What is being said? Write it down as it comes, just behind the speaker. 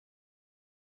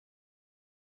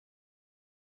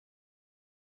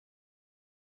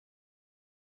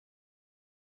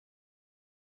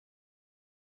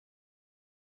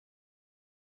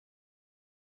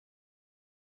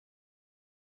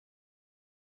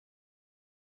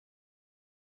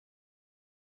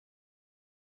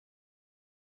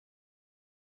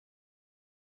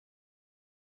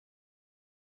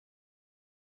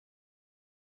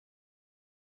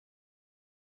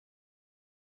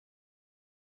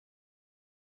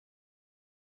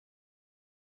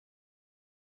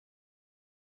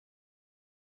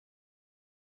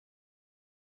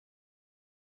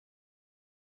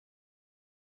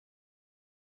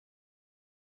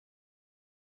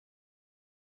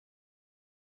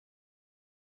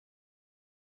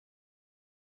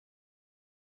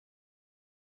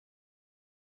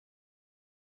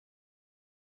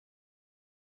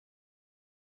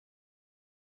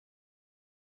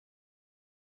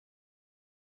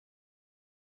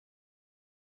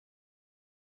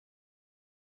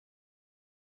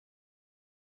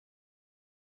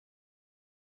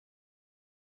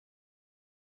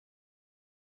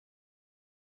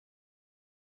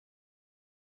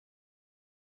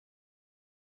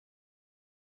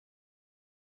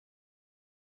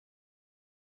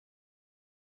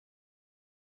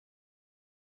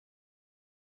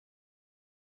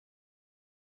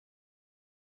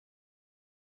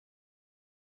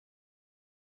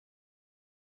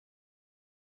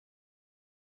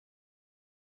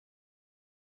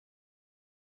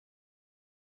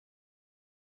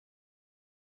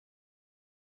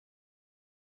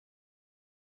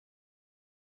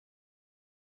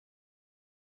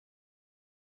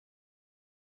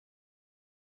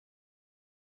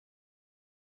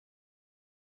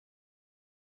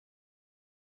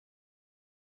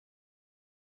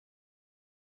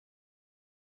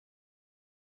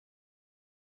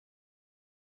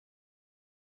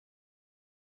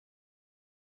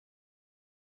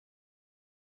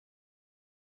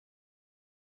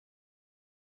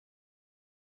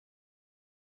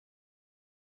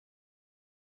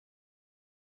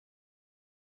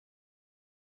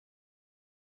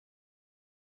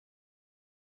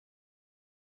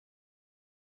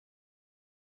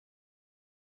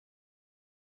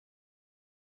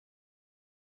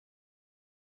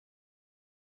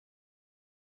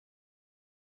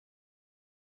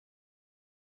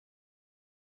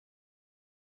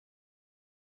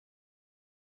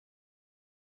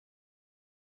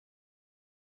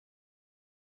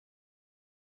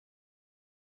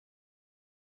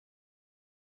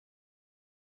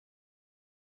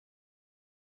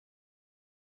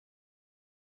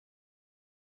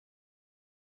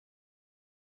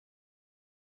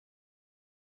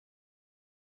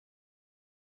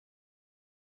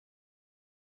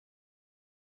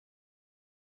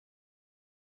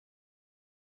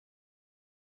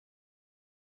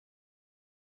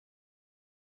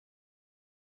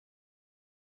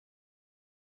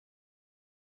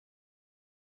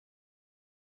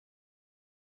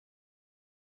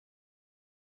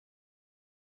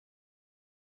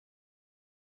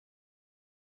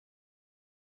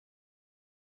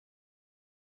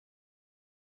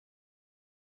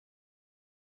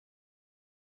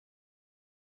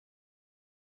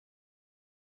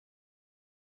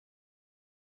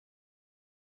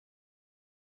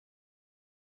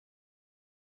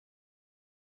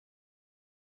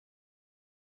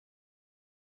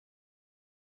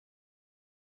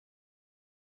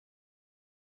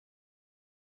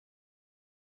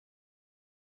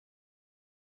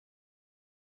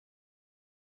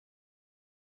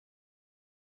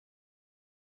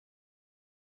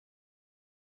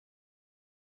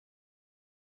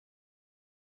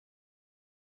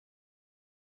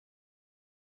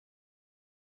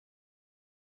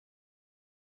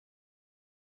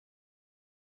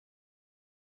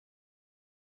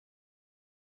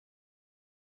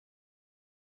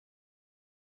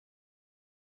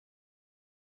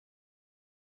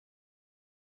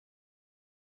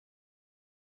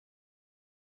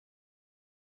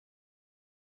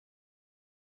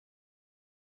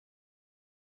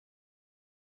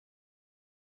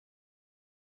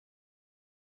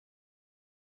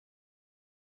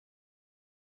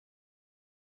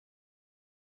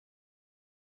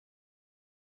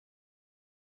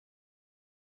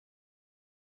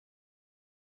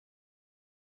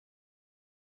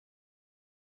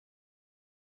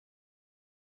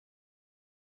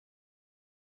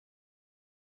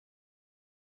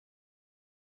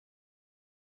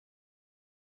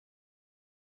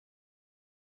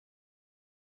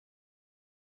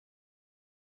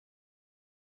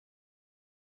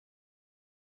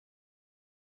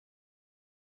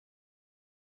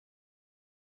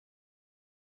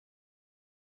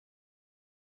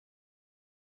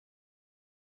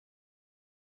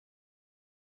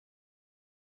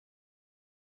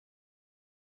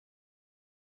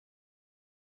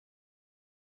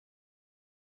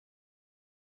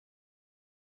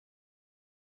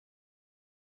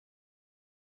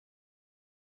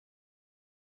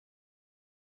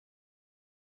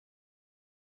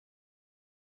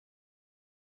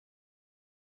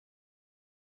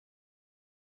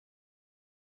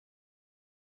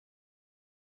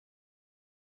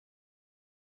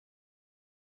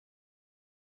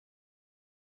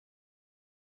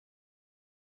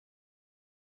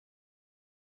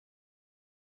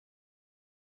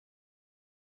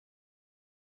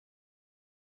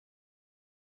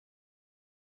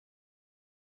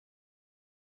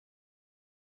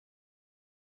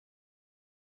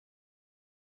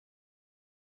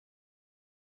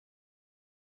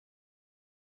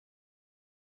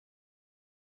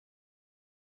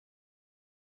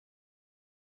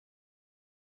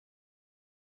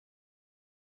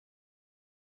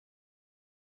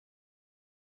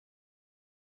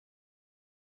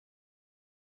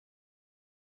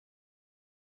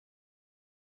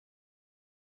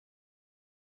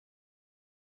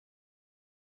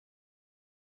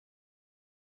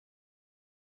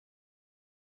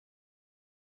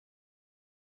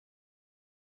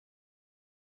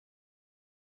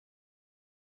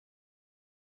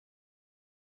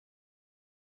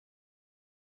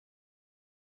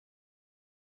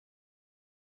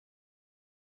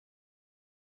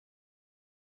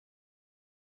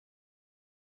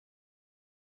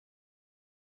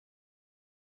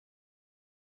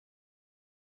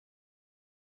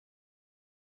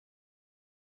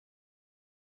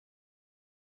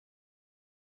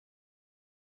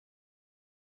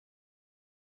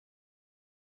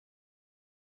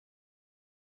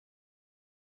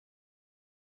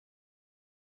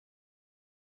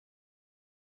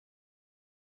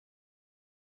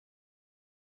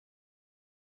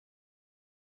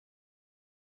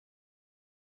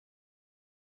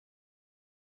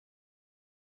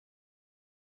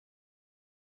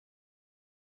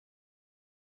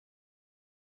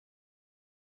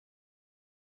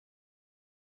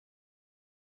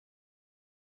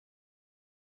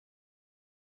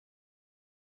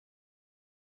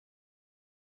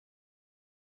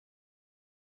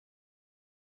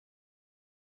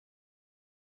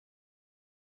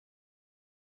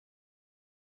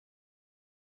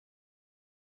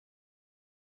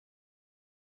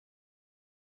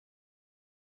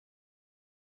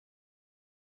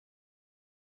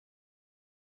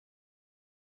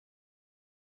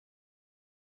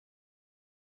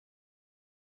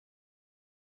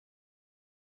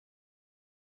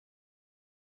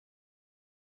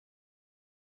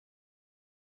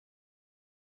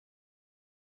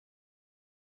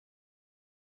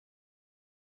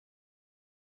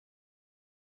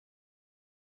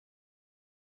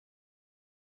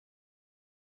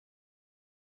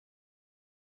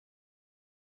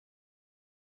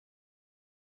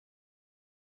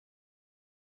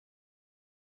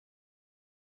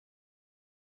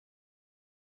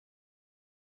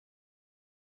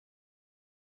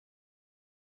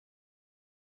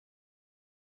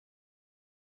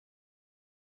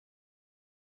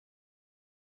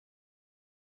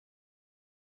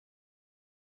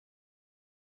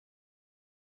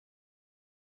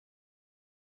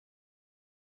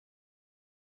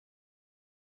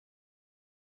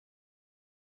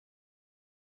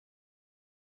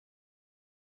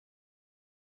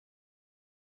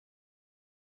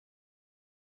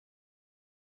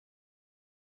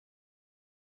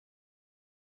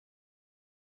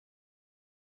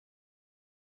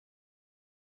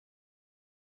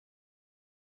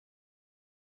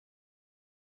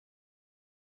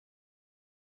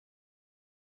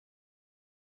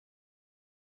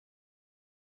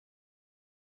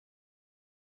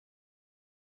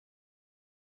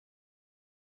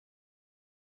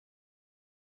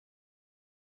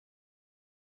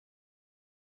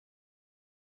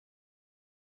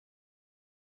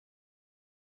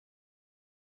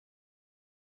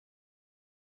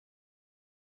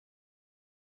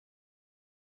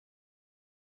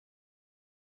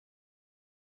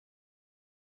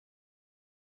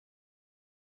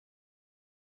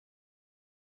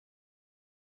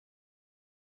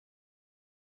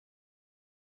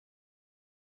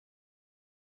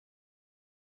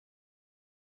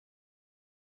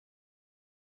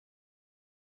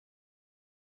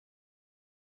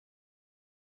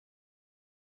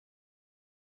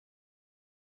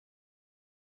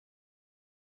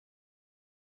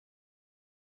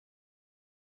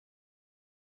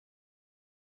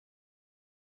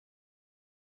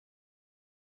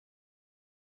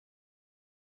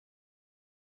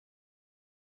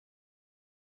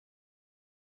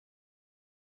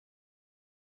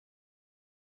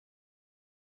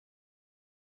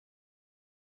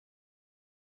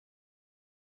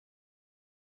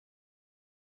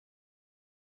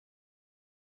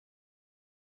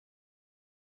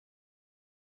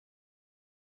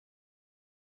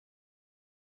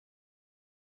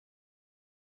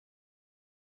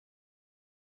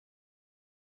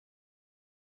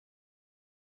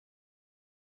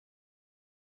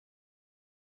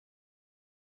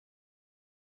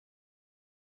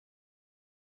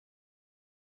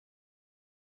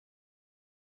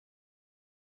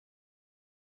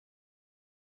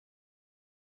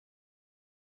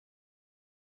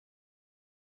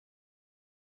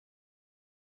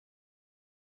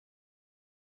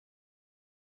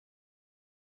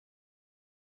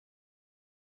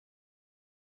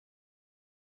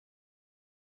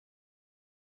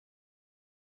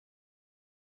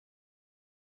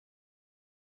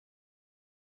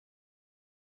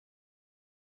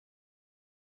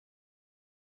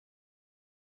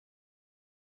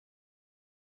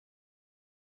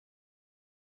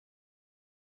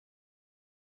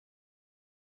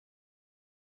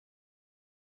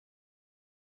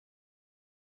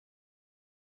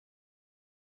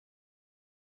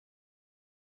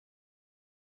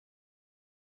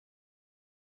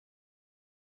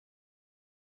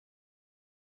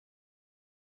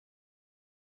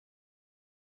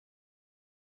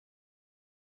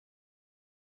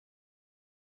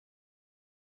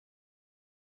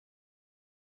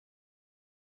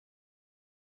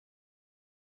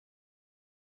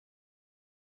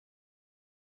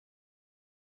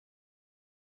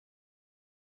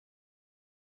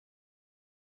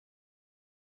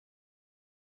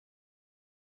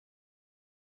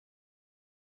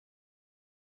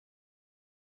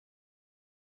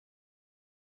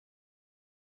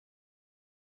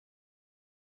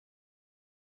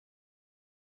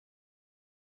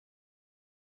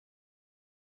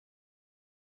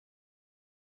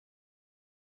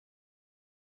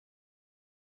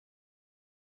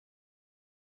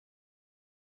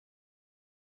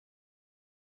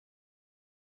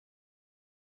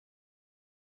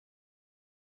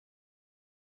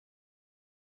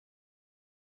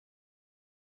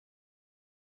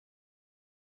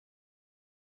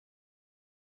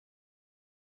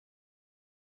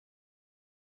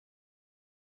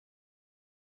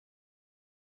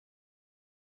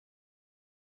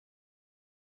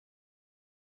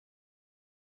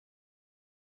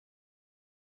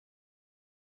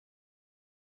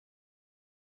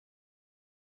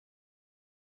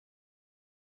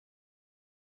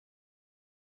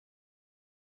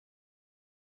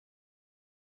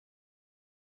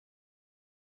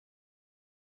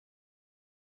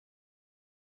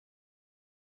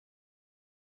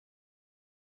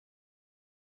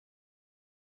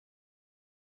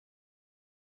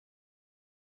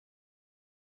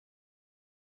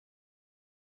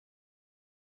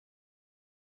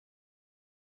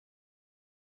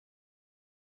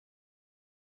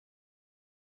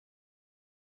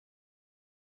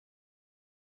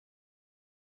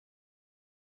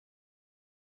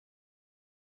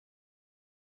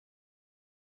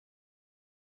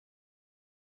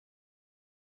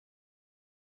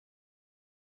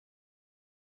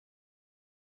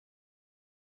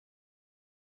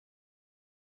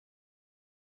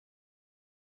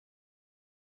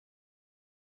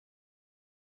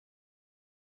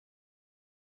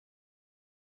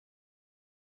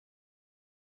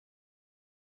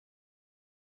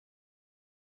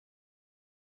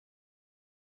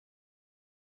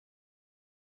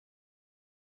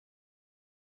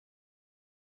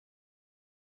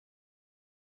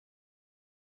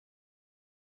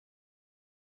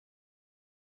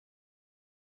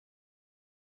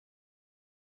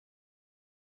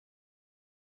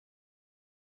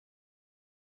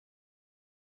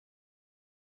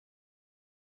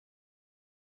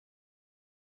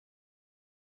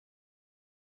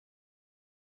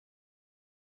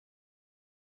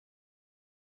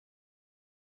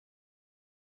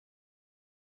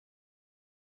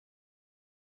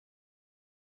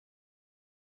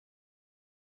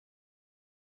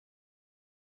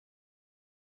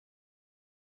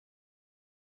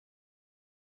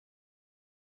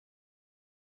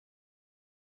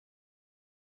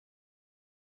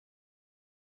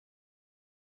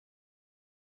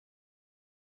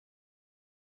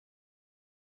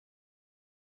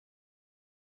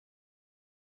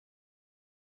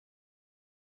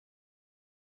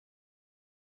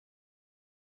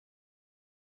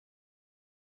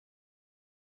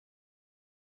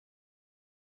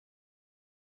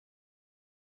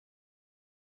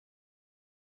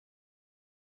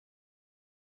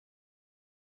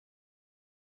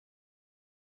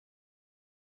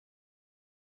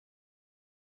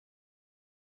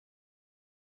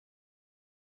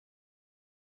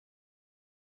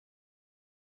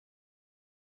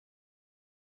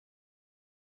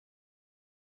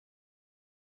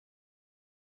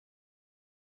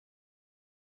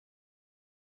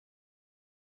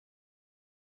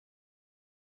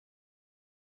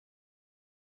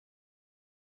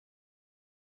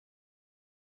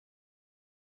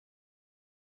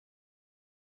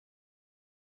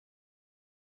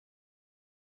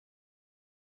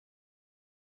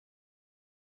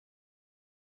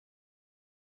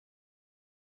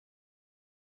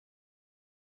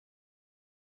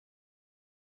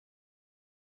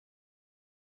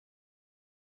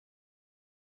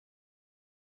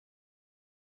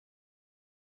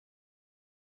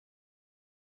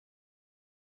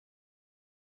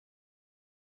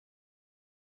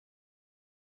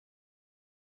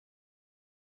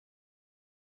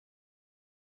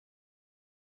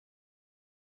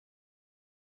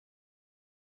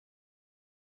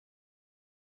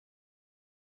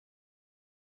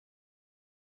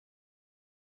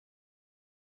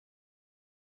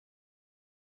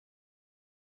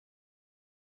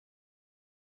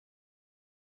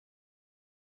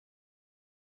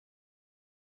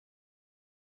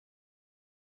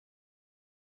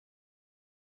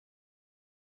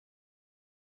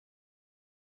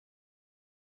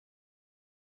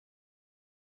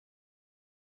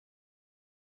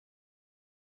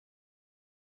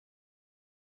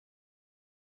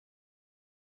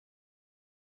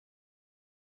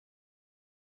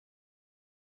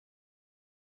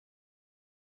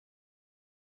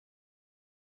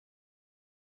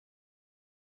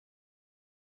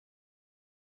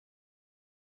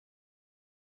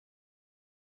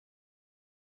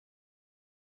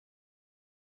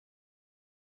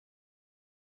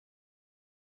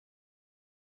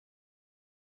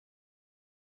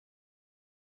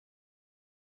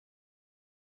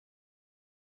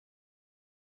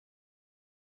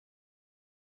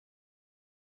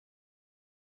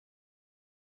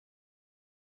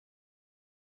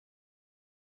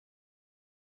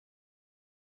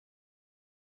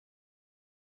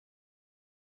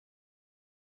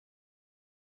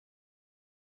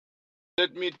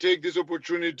Let me take this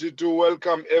opportunity to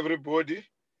welcome everybody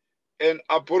and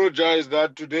apologize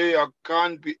that today I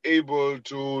can't be able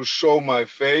to show my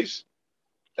face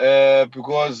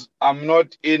because I'm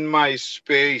not in my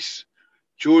space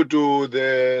due to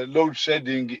the load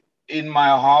shedding in my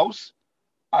house.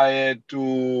 I had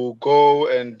to go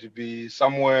and be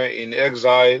somewhere in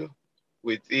exile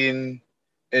within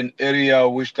an area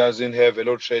which doesn't have a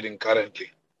load shedding currently.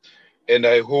 And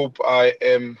I hope I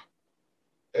am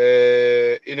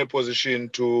in a position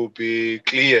to be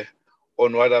clear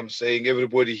on what I'm saying.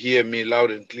 Everybody hear me loud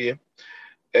and clear.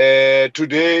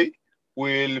 Today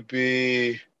we'll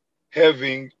be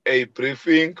having a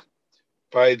briefing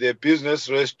by the business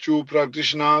rescue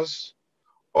practitioners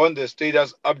on the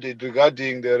status update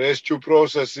regarding the rescue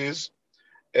processes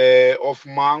of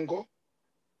Mango.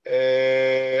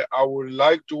 I would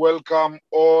like to welcome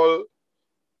all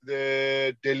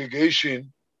the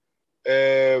delegation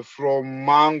from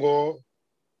Mango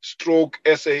stroke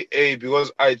SAA,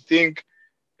 because I think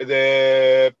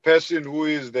the person who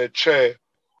is the chair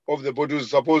of the board who is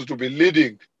supposed to be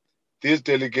leading this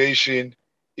delegation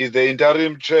is the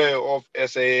interim chair of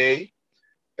SAA.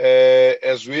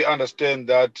 As we understand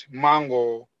that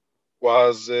Mango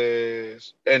was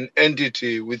an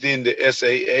entity within the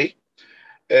SAA.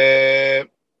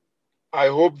 I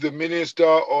hope the minister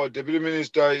or deputy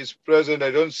minister is present.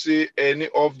 I don't see any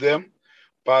of them,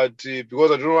 but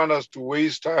because I don't want us to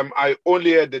waste time, I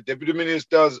only had the deputy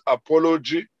minister's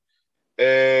apology,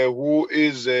 who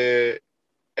is in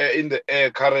the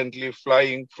air currently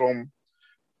flying from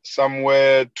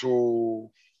somewhere to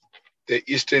the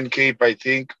Eastern Cape, I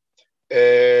think.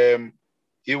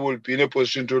 He will be in a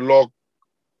position to log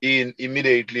in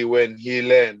immediately when he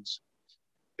lands.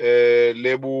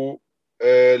 Lebu,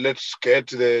 let's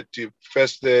get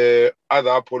first the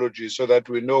other apologies so that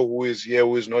we know who is here,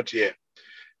 who is not here.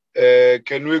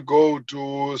 Can we go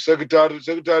to Secretary?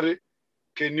 Secretary,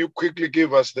 can you quickly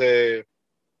give us the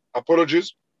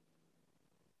apologies?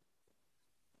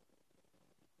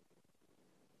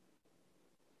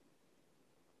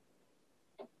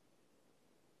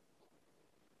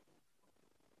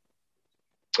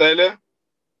 Cele?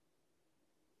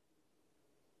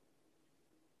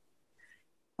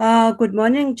 Good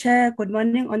morning, Chair. Good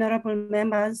morning, honorable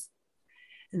members.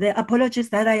 The apologies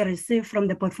that I received from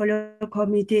the Portfolio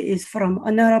Committee is from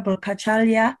Honorable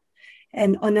Kachalia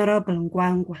and Honorable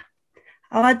Ngwangwa.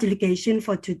 Our delegation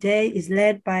for today is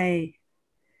led by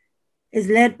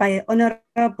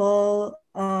Honorable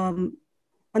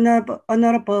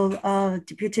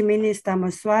Deputy Minister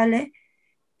Maswale.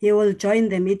 He will join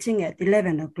the meeting at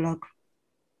 11 o'clock.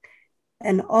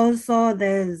 And also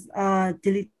there's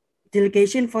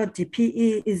delegation for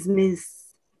DPE is Ms.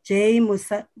 J.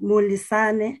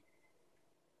 Mulisane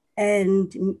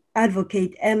and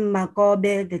Advocate M.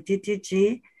 Makobe, the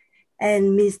DTG,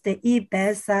 and Mr. E.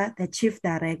 Bessa, the Chief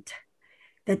Director.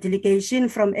 The delegation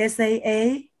from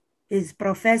SAA is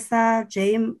Professor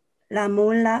James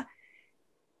Lamula,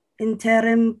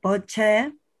 Interim Board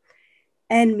Chair,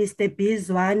 and Mr. B.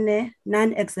 Zwane,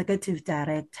 Non-Executive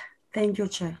Director. Thank you,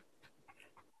 Chair.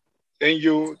 Thank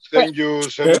you,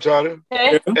 Secretary.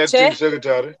 Acting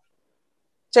Secretary.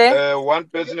 One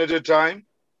person at a time.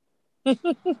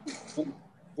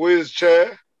 Who is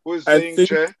chair? Who is saying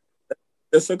chair?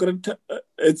 The secretary,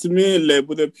 it's me,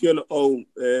 Lebu, the PLO.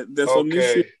 The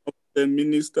submission of the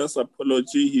minister's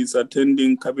apology. He's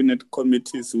attending cabinet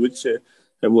committees, which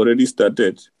have already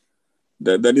started.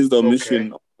 That is the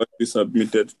omission of what we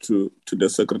submitted to the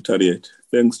secretariat.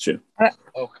 Thanks, Chair.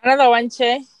 Another one,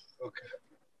 Chair. Okay.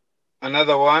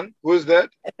 Another one? Who's that?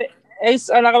 It's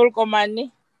Honorable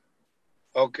Komani.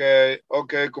 Okay,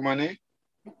 Komani.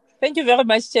 Thank you very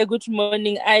much, Chair. Good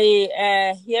morning.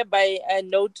 I hereby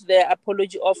note the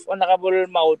apology of Honorable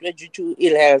Maudwe due to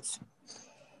ill health.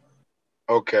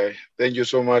 Okay, thank you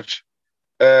so much.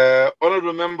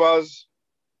 Honorable members,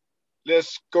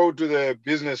 let's go to the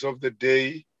business of the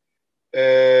day.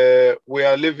 We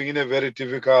are living in a very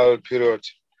difficult period.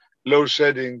 Load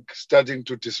shedding starting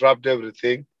to disrupt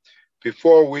everything.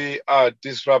 Before we are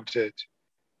disrupted,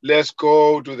 let's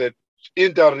go to the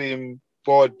interim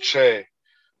board chair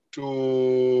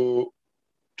to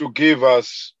give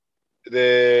us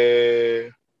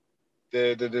the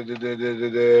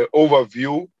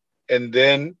overview, and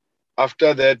then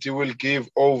after that he will give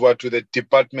over to the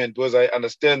department, because I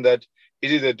understand that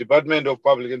it is the Department of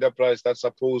Public Enterprise that's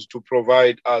supposed to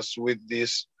provide us with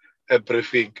this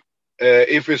briefing.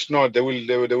 If it's not, they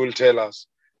will tell us.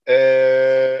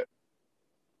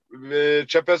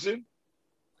 Chairperson?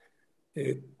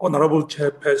 Honorable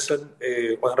Chairperson,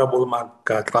 Honorable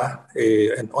Magata,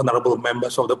 and honorable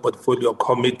members of the Portfolio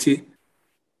Committee,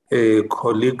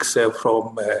 colleagues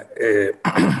from the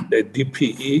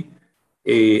DPE,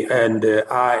 and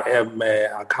I am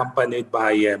accompanied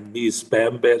by Ms.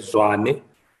 Bembe Zwane,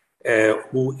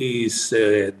 who is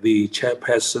the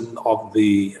chairperson of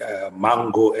the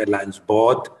Mango Airlines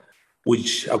Board,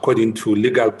 which, according to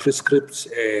legal prescripts,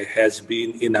 has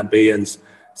been in abeyance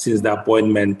since the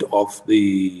appointment of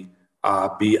the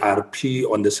BRP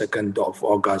on the 2nd of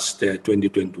August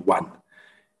 2021.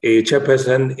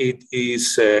 Chairperson, it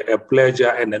is a pleasure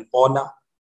and an honor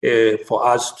for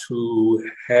us to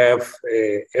have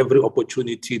every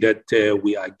opportunity that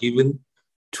we are given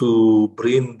to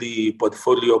bring the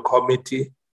portfolio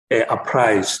committee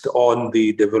apprised on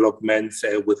the developments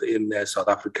within South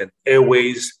African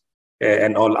Airways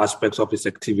and all aspects of its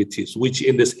activities, which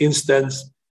in this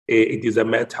instance, it is a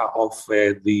matter of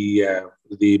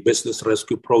the business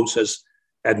rescue process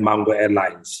at Mango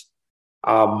Airlines.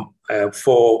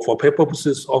 For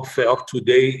purposes of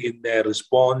today, in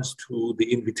response to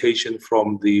the invitation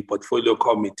from the portfolio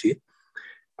committee,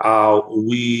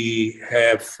 we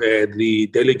have the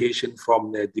delegation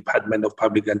from the Department of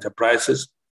Public Enterprises,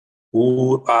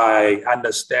 who I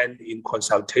understand in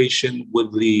consultation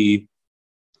with the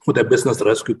business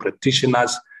rescue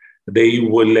practitioners, they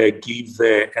will give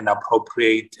an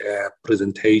appropriate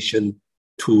presentation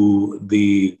to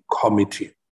the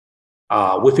committee.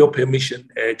 With your permission,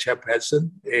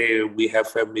 Chairperson, we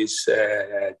have Ms.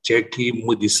 Jackie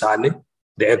Mudisane,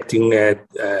 the Acting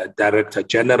Director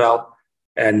General,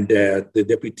 and the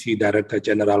Deputy Director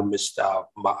General, Mr.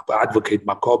 Advocate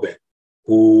Makobe,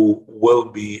 who will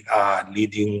be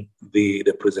leading the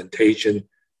presentation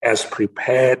as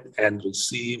prepared and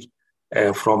received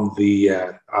from the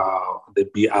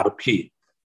BRP.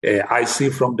 I see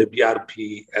from the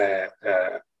BRP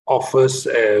office,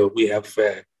 we have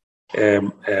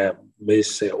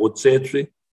Ms. Otsetri,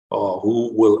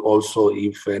 who will also,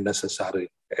 if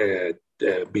necessary,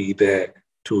 be there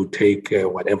to take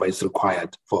whatever is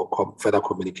required for further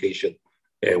communication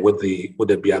with the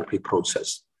BRP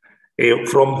process.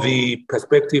 From the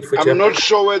perspective, I'm not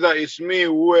sure whether it's me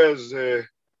who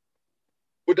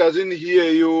doesn't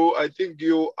hear you. I think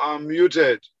you are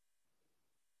muted.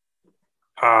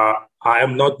 I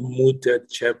am not muted,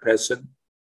 Chairperson.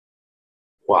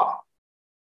 Wow.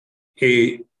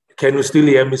 Can you still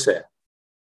hear me, sir?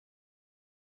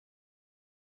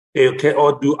 Okay,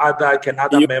 or can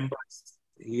other members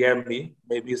hear me?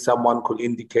 Maybe someone could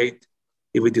indicate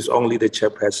if it is only the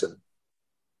Chairperson.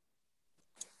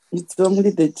 It's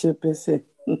only the Chairperson.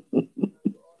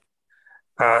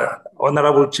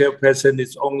 Honorable Chairperson,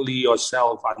 it's only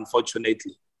yourself,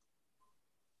 unfortunately.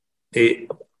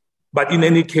 But in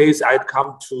any case, I'd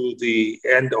come to the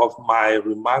end of my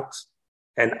remarks,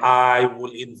 and I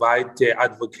will invite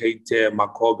Advocate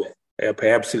Makobe.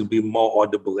 Perhaps he'll be more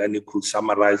audible and he could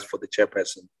summarize for the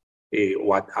Chairperson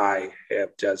what I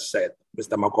have just said.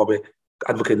 Mr. Makobe,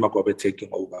 Advocate Makobe, taking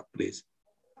over, please.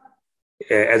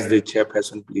 As the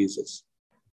Chairperson pleases.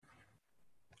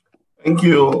 Thank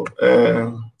you,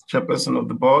 Chairperson of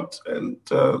the Board, and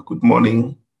good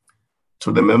morning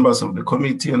to the members of the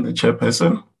committee and the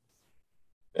Chairperson.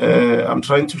 I'm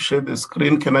trying to share the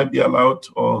screen. Can I be allowed,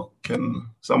 or can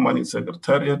someone in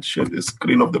Secretariat share the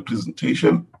screen of the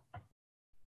presentation?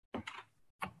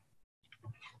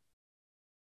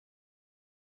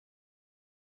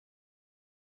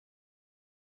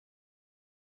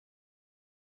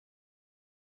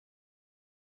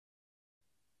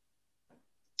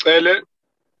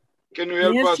 Can you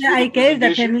help us? Yes, I gave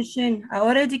the permission. I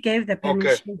already gave the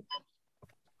permission.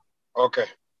 Okay.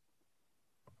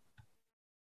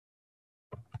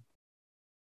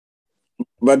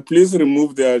 But please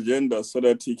remove the agenda so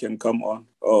that he can come on.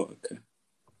 Oh, okay.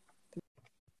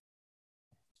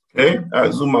 Okay, I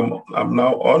assume I'm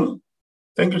now on.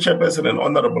 Thank you, Chairperson and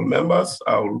honorable members.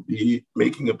 I will be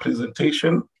making a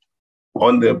presentation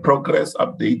on the progress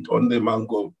update on the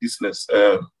Mango business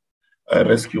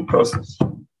rescue process.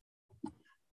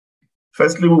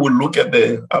 Firstly, we will look at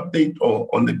the update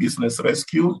on the business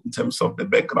rescue in terms of the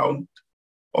background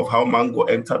of how Mango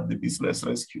entered the business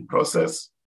rescue process.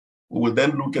 We will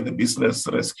then look at the business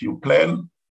rescue plan.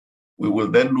 We will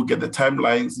then look at the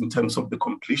timelines in terms of the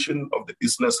completion of the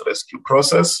business rescue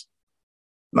process.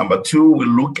 Number two, we'll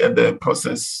look at the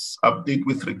process update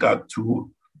with regard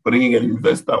to bringing an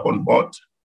investor on board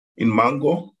in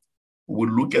Mango. We'll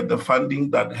look at the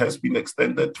funding that has been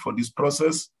extended for this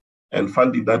process and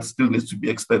funding that still needs to be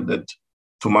extended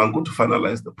to Mango to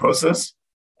finalize the process.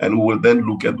 And we will then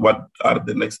look at what are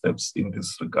the next steps in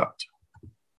this regard.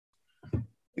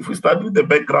 If we start with the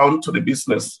background to the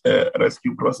business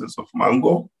rescue process of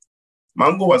Mango,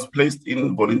 Mango was placed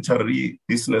in voluntary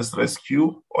business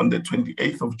rescue on the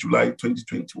 28th of July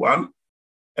 2021,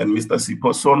 and Mr.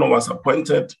 Sipho Sono was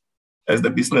appointed as the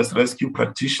business rescue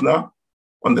practitioner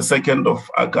on the 2nd of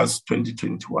August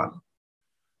 2021.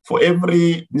 For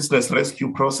every business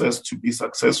rescue process to be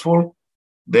successful,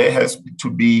 there has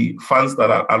to be funds that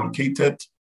are allocated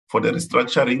for the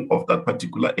restructuring of that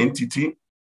particular entity,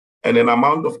 and an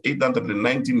amount of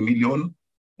 819 million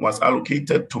was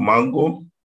allocated to Mango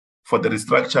for the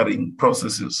restructuring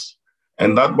processes,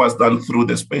 and that was done through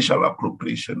the Special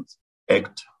Appropriations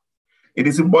Act. It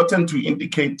is important to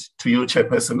indicate to you,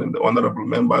 Chairperson and the honorable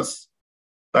members,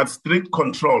 that strict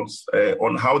controls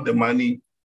on how the money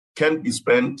can be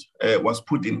spent was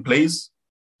put in place.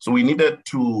 So we needed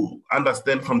to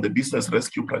understand from the business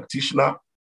rescue practitioner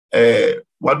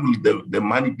what will the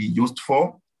money be used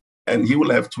for, and he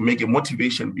will have to make a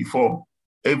motivation before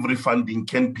every funding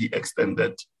can be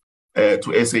extended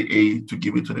to SAA to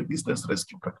give it to the business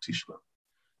rescue practitioner.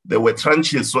 There were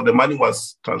tranches, so the money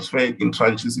was transferred in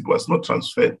tranches. It was not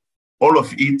transferred, all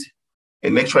of it.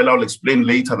 And actually, I'll explain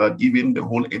later that even the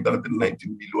whole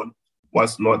 819 million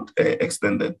was not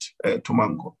extended to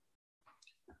Mango.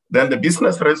 Then the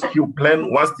business rescue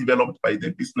plan was developed by the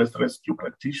business rescue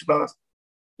practitioners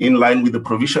in line with the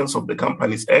provisions of the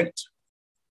Companies Act.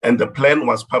 And the plan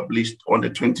was published on the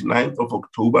 29th of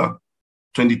October,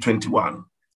 2021.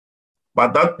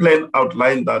 But that plan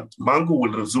outlined that Mango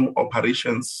will resume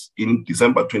operations in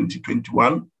December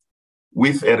 2021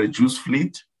 with a reduced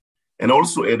fleet and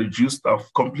also a reduced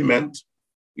staff complement,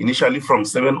 initially from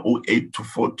 708 to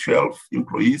 412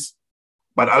 employees,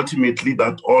 but ultimately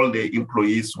that all the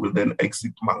employees will then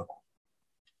exit Mango.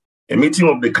 A meeting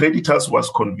of the creditors was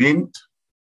convened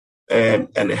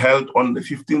and held on the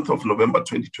 15th of November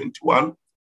 2021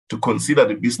 to consider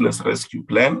the business rescue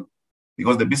plan.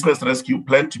 Because the business rescue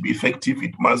plan to be effective,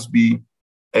 it must be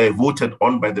voted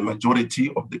on by the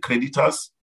majority of the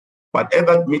creditors. But at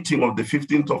that meeting of the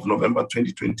 15th of November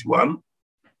 2021,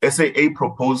 SAA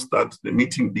proposed that the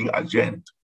meeting being adjourned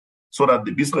so that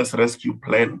the business rescue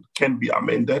plan can be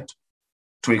amended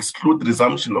to exclude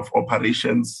resumption of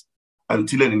operations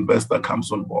until an investor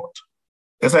comes on board.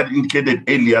 As I indicated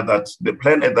earlier, that the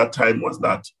plan at that time was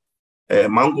that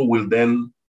Mango will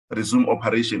then resume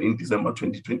operation in December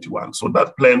 2021. So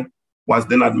that plan was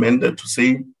then amended to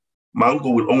say Mango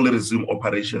will only resume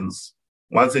operations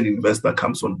once an investor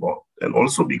comes on board. And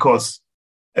also because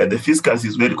the fiscus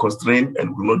is very constrained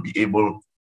and will not be able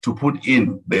to put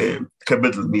in the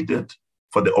capital needed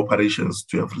for the operations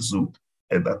to have resumed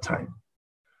at that time.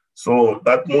 So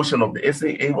that motion of the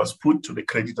SAA was put to the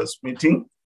creditors meeting.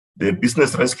 The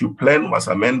business rescue plan was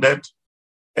amended,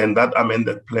 and that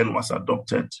amended plan was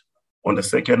adopted on the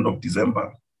 2nd of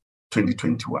December,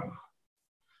 2021.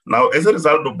 Now, as a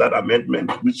result of that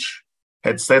amendment, which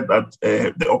had said that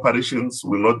the operations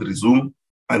will not resume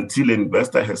until an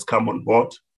investor has come on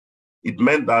board, it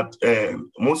meant that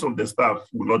most of the staff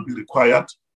will not be required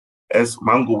as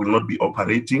Mango will not be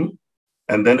operating.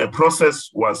 And then a process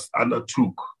was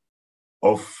undertook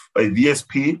of a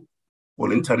VSP,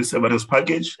 voluntary severance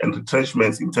package, and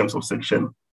retrenchments in terms of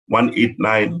Section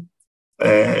 189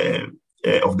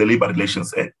 of the Labor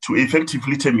Relations Act to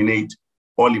effectively terminate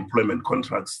all employment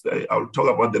contracts. I'll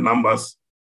talk about the numbers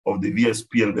of the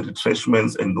VSP and the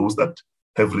retrenchments and those that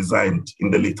have resigned in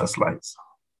the later slides.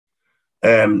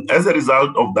 As a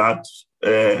result of that,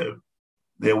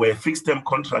 there were fixed-term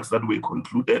contracts that were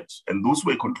concluded, and those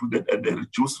were concluded at a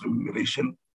reduced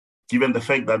remuneration, given the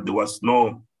fact that there was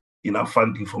no enough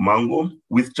funding for Mango,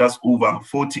 with just over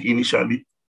 40 initially,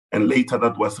 and later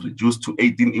that was reduced to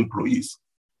 18 employees,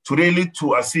 to really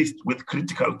to assist with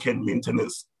critical care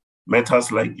maintenance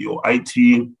matters like your IT,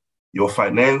 your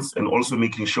finance, and also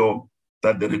making sure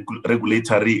that the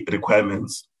regulatory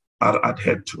requirements are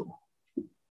adhered to.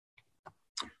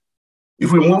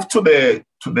 If we move to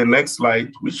the next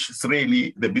slide, which is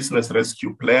really the business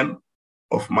rescue plan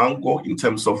of Mango in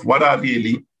terms of what are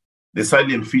really the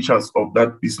salient features of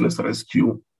that business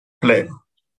rescue plan.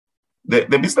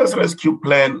 The business rescue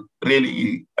plan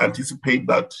really anticipates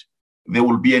that there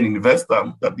will be an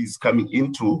investor that is coming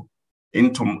into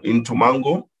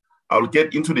Mango. I'll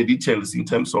get into the details in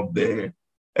terms of the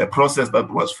process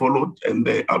that was followed and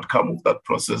the outcome of that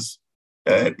process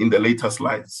in the later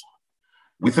slides.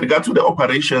 With regard to the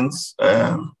operations,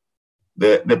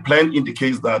 the plan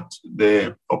indicates that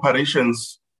the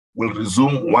operations will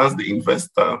resume once the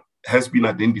investor has been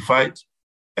identified,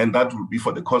 and that will be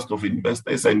for the cost of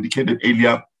investors. I indicated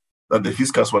earlier that the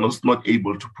fiscus was not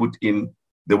able to put in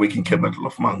the working capital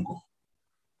of Mango.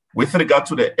 With regard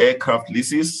to the aircraft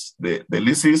leases, the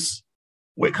leases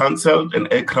were cancelled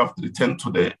and aircraft returned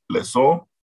to the lessor.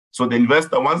 So the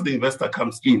investor, once the investor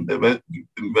comes in, the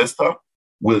investor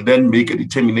will then make a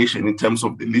determination in terms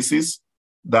of the leases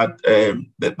that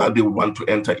they want to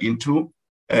enter into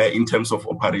in terms of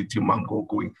operating Mango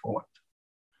going forward.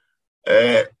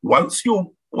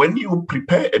 When you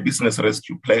prepare a business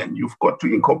rescue plan, you've got to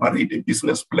incorporate a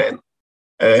business plan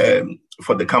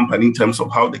for the company in terms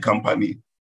of how the company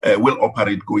will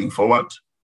operate going forward.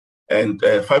 And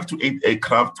 5 to 8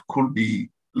 aircraft could be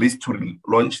leased to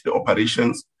launch the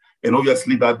operations. And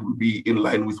obviously that will be in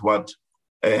line with what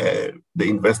the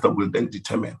investor will then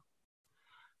determine.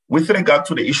 With regard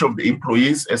to the issue of the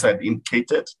employees, as I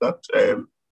indicated, that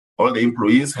all the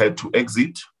employees had to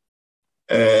exit.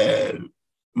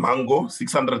 Mango,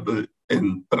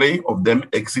 603 of them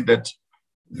exited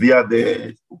via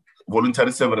the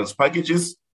voluntary severance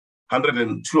packages.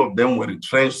 102 of them were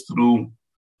retrenched through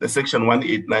the Section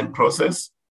 189 process,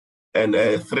 and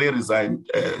 3 resigned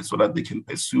so that they can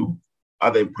pursue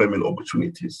other employment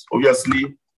opportunities.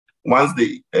 Obviously, once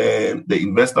the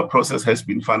investor process has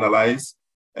been finalized,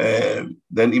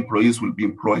 then employees will be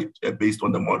employed based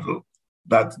on the model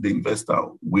that the investor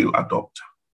will adopt.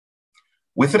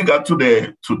 With regard to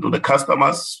the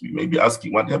customers, you may be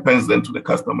asking what happens then to the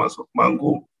customers of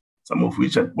Mango, some of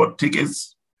which had bought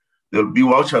tickets. There will be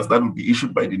vouchers that will be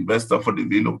issued by the investor for the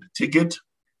value of the ticket.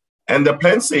 And the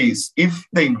plan says if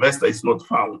the investor is not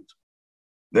found,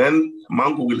 then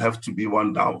Mango will have to be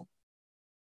wound down.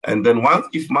 And then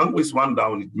if Mango is wound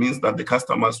down, it means that the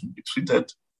customers will be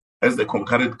treated as the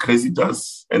concurrent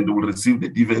creditors and they will receive the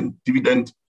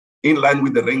dividend in line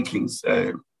with the rankings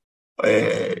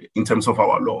in terms of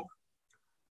our law.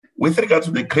 With regard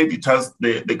to the creditors,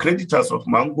 the creditors of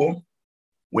Mango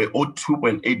were owed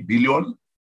 2.8 billion,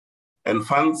 and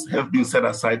funds have been set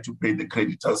aside to pay the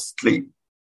creditors' claim.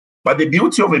 But the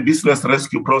beauty of a business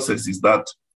rescue process is that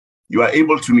you are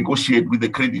able to negotiate with the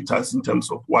creditors in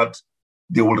terms of what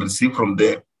they will receive from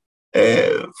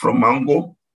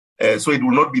Mango. So it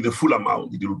will not be the full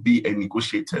amount, it will be a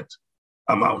negotiated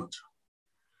amount.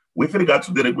 With regard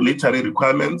to the regulatory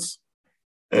requirements,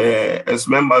 as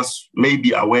members may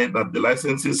be aware that the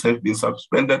licenses have been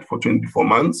suspended for 24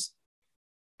 months.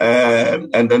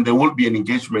 And then there will be an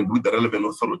engagement with the relevant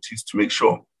authorities to make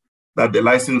sure that the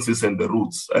licenses and the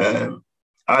routes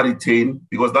are retained,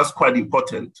 because that's quite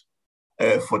important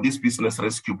for this business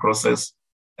rescue process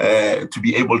to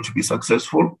be able to be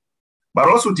successful, but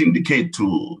also to indicate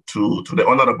to the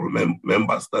honorable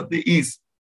members that there is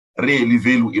really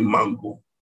value in Mango.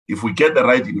 If we get the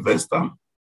right investor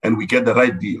and we get the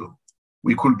right deal,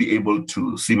 we could be able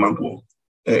to see Mango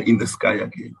in the sky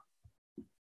again.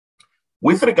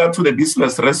 With regard to the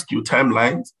business rescue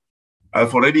timelines,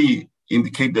 I've already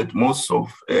indicated most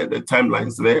of the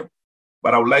timelines there,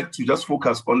 but I would like to just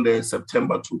focus on the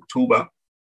September to October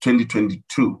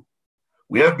 2022.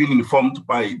 We have been informed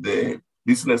by the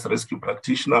business rescue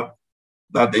practitioner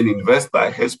that an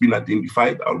investor has been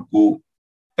identified. I'll go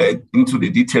into the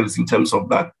details in terms of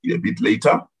that a bit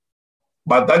later.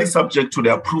 But that is subject to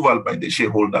the approval by the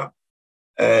shareholder,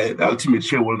 the ultimate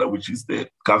shareholder, which is the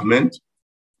government.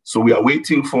 So we are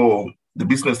waiting for the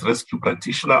business rescue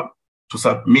practitioner to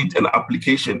submit an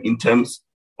application in terms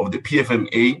of the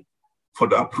PFMA for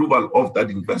the approval of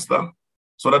that investor,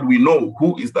 so that we know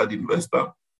who is that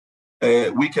investor.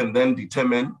 We can then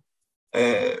determine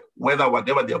whether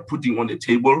whatever they are putting on the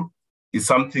table is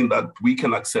something that we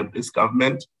can accept as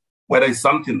government, whether it's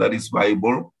something that is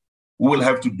viable. We will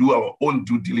have to do our own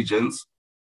due diligence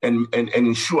and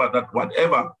ensure that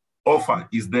whatever offer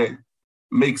is there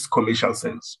makes commercial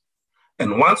sense.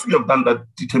 And once we have done that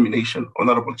determination,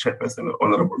 Honorable Chairperson and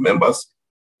Honorable Members,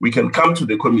 we can come to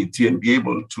the committee and be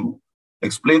able to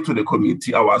explain to the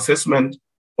committee our assessment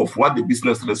of what the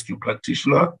business rescue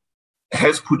practitioner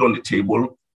has put on the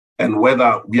table and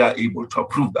whether we are able to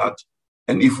approve that.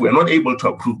 And if we're not able to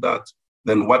approve that,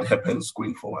 then what happens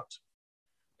going forward?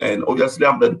 And obviously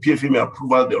after the PFMA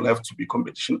approval, there will have to be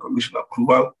Competition Commission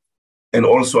approval and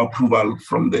also approval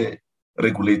from the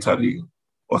regulatory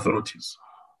authorities.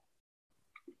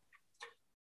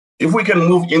 If we can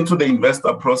move into the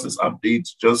investor process update,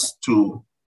 just to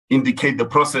indicate the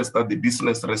process that the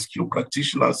business rescue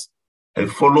practitioners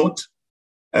have followed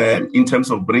in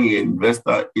terms of bringing an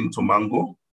investor into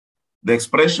Mango. The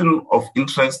expression of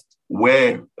interest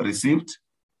were received,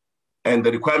 and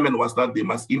the requirement was that they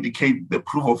must indicate the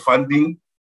proof of funding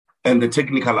and the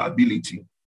technical ability.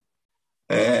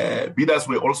 Bidders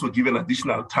were also given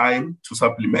additional time to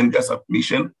supplement their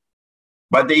submission,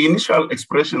 but the initial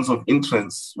expressions of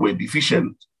interest were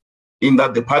deficient in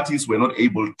that the parties were not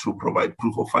able to provide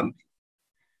proof of funding.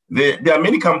 There are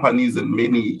many companies and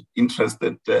many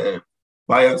interested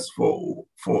buyers for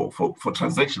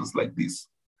transactions like this.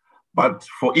 But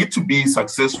for it to be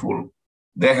successful,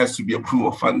 there has to be a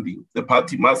proof of funding. The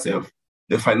party must have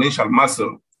the financial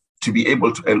muscle to be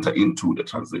able to enter into the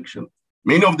transaction.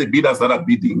 Many of the bidders that are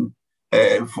bidding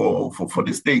for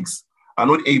the stakes are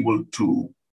not able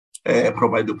to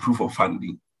provide the proof of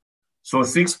funding. So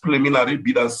 6 preliminary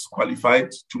bidders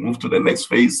qualified to move to the next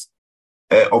phase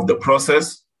of the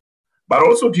process, but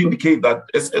also to indicate that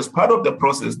as part of the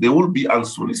process, there will be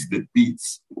unsolicited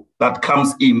bids that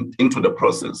comes into the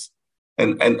process.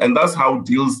 And that's how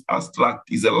deals are struck.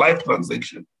 It's a live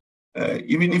transaction.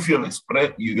 Even if you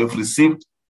have received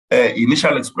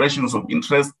initial expressions of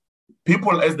interest,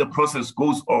 people, as the process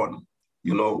goes on,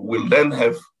 will then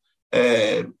have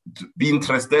be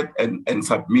interested and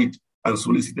submit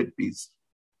unsolicited bids.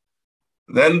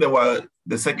 Then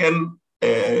the second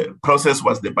process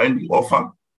was the binding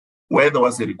offer, where there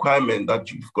was a requirement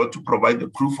that you've got to provide the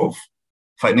proof of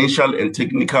financial and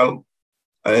technical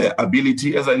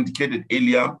ability. As I indicated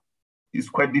earlier, it's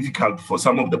quite difficult for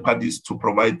some of the parties to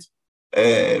provide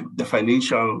the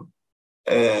financial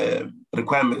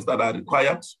requirements that are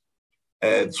required.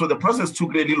 So the process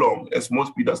took really long, as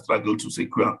most bidders struggled to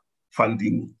secure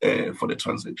funding for the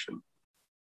transaction.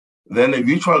 Then a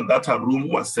virtual data room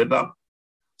was set up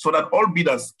so that all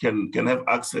bidders can have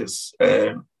access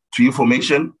to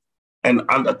information and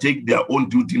undertake their own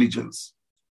due diligence.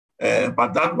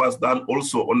 But that was done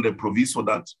also on the proviso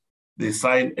that they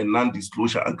sign a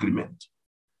non-disclosure agreement.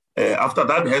 After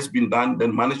that has been done,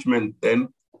 then management then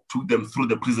took them through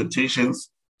the presentations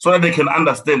so that they can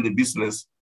understand the business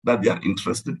that they are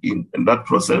interested in, and that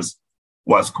process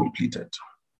was completed.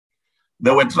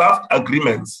 There were draft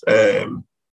agreements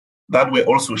that were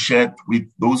also shared with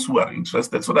those who are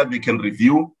interested so that they can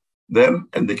review them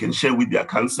and they can share with their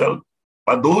counsel.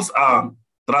 But those are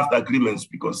draft agreements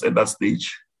because at that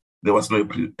stage, there was no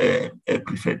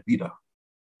preferred bidder.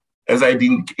 As I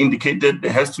indicated,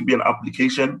 there has to be an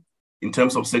application in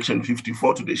terms of Section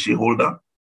 54 to the shareholder.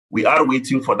 We are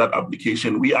waiting for that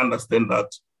application. We understand that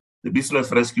the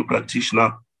business rescue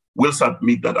practitioner will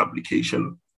submit that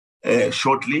application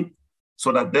shortly,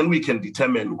 so that then we can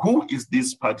determine who is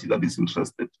this party that is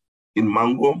interested in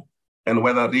Mango and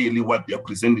whether really what they are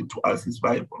presenting to us is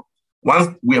viable.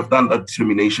 Once we have done that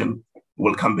determination,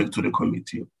 we'll come back to the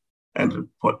committee and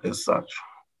report as such.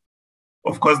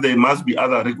 Of course, there must be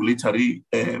other regulatory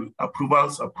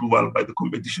approval by the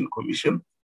Competition Commission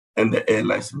and the Air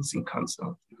Licensing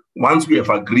Council. Once we have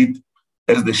agreed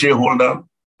as the shareholder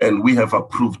and we have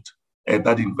approved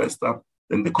that investor,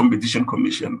 then the Competition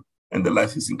Commission and the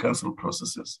Licensing Council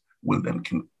processes will then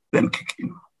kick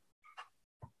in.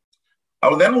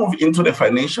 I'll then move into the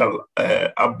financial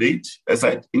update. As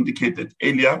I indicated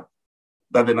earlier,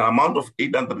 that an amount of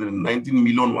 819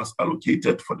 million was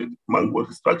allocated for the Mango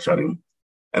restructuring.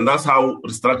 And that's how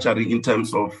restructuring in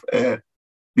terms of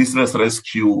business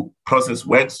rescue process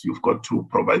works. You've got to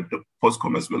provide the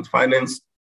post-commencement finance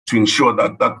to ensure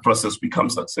that that process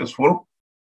becomes successful.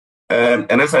 And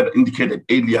as I indicated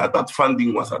earlier, that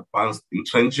funding was advanced in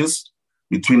tranches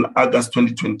between August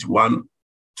 2021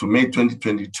 to May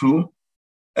 2022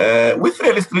 with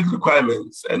really strict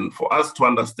requirements, and for us to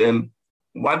understand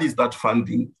what is that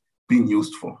funding being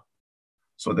used for.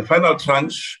 So the final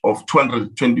tranche of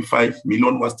 225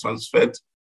 million was transferred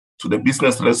to the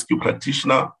business rescue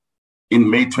practitioner in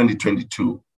May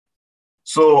 2022.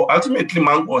 So ultimately,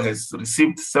 Mango has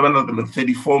received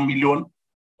 734 million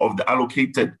of the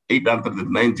allocated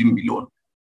 819 million.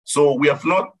 So we have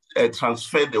not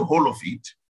transferred the whole of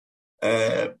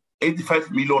it.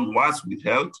 85 million was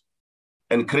withheld,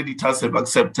 and creditors have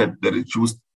accepted the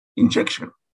reduced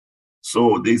injection.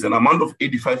 So there's an amount of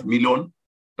 85 million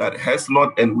that has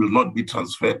not and will not be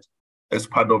transferred as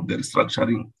part of the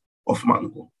restructuring of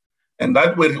Mango. And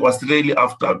that was really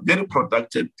after a very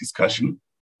productive discussion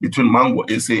between Mango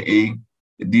SAA,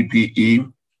 the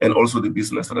DPE, and also the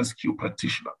business rescue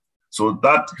practitioner. So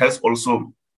that has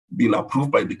also been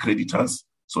approved by the creditors.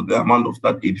 So the amount of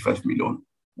that 85 million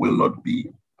will not be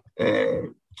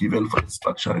given for the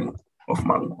restructuring of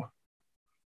Mango.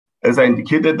 As I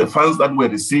indicated, the funds that were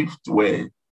received were,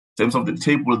 in terms of the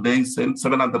table, they sent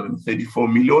 734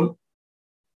 million.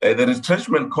 The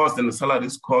retrenchment cost and the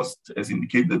salaries cost, as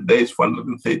indicated, there is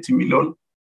 430 million.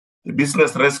 The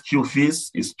business rescue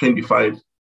fees is 25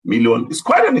 million. It's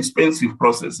quite an expensive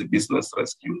process, the business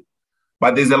rescue.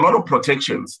 But there's a lot of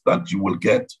protections that you will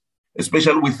get,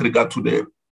 especially with regard to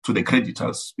the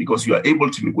creditors, because you are able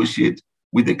to negotiate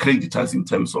with the creditors in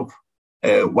terms of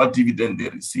what dividend they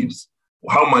receive,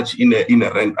 how much in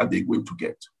a rent are they going to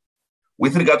get.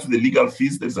 With regard to the legal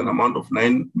fees, there's an amount of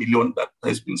 9 million that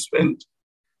has been spent,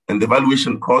 and the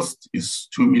valuation cost is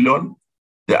 2 million.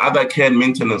 The other care and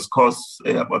maintenance costs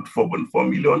about 4.4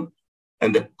 million,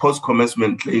 and the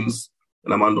post-commencement claims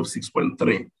an amount of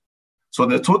 6.3. So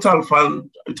the total fund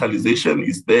utilization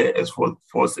is there as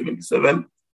 477.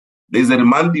 There's a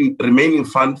remaining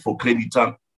fund for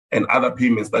creditor and other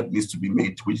payments that needs to be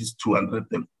made, which is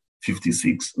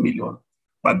 256 million.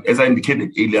 But as I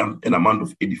indicated earlier, an amount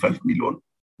of 85 million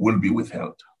will be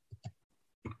withheld.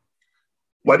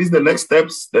 What is the next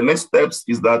steps? The next steps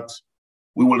is that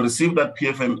we will receive that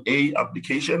PFMA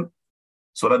application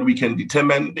so that we can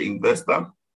determine the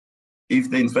investor. If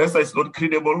the investor is not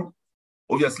credible,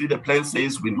 obviously the plan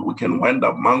says we can wind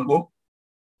up Mango,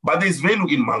 but there's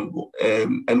value in Mango,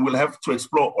 and we'll have to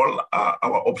explore all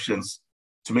our options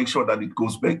to make sure that it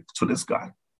goes back to the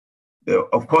sky.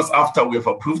 Of course, after we have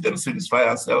approved and satisfied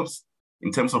ourselves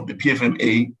in terms of the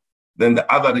PFMA, then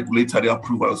the other regulatory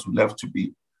approvals will have to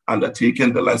be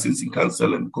undertaken, the Licensing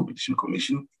Council and the Competition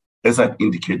Commission, as I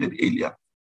indicated earlier.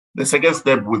 The second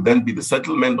step will then be the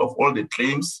settlement of all the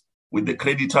claims with the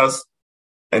creditors.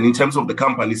 And in terms of the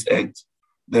Companies Act,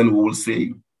 then we will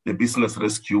say the business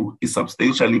rescue is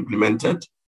substantially implemented,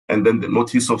 and then the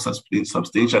notice of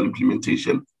substantial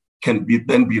implementation can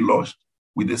then be lodged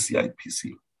with the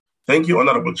CIPC. Thank you,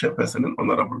 Honorable Chairperson and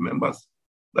Honorable Members.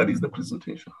 That is the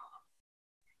presentation.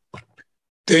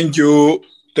 Thank you.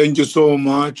 Thank you so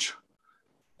much.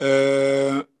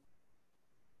 Honorable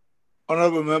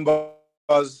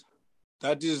Members,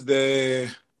 that is the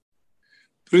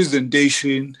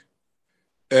presentation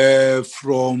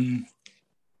from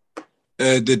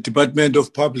the Department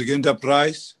of Public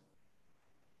Enterprise.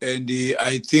 And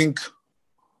I think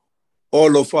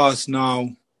all of us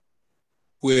now,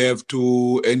 we have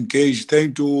to engage.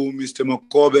 Thank you, Mr.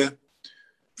 Makobe,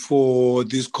 for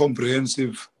this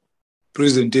comprehensive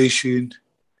presentation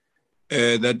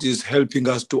that is helping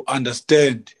us to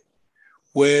understand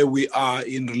where we are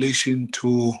in relation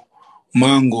to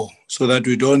Mango, so that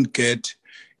we don't get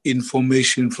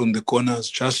information from the corners,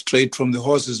 just straight from the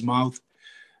horse's mouth.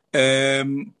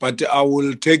 But I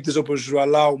will take this opportunity to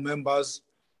allow members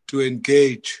to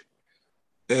engage.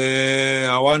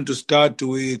 I want to start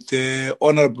with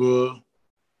Honorable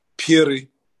Phiri.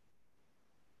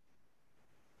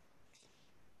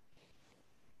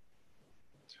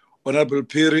 Honorable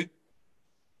Phiri.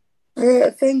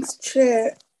 Thanks,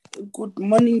 Chair. Good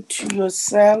morning to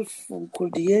yourself.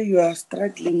 Could hear you are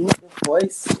struggling with the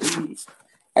voice.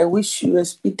 I wish you a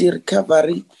speedy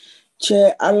recovery.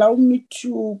 Chair, allow me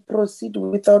to proceed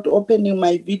without opening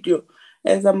my video,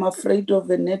 as I'm afraid of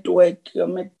the network.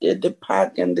 I'm at the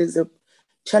park and there's a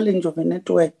challenge of a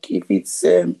network. If it's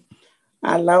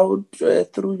allowed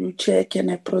through you, Chair,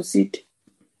 can I proceed?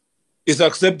 It's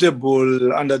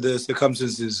acceptable under the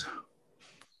circumstances.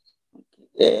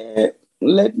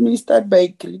 Let me start by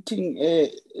greeting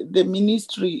the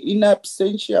ministry in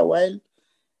absentia, while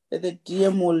the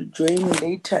DM will join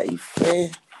later if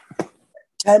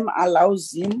time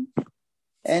allows him,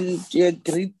 and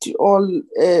greet all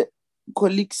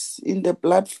colleagues in the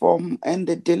platform and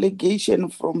the delegation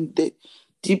from the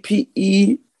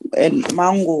DPE and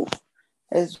Mango,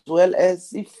 as well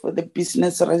as if the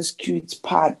business rescue its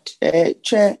part.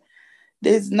 Chair,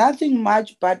 there's nothing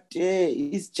much, but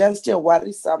it's just a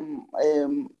worrisome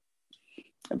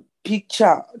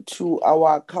picture to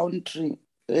our country.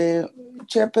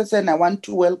 Chairperson, I want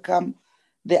to welcome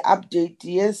the update.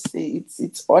 Yes,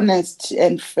 it's honest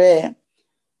and fair,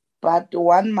 but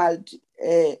one might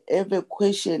have a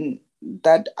question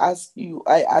that I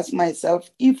ask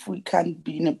myself, if we can't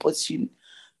be in a position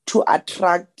to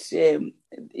attract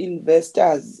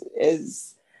investors,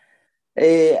 as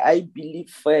I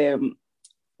believe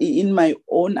in my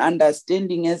own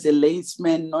understanding as a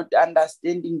layman, not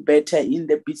understanding better in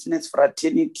the business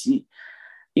fraternity,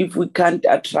 if we can't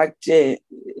attract the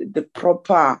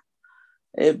proper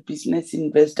business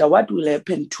investor, what will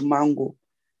happen to Mango?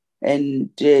 And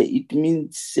it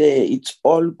means it's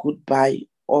all goodbye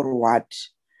or what?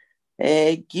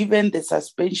 Given the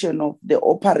suspension of the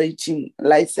operating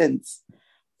license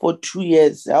for 2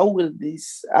 years, how will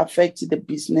this affect the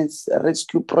business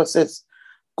rescue process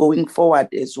going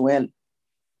forward as well?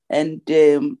 And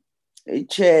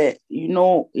Chair,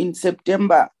 in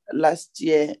September last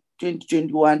year,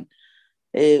 2021,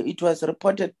 it was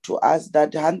reported to us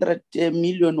that 100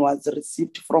 million was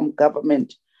received from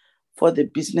government for the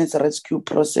business rescue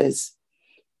process.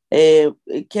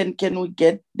 Can we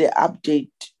get the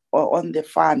update on the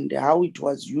fund, how it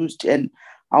was used and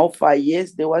how far?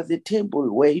 Yes, there was a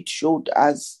table where it showed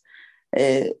us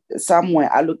some were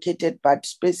allocated, but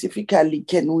specifically,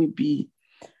 can we be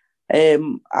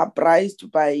apprised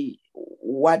by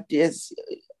what is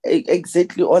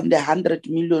exactly on the 100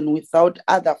 million without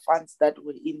other funds that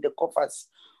were in the coffers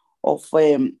of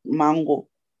Mango.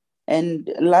 And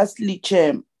lastly,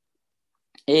 Chair,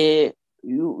 you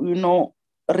know,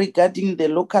 regarding the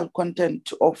local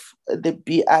content of the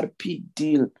BRP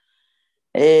deal,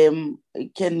 can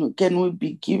we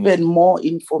be given more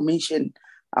information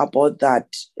about that?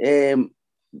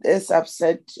 As I've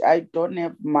said, I don't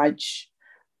have much,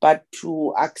 but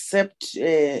to accept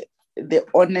the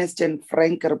honest and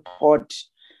frank report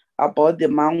about the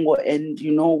Mango, and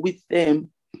you know, with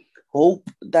hope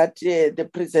that the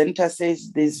presenter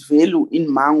says there's value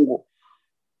in Mango,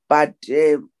 but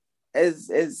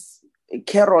as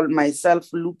Carol,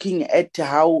 myself, looking at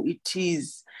how it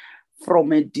is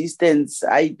from a distance,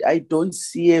 I don't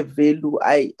see a value.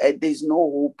 There's no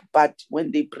hope, but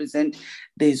when they present,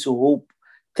 there's hope.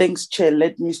 Thanks, Chair.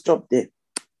 Let me stop there.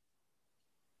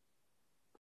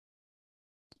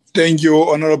 Thank you,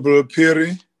 Honorable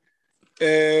Phiri.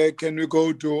 Can we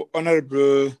go to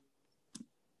Honorable,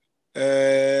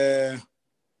 let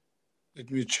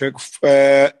me check,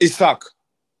 Isaac.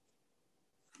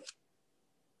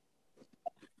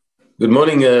 Good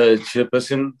morning,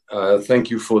 Chairperson.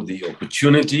 Thank you for the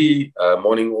opportunity.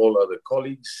 Morning, all other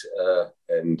colleagues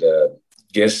and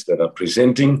guests that are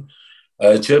presenting.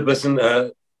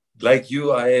 Chairperson, like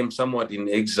you, I am somewhat in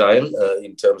exile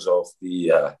in terms of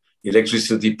the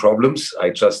electricity problems.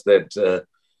 I trust that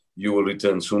you will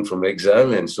return soon from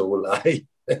exile, and so will I.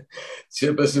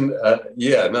 Chairperson,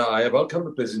 I welcome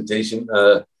the presentation.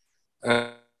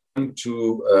 And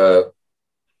to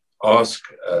ask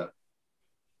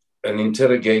and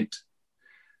interrogate,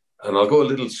 and I'll go a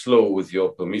little slow with your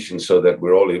permission so that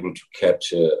we're all able to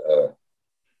capture.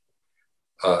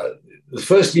 The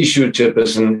first issue,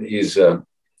 Chairperson,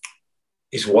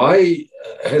 is why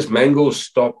has Mango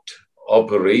stopped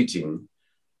operating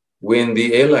when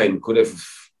the airline could have,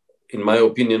 in my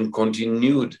opinion,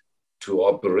 continued to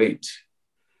operate?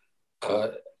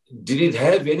 Did it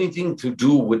have anything to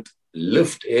do with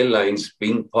Lift Airlines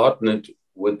being partnered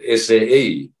with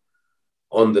SAA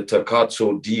on the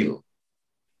Takatso deal?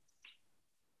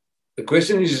 The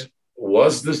question is,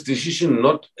 was this decision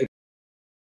not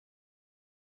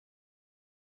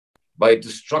by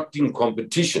destructing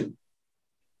competition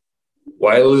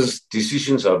while these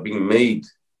decisions are being made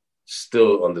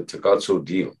still on the Takatso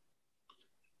deal?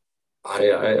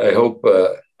 I hope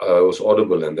I was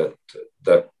audible and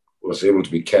that was able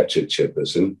to be captured,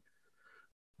 Chairperson.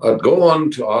 I'd go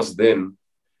on to ask then,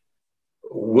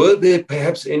 were there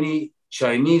perhaps any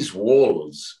Chinese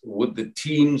walls with the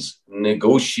teams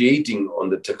negotiating on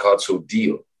the Takatso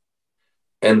deal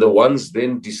and the ones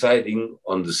then deciding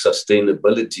on the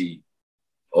sustainability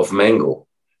of Mango?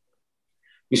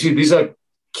 You see, these are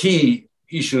key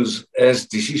issues as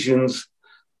decisions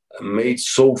made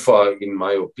so far, in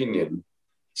my opinion,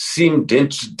 seem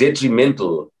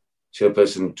detrimental,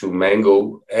 Chairperson, to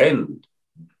Mango and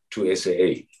to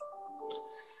SAA.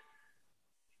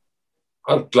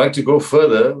 I'd like to go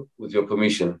further, with your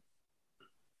permission.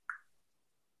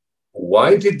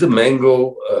 Why did the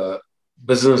Mango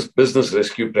business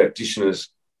rescue practitioners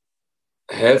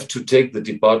have to take the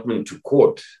department to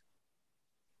court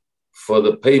for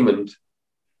the payment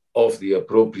of the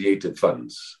appropriated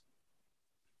funds?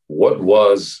 What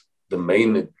was the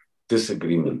main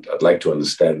disagreement? I'd like to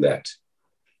understand that.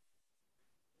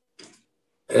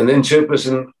 And then,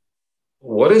 Chairperson,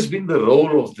 what has been the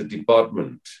role of the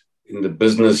department in the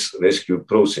business rescue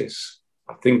process?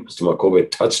 I think Mr. Makhobe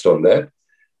touched on that,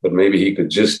 but maybe he could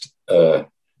just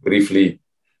briefly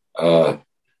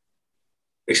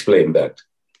explain that.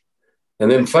 And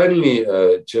then finally,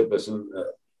 Chairperson,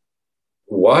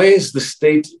 why has the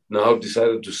state now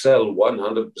decided to sell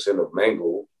 100% of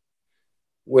Mango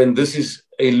when this is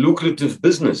a lucrative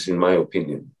business, in my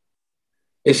opinion,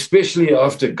 especially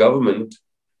after government,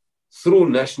 through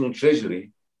National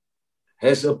Treasury,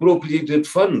 has appropriated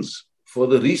funds for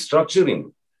the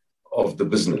restructuring of the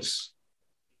business?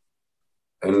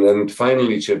 And then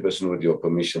finally, Chairperson, with your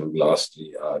permission,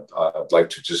 lastly, I'd like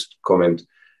to just comment,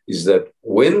 is that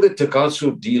when the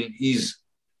Takatso deal is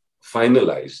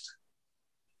finalized,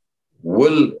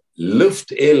 will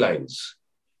Lift Airlines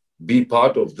be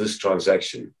part of this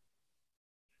transaction?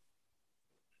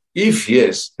 If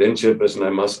yes, then, Chairperson, I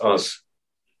must ask,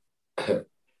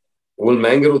 will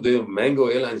the Mango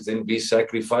Airlines then be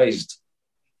sacrificed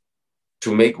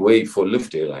to make way for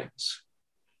Lift Airlines?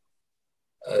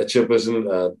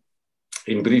 Chairperson,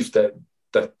 in brief,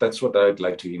 that's what I'd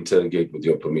like to interrogate, with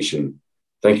your permission.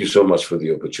 Thank you so much for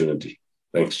the opportunity.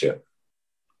 Thanks, Chair.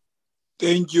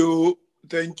 Thank you,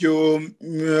 Thank you,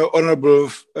 Honorable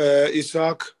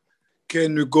Isaac.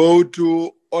 Can we go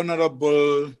to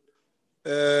Honorable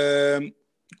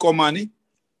Komani?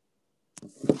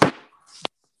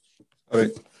 All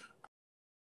right.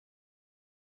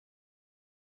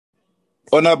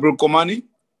 Honorable Komani?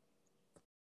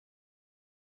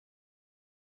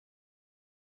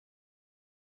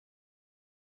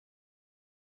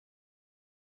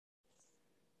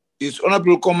 Is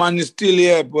Honorable Komani still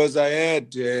here? Because I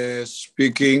heard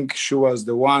speaking. She was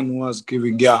the one who was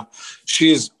giving. Yeah,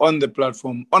 she's on the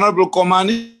platform. Honorable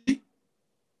Komani?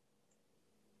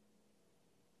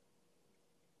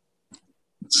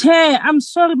 Chair, I'm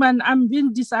sorry, man. I'm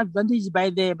being disadvantaged by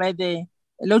the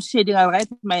load shedding. I'll write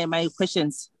my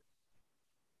questions.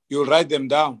 You'll write them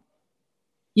down?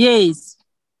 Yes.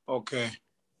 Okay.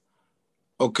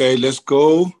 Okay, let's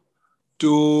go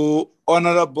to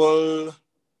Honorable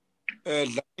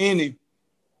Dlamini.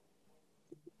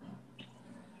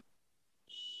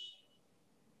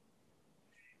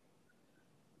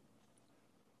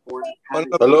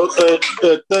 Hello,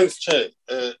 thanks, Chair.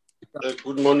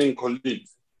 Good morning,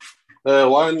 colleagues.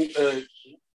 One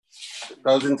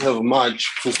doesn't have much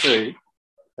to say.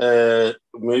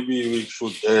 Maybe we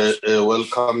should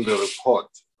welcome the report.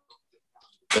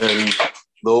 And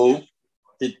though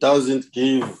it doesn't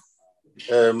give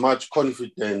much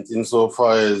confidence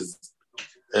insofar as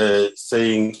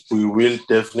saying we will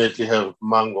definitely have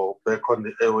Mango back on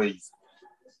the airways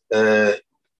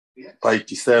by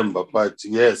December. But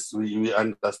yes, we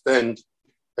understand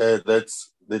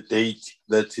that's the date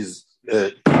that is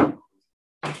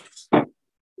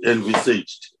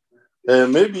envisaged.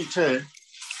 Maybe, Chair,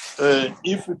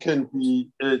 if we can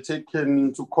be taken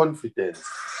into confidence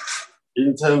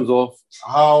in terms of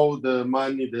how the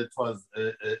money that was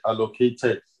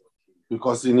allocated,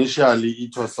 because initially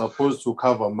it was supposed to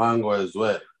cover Mango as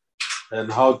well.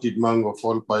 And how did Mango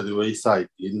fall by the wayside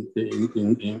in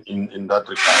that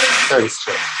regard? Thanks,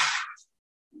 Chair.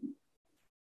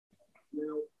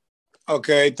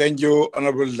 Okay, thank you,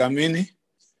 Honorable Dlamini.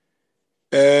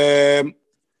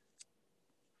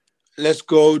 Let's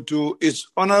go to, is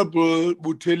Honorable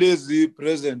Buthelezi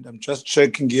present? I'm just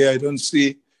checking here. I don't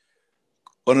see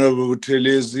Honorable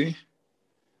Buthelezi.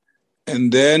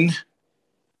 And then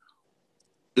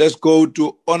let's go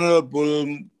to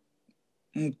Honorable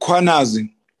Mkhwanazi.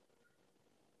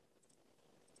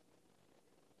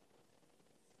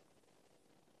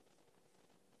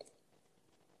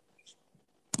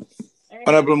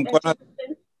 Honorable Mkhwanazi.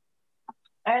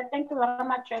 Thank you very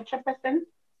much, Chairperson.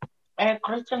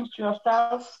 Greetings to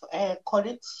yourself,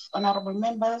 colleagues, honorable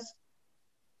members,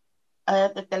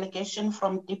 the delegation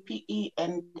from DPE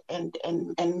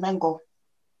and Mango.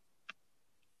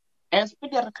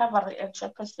 Speedy recovery,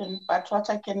 Chairperson, but what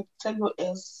I can tell you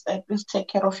is please take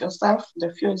care of yourself. The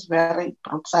view is very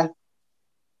brutal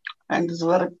and it's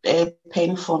very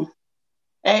painful.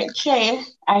 Chair,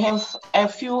 I have a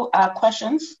few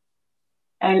questions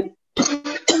and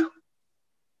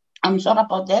I'm sorry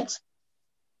about that.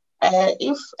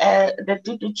 If the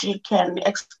DDG can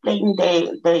explain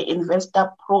the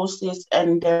investor process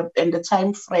and the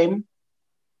time frame,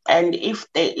 and if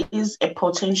there is a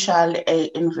potential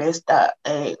investor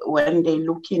when they're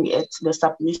looking at the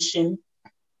submission,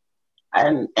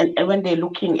 and when they're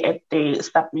looking at the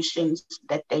submissions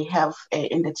that they have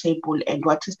in the table, and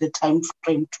what is the time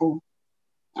frame to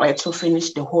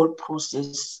finish the whole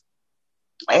process.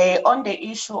 On the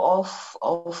issue of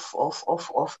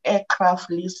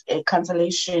aircraft lease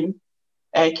cancellation,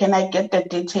 can I get the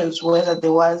details whether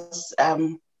there was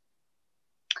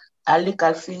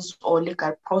legal fees or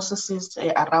legal processes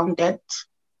around that,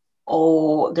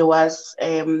 or there was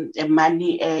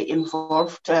money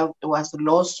involved, there was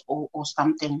loss or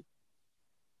something?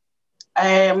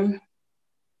 And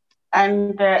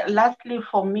lastly,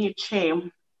 for me,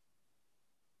 Chair,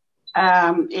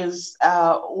 is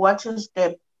what is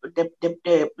the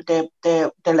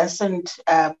lesson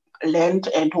learned,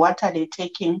 and what are they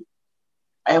taking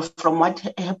from what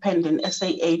happened in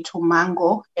SAA to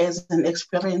Mango as an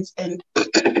experience, and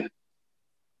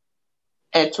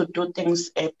to do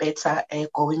things better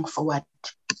going forward?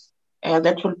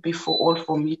 That will be for all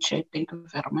for me, Chair. Thank you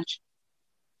very much.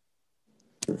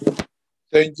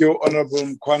 Thank you, Honorable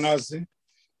Mkhwanazi.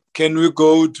 Can we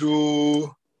go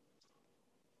to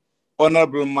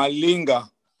Honorable Malinga?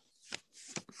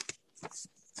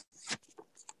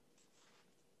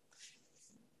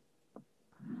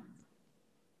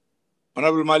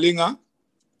 Honorable Malinga?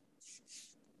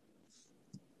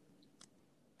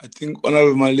 I think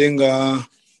Honorable Malinga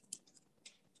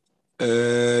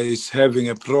is having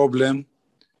a problem.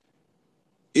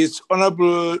 Is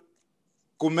Honorable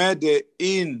Gumede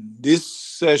in this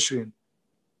session?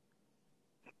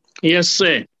 Yes,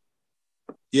 sir.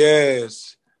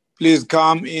 Yes. Please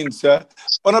come in, sir.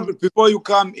 Honorable, before you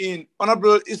come in,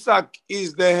 Honorable Isaac,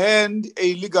 is the hand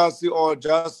a legacy or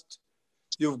just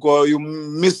you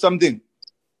missed something?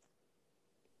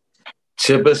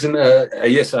 Chairperson,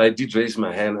 yes, I did raise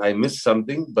my hand. I missed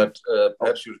something, but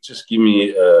perhaps you'll just give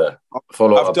me a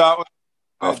follow-up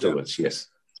afterwards. Yes.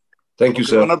 Thank you,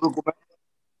 sir.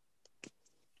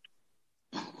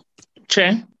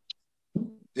 Chair?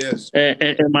 Yes.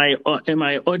 Am I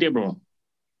audible?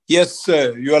 Yes,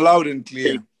 sir. You are loud and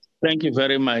clear. Thank you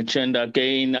very much. And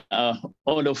again,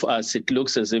 all of us, it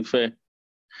looks as if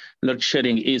load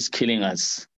shedding is killing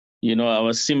us. You know, I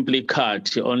was simply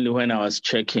cut only when I was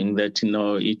checking that,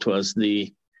 it was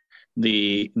the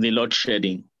load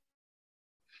shedding.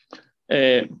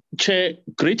 Chair,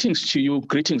 greetings to you,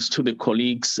 greetings to the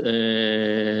colleagues,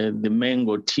 the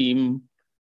Mango team,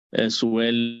 as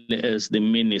well as the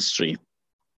ministry.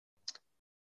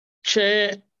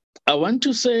 Chair, I want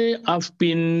to say I've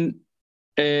been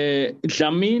Honorable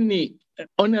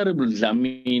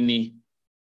Dlamini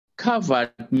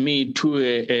covered me to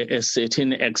a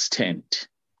certain extent.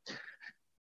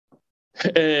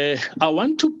 I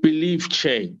want to believe,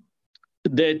 Chair,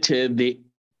 that the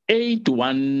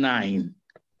 819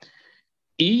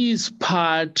 is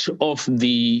part of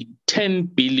the 10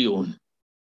 billion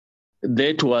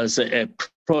that was a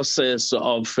process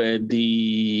of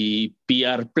the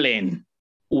PR plan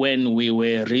when we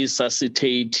were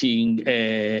resuscitating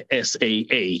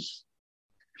SAA.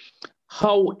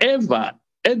 However,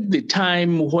 at the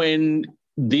time when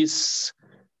this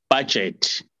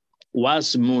budget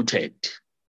was mooted,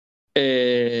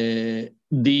 the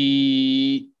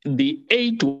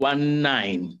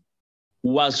 819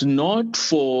 was not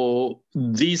for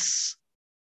this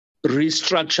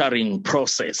restructuring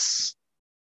process,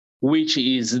 which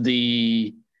is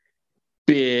the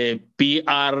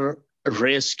PR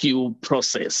rescue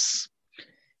process.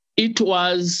 It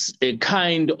was a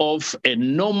kind of a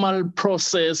normal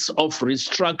process of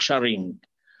restructuring,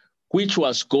 which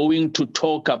was going to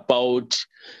talk about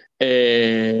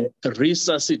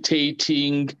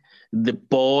resuscitating the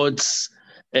boards,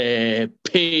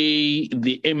 pay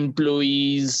the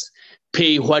employees,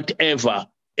 pay whatever,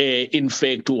 in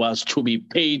fact, was to be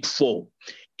paid for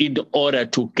in order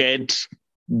to get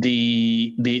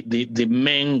the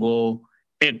Mango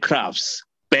aircrafts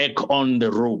back on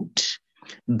the road.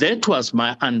 That was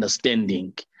my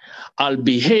understanding. I'll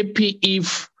be happy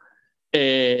if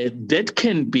that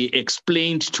can be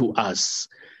explained to us.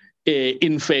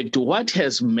 In fact, what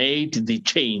has made the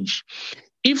change?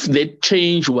 If that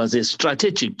change was a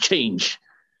strategic change,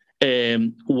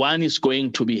 one is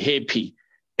going to be happy.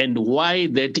 And why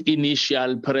that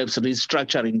initial, perhaps,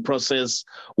 restructuring process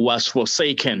was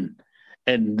forsaken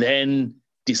and then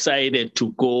decided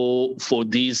to go for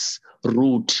this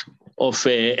route of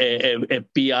a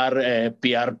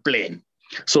PR plan.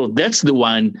 So that's the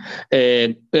one.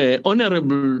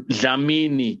 Honorable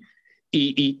Dlamini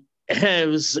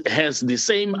has the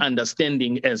same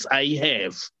understanding as I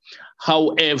have.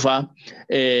 However,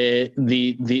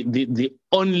 the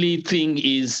only thing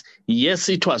is, yes,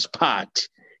 it was part.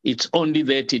 It's only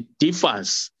that it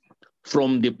differs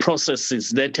from the processes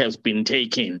that have been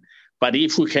taken. But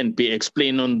if we can be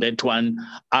explained on that one,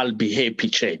 I'll be happy,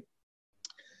 Chair.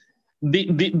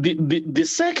 The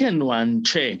second one,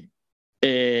 Chair,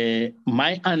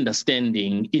 my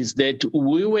understanding is that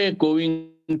we were going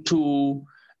to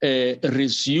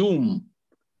resume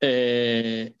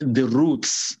the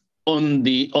routes on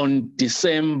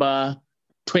December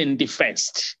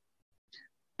 21st.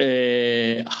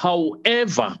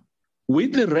 However,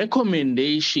 with the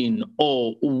recommendation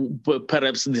or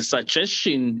perhaps the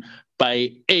suggestion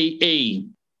by AA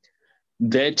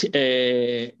that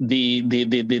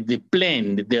the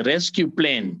plan, the rescue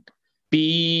plan,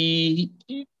 be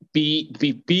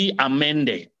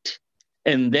amended,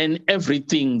 and then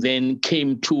everything then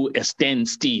came to a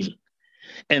standstill.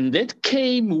 And that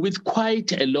came with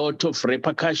quite a lot of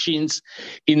repercussions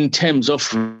in terms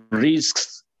of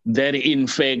risks that in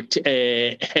fact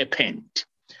happened.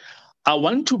 I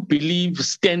want to believe,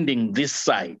 standing this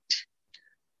side,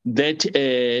 that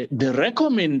the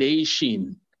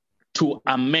recommendation to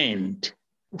amend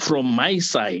from my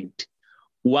side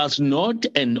was not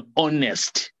an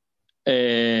honest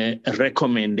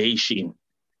recommendation,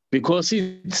 because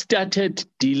it started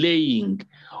delaying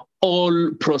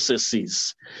all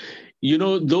processes. You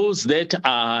know, those that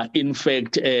are, in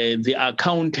fact, the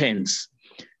accountants,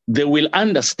 they will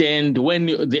understand when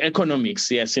the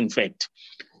economics, yes, in fact,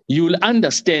 you will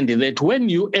understand that when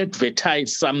you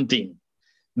advertise something,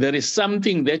 there is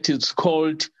something that is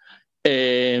called,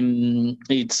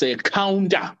 it's a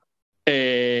counter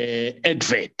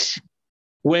advert.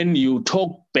 When you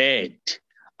talk bad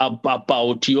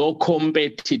about your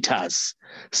competitors,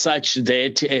 such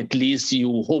that at least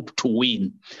you hope to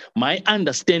win. My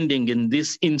understanding in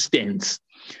this instance,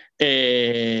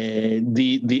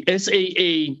 the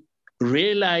SAA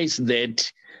realized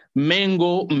that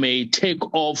Mango may take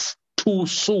off too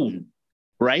soon,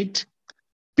 right?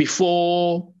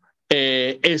 Before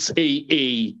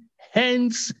SAA.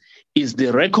 Hence is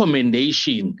the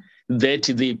recommendation that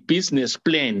the business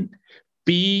plan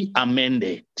be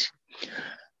amended.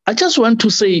 I just want to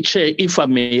say, Chair, if I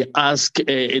may ask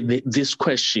this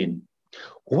question.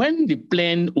 When the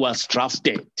plan was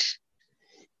drafted,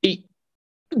 the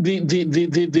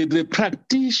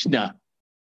practitioner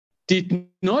did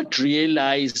not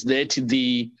realize that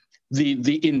the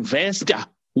investor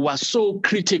was so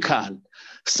critical,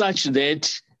 such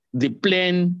that the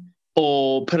plan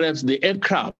or perhaps the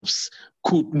aircrafts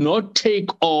could not take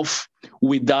off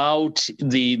without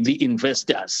the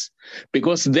investors,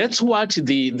 because that's what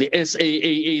the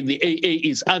SAA, the AA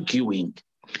is arguing,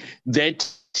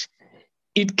 that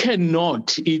it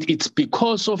cannot, it's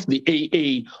because of the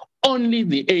AA, only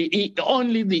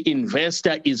the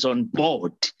investor is on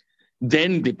board,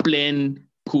 then the plan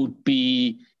could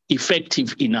be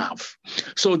effective enough.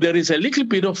 So there is a little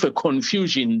bit of a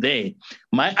confusion there.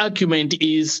 My argument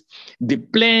is the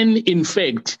plan, in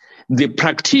fact, the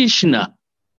practitioner,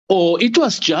 or it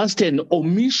was just an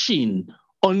omission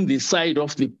on the side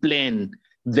of the plan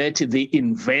that the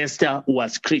investor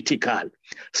was critical,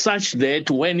 such that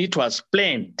when it was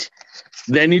planned,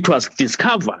 then it was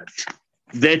discovered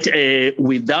that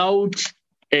without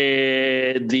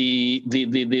the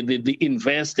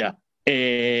investor,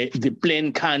 the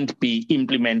plan can't be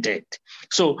implemented.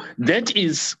 So that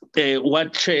is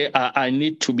what I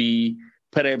need to be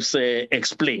perhaps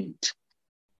explained.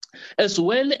 As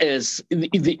well as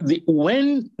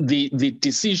when the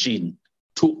decision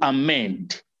to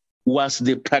amend, was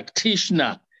the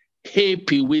practitioner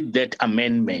happy with that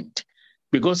amendment?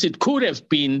 Because it could have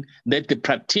been that the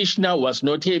practitioner was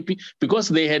not happy because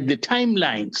they had the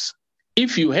timelines.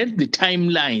 If you had the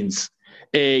timelines,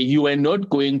 you are not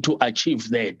going to achieve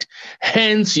that.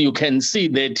 Hence, you can see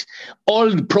that all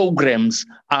the programs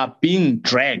are being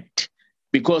dragged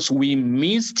because we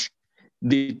missed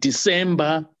the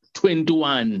December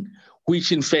 21,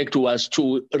 which in fact was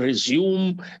to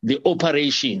resume the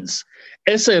operations.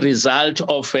 As a result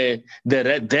of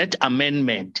that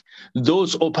amendment,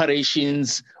 those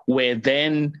operations were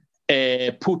then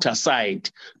put aside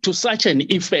to such an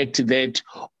effect that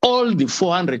all the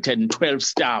 412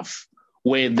 staff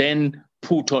were then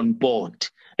put on board.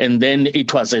 And then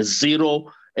it was a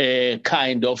zero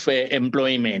kind of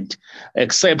employment,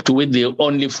 except with the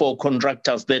only 4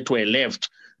 contractors that were left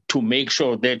to make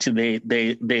sure that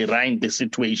they run the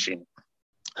situation.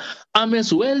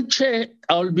 As well, Chair,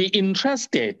 I'll be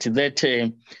interested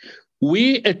that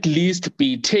we at least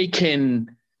be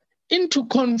taken into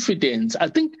confidence. I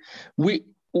think we,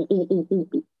 all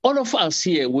of us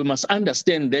here, we must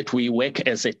understand that we work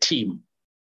as a team.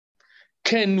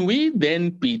 Can we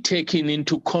then be taken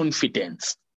into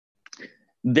confidence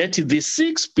that the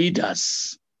 6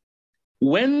 bidders,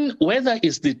 whether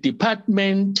it's the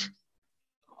department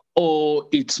or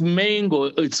it's Mango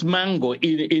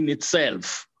in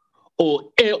itself,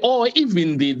 or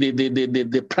even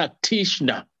the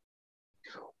practitioner,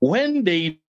 when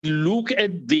they look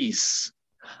at this,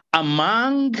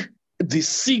 among the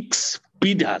 6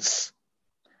 bidders,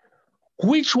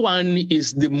 which one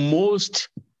is the most,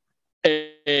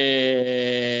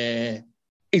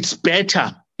 it's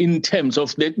better in terms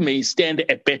of that may stand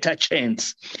a better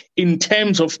chance in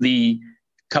terms of the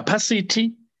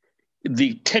capacity,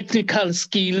 the technical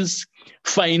skills,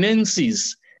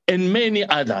 finances, and many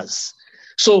others.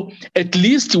 So at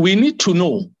least we need to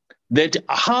know that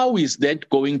how is that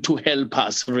going to help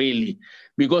us really?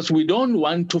 Because we don't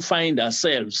want to find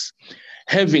ourselves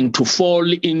having to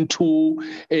fall into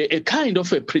a kind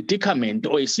of a predicament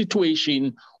or a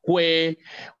situation where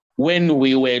when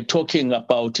we were talking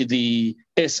about the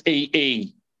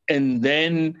SAA, and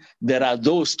then there are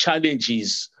those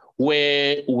challenges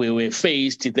where we were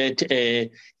faced that,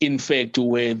 in fact,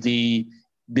 were the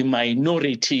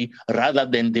minority rather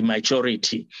than the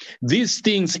majority. These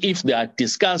things, if they are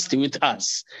discussed with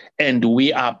us and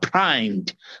we are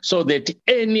primed so that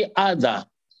any other,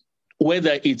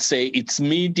 whether it's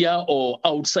media or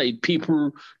outside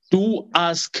people, do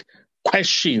ask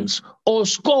questions or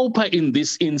Scopa in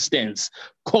this instance,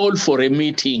 call for a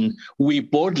meeting, we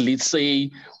boldly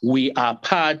say we are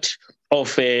part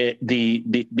of the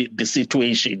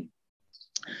situation.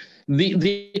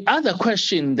 The other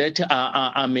question that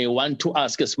I may want to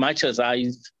ask, as much as I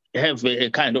have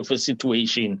a kind of a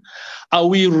situation, are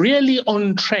we really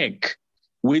on track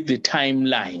with the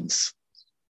timelines?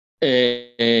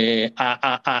 I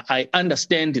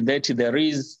understand that there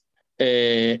is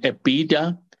a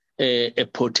bidder, a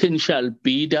potential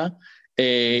bidder.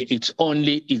 It's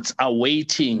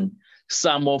awaiting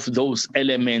some of those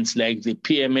elements like the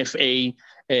PMFA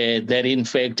that in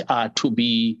fact are to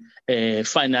be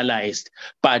finalized.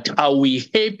 But are we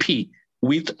happy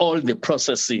with all the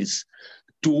processes?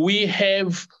 Do we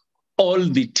have all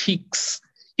the ticks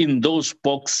in those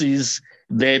boxes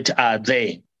that are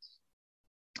there?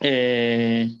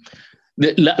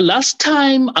 Last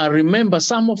time I remember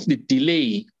some of the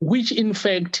delay, which in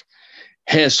fact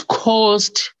has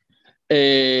caused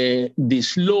the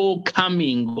slow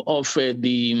coming of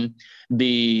the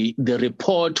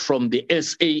report from the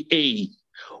SAA,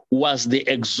 was the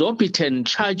exorbitant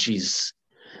charges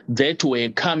that were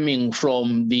coming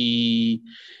from the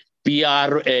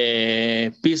BR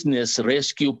business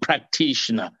rescue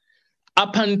practitioner.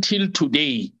 Up until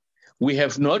today, we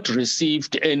have not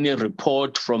received any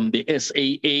report from the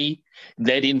SAA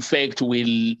that in fact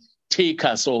will take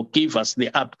us or give us the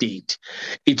update.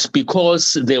 It's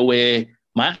because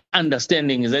my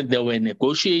understanding is that there were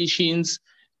negotiations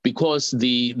because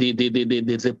the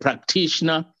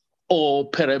practitioner, or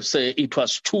perhaps it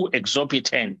was too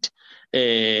exorbitant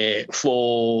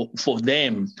for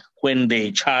them when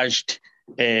they charged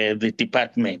the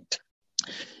department.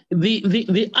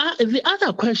 The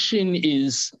other question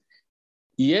is,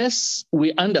 yes,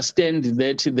 we understand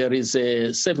that there is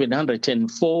a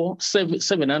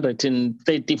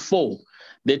 734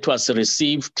 that was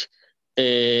received,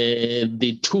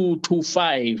 the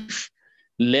 225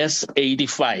 less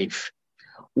 85.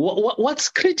 What's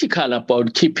critical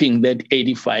about keeping that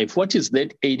 85? What is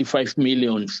that 85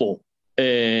 million for?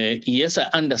 Yes, I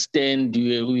understand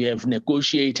we have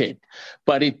negotiated,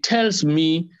 but it tells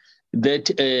me that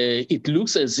it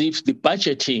looks as if the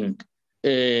budgeting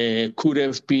could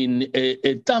have been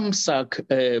a thumbsuck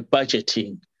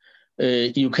budgeting.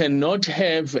 You cannot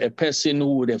have a person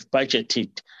who would have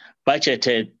budgeted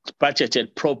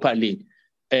properly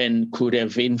and could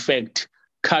have in fact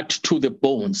cut to the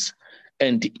bones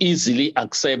and easily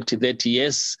accept that,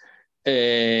 yes,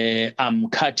 I'm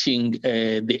cutting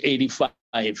the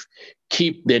 85,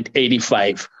 keep that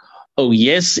 85. Oh,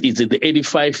 yes, is it the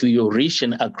 85 you reach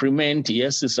an agreement?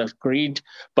 Yes, it's agreed.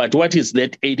 But what is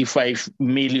that 85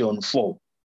 million for,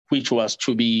 which was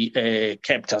to be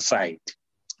kept aside?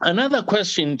 Another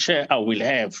question, Chair, I will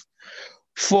have.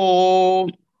 For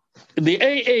the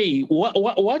AA,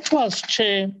 what was,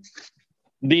 Chair,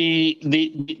 the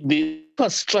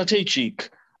strategic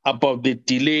about the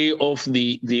delay of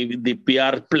the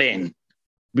PR plan?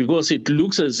 Because it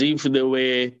looks as if there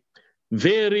were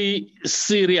very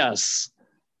serious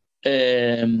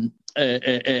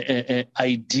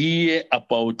idea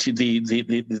about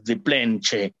the plan,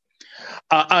 Chair.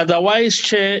 Otherwise,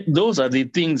 Chair, those are the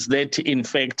things that, in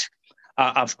fact,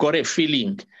 I've got a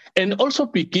feeling. And also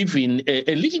be given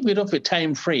a little bit of a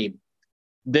time frame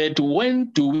that when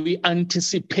do we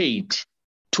anticipate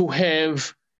to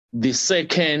have the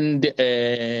second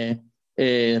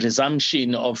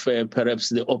resumption of perhaps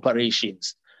the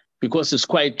operations? Because it's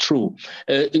quite true.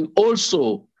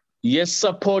 Also, yes,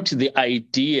 support the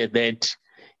idea that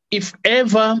if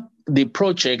ever the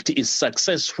project is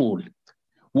successful,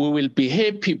 we will be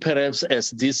happy perhaps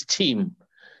as this team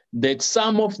that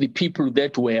some of the people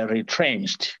that were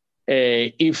retrenched,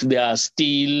 if they are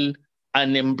still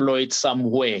unemployed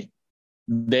somewhere,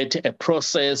 that a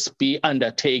process be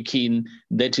undertaken,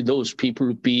 that those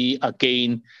people be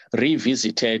again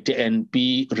revisited and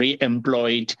be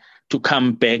re-employed to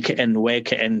come back and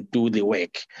work and do the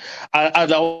work.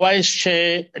 Otherwise,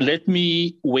 Chair, let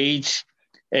me wait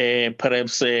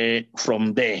perhaps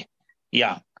from there.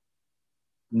 Yeah.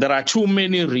 There are too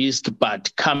many risks,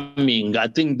 but coming. I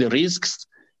think the risks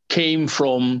came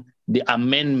from the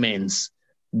amendments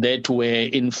that were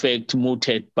in fact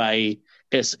mooted by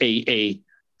SAA.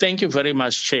 Thank you very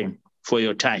much, Chair, for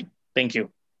your time. Thank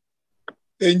you.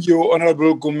 Thank you,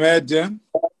 Honorable Gumede.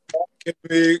 Can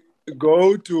we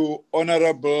go to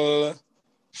Honorable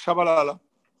Shabalala?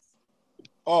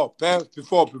 Oh,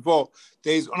 before.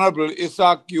 There is Honorable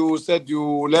Isaac. You said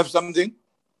you left something?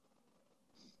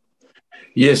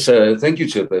 Yes, thank you,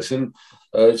 Chairperson.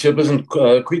 Chairperson,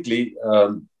 quickly,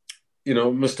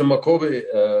 Mr. Makobe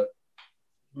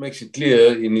makes it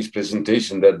clear in his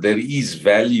presentation that there is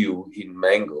value in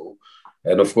mango.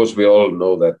 And of course, we all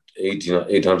know that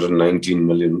 819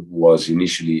 million was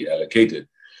initially allocated.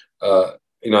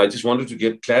 I just wanted to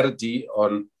get clarity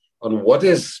on what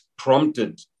has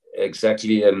prompted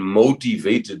exactly and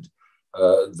motivated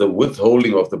the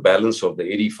withholding of the balance of the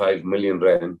 85 million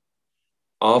rand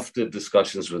after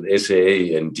discussions with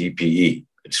SAA and DPE.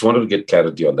 I just wanted to get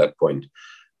clarity on that point.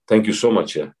 Thank you so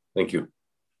much. Thank you.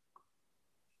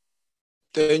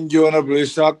 Thank you, Honorable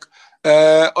Isaac.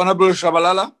 Honorable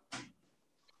Shabalala.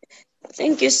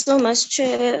 Thank you so much,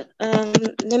 Chair.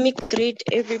 Let me greet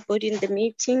everybody in the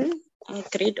meeting. I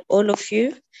greet all of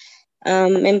you,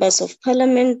 members of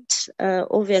Parliament,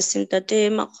 Ovia Sintate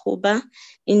Makhuba,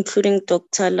 including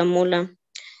Dr. Lamula.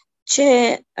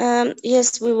 Chair,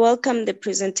 yes, we welcome the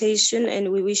presentation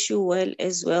and we wish you well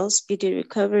as well, speedy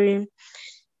recovery.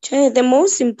 Chair, the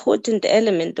most important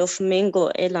element of Mango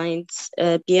Airlines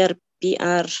BR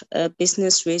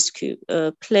business rescue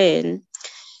plan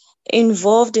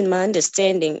involved, in my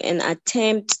understanding, an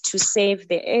attempt to save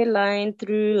the airline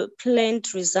through planned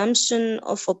resumption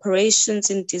of operations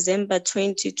in December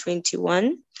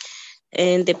 2021,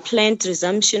 and the planned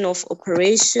resumption of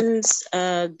operations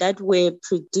that were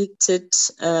predicted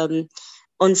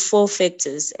on 4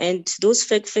 factors. And those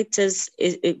factors,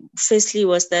 firstly,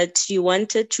 was that you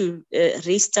wanted to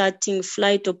restarting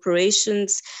flight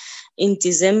operations in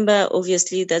December.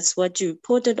 Obviously, that's what you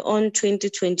reported on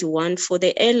 2021 for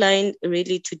the airline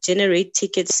really to generate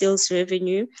ticket sales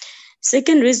revenue.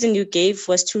 Second reason you gave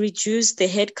was to reduce the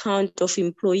headcount of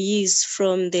employees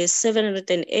from the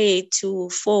 708 to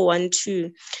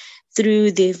 412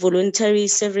 through the voluntary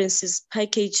severances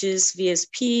packages,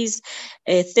 VSPs.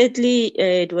 Thirdly,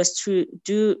 it was to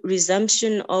do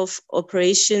resumption of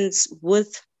operations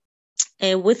with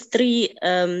 3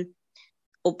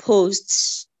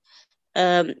 opposed.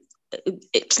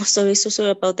 Sorry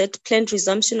about that. Planned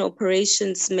resumption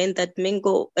operations meant that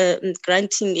Mango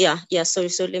granting, so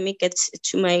let me get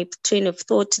to my train of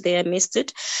thought there, I missed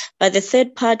it. But the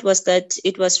third part was that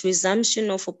it was resumption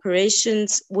of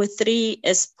operations with 3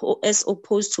 as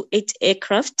opposed to 8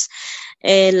 aircraft.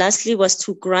 Lastly was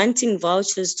to granting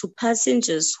vouchers to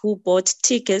passengers who bought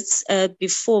tickets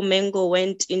before Mango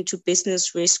went into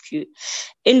business rescue.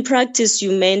 In practice,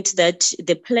 you meant that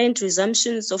the planned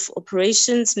resumptions of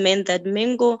operations meant that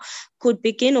Mango could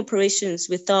begin operations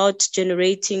without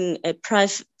generating a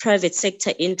private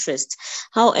sector interest.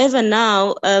 However,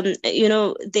 now,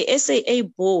 the SAA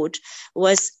board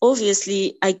was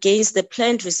obviously against the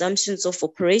planned resumptions of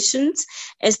operations,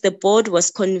 as the board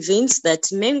was convinced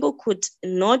that Mango could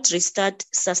not restart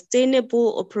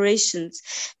sustainable operations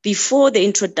before the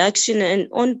introduction and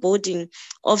onboarding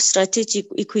of strategic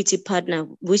equity partner,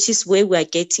 which is where we are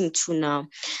getting to now,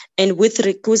 and with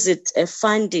requisite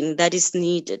funding that is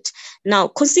needed. Now,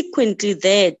 consequently,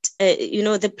 that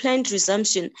the planned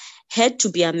resumption had to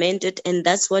be amended, and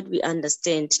that's what we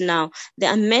understand now.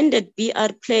 The amended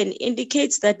BR plan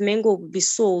indicates that Mango will be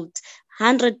sold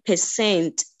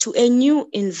 100% to a new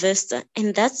investor,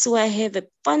 and that's why I have a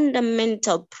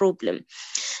fundamental problem.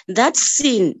 That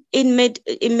scene, it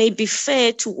may be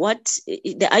fair to what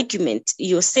the argument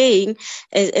you're saying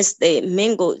as the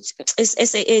Mango as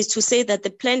SAA to say that the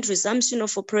planned resumption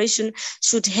of operation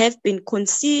should have been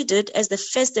considered as the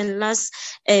first and last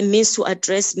means to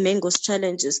address Mango's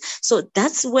challenges. So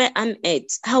that's where I'm at.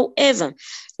 However,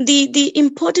 the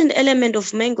important element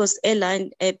of Mango's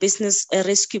airline business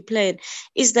rescue plan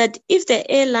is that if the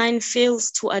airline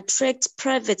fails to attract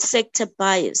private sector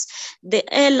buyers, the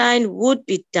airline would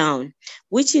be down,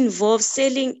 which involves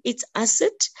selling its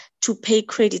asset to pay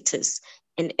creditors.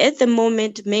 And at the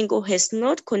moment, Mango has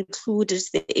not concluded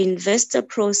the investor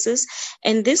process,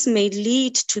 and this may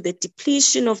lead to the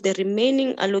depletion of the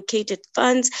remaining allocated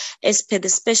funds as per the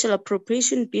special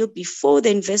appropriation bill before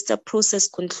the investor process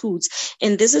concludes.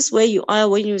 And this is where you are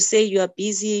when you say you are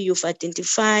busy, you've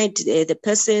identified the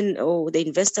person or the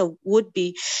investor would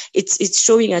be, it's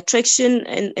showing attraction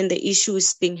and the issue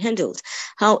is being handled.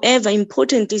 However,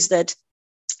 important is that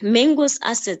Mango's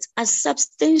assets are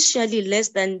substantially less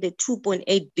than the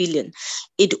 2.8 billion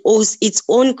it owes its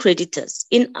own creditors.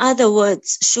 In other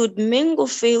words, should Mango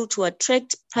fail to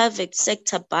attract private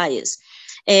sector buyers,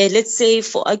 let's say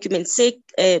for argument's sake,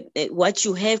 what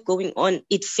you have going on,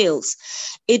 it fails,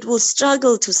 it will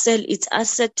struggle to sell its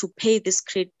asset to pay these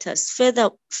creditors.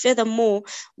 Furthermore,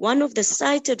 one of the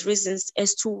cited reasons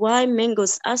as to why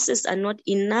Mango's assets are not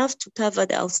enough to cover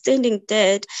the outstanding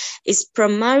debt is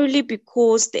primarily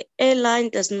because the airline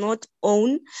does not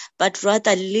own, but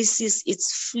rather leases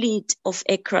its fleet of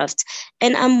aircraft.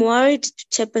 And I'm worried,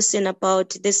 Chairperson,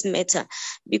 about this matter,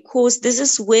 because this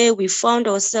is where we found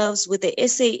ourselves with the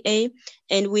SAA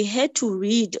and we had to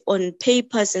read on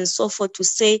papers and so forth to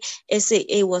say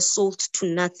SAA was sold to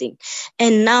nothing.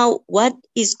 And now what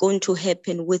is going to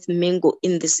happen with Mengo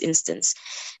in this instance?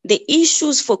 The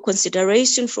issues for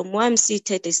consideration from where I'm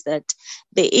seated is that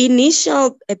the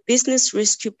initial business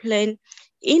rescue plan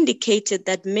indicated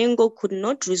that Mengo could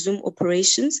not resume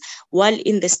operations while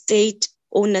in the state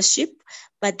ownership,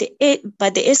 but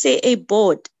the SAA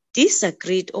board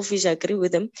disagreed, obviously agree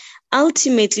with them,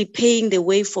 ultimately paving the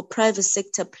way for private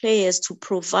sector players to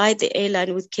provide the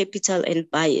airline with capital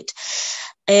and buy it.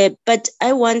 But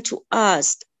I want to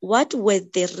ask, what were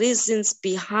the reasons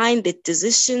behind the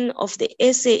decision of the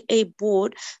SAA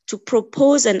board to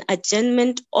propose an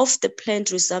adjournment of the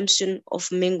planned resumption of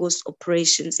Mengo's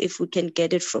operations, if we can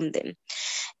get it from them?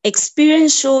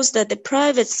 Experience shows that the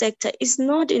private sector is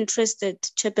not interested,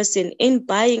 Chairperson, in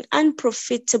buying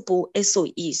unprofitable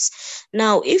SOEs.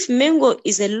 Now, if Mengo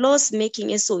is a loss-making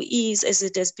SOEs, as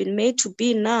it has been made to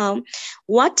be now,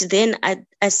 what then are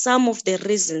some of the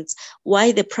reasons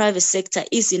why the private sector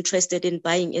is interested in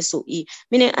buying SOE?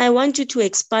 Meaning, I want you to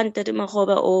expand, Dr.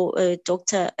 Makgoba or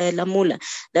Dr. Lamula,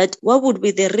 that what would be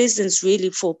the reasons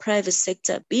really for private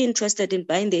sector be interested in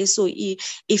buying the SOE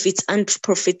if it's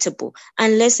unprofitable,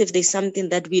 unless if there's something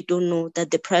that we don't know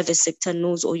that the private sector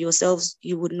knows or yourselves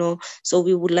you would know. So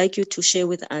we would like you to share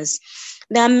with us.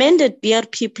 The amended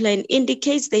BRP plan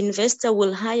indicates the investor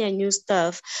will hire new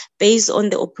staff based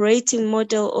on the operating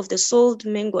model of the sold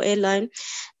Mengo airline.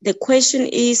 The question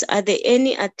is, are there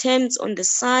any attempts on the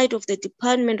side of the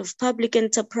Department of Public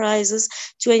Enterprises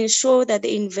to ensure that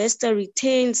the investor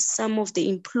retains some of the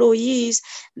employees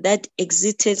that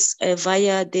exited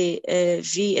via the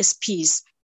VSPs?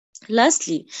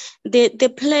 Lastly,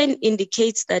 the plan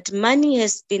indicates that money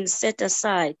has been set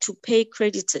aside to pay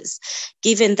creditors,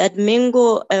 given that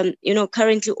Mengo,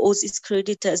 currently owes its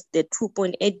creditors the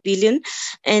 2.8 billion,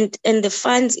 and the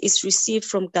funds is received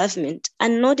from government are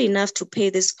not enough to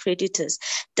pay these creditors.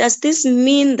 Does this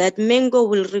mean that Mengo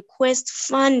will request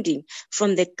funding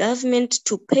from the government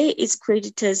to pay its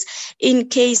creditors in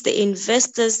case the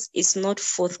investors is not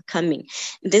forthcoming?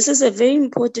 This is a very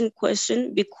important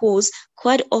question because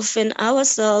quite often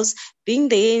ourselves, being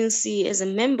the ANC as a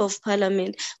member of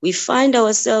parliament, we find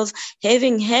ourselves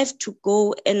have to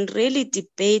go and really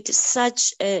debate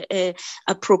such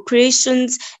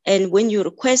appropriations. And when you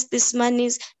request these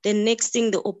monies, the next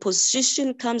thing the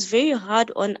opposition comes very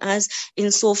hard on us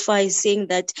insofar as saying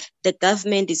that the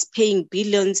government is paying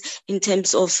billions in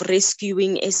terms of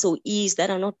rescuing SOEs that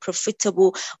are not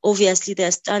profitable. Obviously,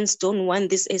 their stance don't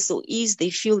want these SOEs. They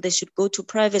feel they should go to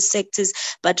private sectors.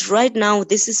 But right now,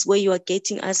 this is where you are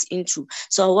getting us into.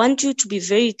 So I want you to be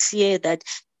very clear that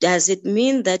does it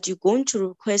mean that you're going to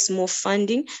request more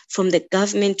funding from the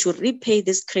government to repay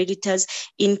these creditors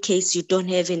in case you don't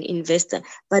have an investor?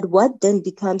 But what then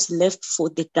becomes left for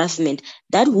the government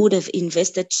that would have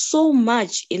invested so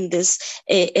much in this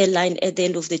airline at the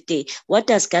end of the day? What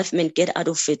does government get out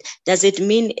of it? Does it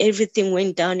mean everything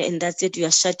went down and that's it, you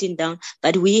are shutting down,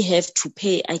 but we have to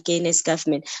pay again as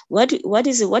government? What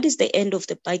is the end of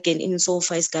the bargain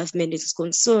insofar as government is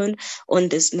concerned on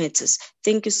these matters?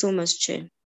 Thank you so much, Chair.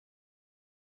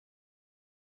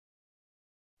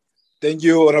 Thank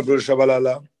you, Honorable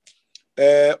Shabalala.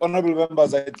 Honorable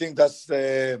members, I think that's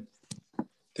the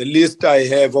list I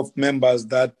have of members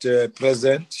that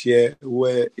present here who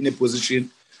were in a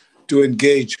position to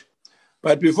engage.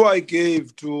 But before I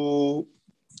gave to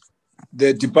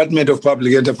the Department of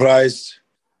Public Enterprise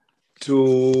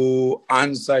to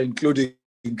answer, including,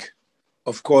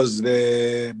 of course,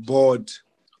 the board,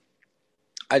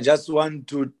 I just want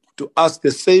to ask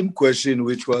the same question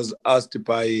which was asked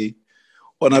by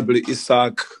Honorable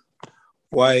Isaac,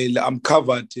 while I'm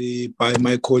covered by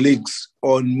my colleagues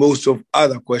on most of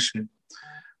other questions.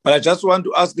 But I just want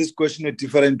to ask this question a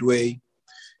different way,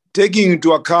 taking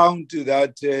into account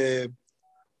that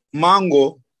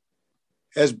Mango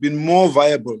has been more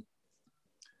viable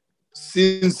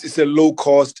since it's a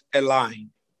low-cost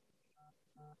airline.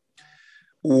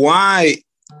 Why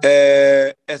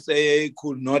SAA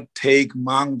could not take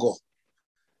Mango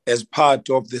as part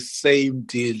of the same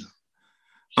deal?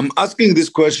 I'm asking this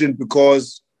question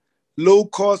because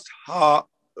low-cost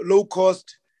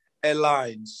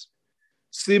airlines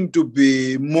seem to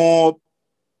be more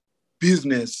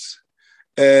business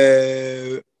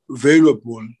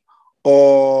valuable,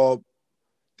 or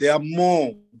they are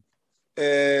more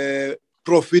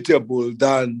profitable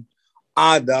than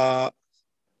other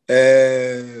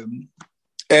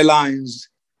airlines,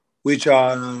 which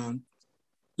are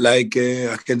like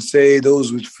I can say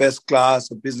those with first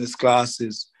class or business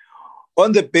classes,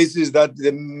 on the basis that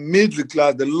the middle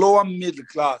class, the lower middle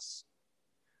class,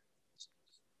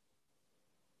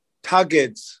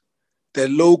 targets the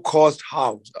low-cost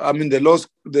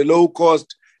the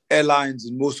low-cost airlines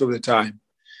most of the time.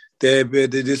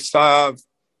 This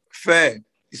fare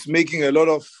is making a lot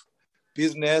of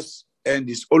business and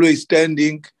is always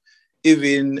standing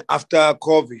even after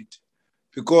COVID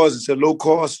because it's a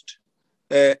low-cost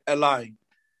airline.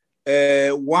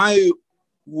 Why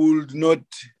would not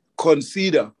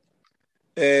consider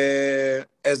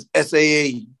as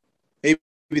SAA, maybe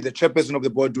the chairperson of the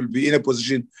board will be in a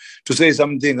position to say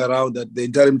something around that, the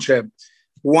interim chair,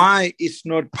 why it's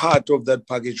not part of that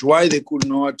package, why they could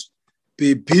not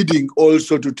be bidding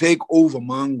also to take over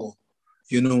Mango,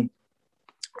 you know.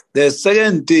 The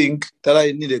second thing that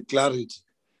I need a clarity,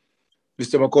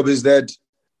 Mr. Makobe, is that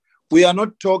we are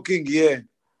not talking here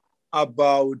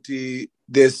about the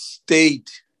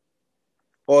state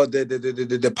or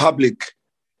the public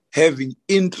having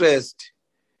interest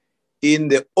in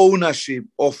the ownership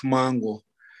of Mango.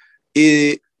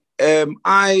 Am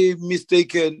I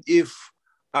mistaken if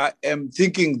I am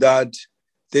thinking that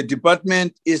the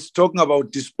department is talking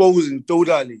about disposing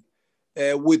totally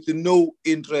with no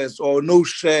interest or no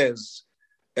shares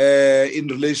in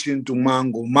relation to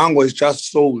Mango? Mango is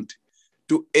just sold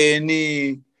to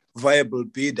any viable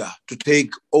bidder to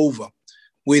take over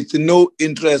with no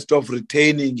interest of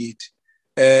retaining it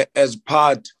as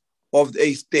part of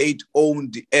a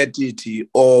state-owned entity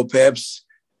or perhaps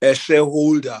a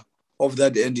shareholder of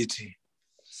that entity.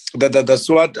 That's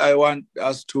what I want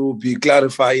us to be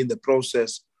clarified in the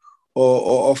process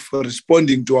of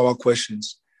responding to our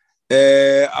questions.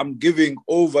 I'm giving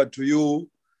over to you,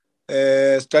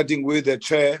 starting with the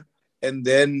chair, and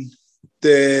then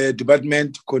the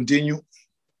department continue.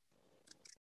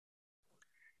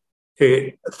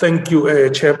 Thank you,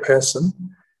 Chairperson.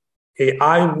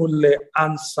 I will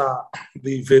answer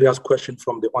the various questions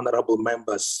from the honorable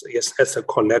members, yes, as a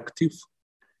collective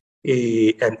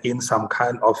and in some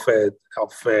kind of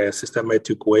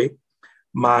systematic way.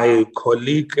 My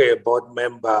colleague, board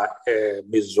member,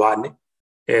 Ms. Zwane,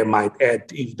 might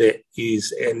add if there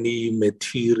is any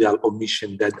material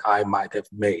omission that I might have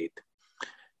made.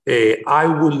 I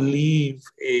will leave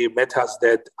matters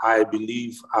that I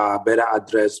believe are better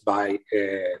addressed by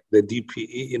the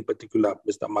DPE, in particular,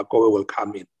 Mr. Makobe will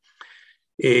come in.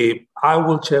 I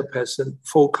will, Chairperson,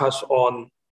 focus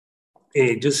on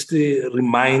just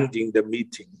reminding the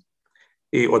meeting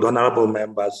or the honorable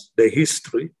members the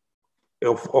history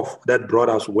of that brought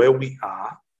us where we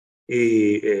are,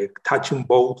 touching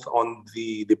both on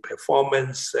the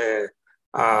performance, the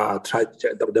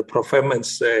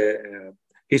performance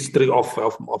history of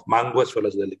Mango, as well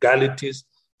as the legalities,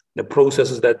 the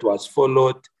processes that was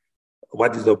followed,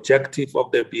 what is the objective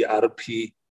of the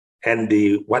BRP, and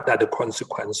what are the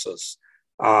consequences,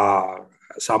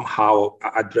 somehow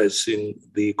addressing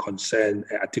the concern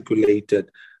articulated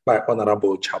by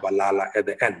Honorable Chabalala at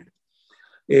the end.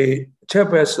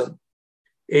 Chairperson,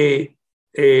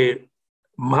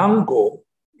 Mango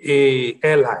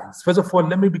Airlines, first of all,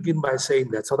 let me begin by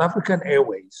saying that South African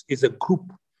Airways is a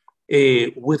group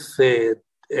with,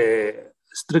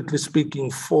 strictly speaking,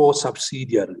 4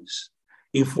 subsidiaries,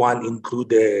 if one include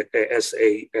the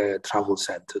SA travel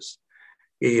centers.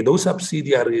 Those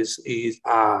subsidiaries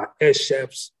are Air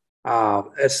Chefs,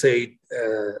 SA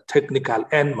Technical,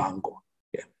 and Mango.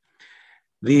 Yeah.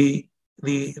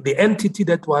 The entity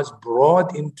that was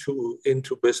brought into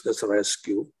business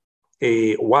rescue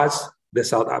was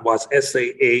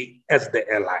SAA as the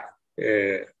airline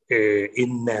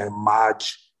in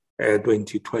March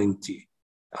 2020.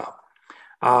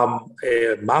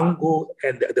 Mango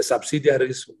and the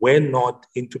subsidiaries were not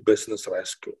into business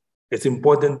rescue. It's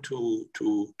important to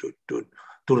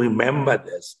remember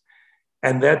this,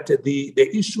 and that the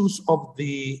issues of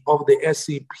the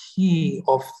SCP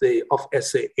of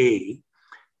SAA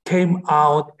came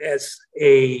out as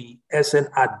an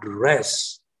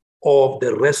address of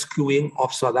the rescuing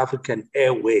of South African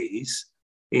Airways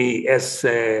as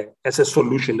a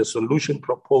solution. The solution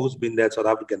proposed being that South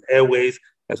African Airways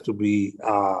has to be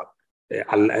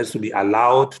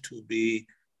allowed to be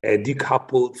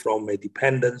decoupled from a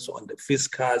dependence on the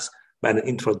fiscus by the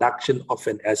introduction of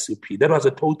an SCP. That was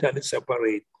a totally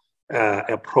separate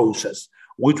process,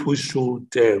 which we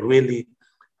should really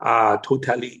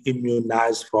totally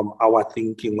immunize from our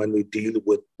thinking when we deal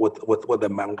with the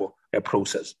Mango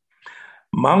process.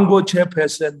 Mango,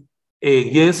 Chairperson,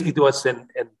 yes, it was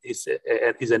is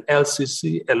an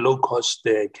LCC, a low-cost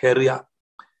carrier.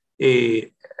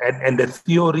 And the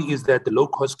theory is that the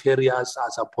low-cost carriers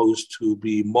are supposed to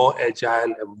be more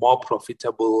agile and more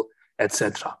profitable,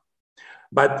 etc.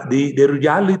 But the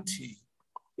reality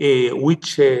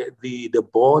which the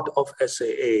board of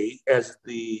SAA, as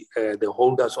the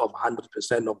holders of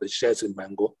 100% of the shares in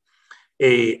Mango,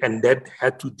 and that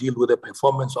had to deal with the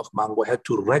performance of Mango, had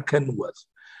to reckon with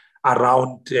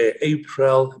around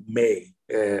April, May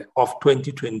of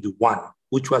 2021,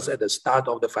 which was at the start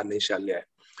of the financial year,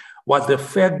 was the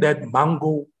fact that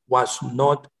Mango was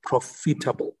not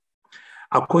profitable.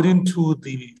 According to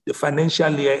the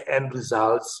financial year end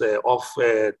results of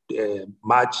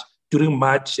March, during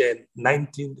March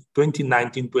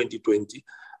 2019-2020,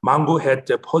 Mango had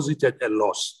deposited a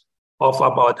loss of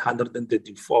about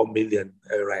 134 million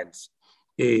rands.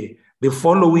 The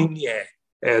following year,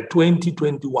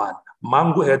 2021,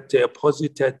 Mango had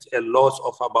deposited a loss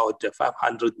of about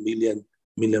 500 million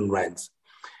rands.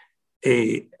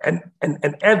 And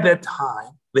at that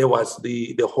time, there was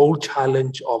the whole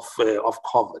challenge of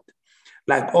COVID.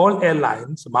 Like all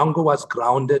airlines, Mango was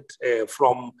grounded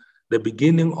from the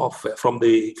beginning of, from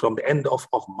the end of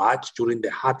March during the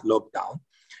hard lockdown.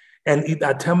 And it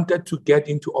attempted to get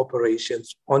into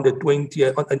operations on the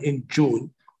 20th, in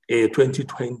June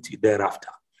 2020 thereafter.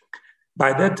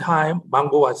 By that time,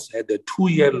 Mango had a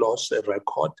 2-year loss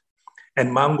record,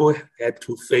 and Mango had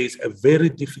to face a very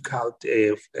difficult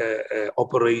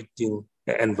operating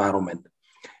environment.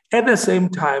 At the same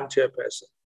time, Chairperson,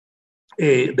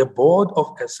 the board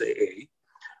of SAA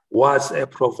was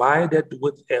provided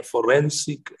with a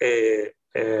forensic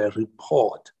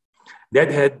report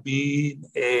that had been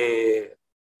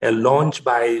launched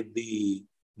by the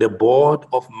board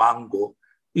of Mango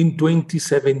in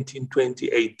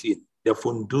 2017-2018, the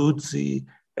Fundudzi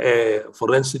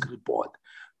forensic report,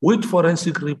 which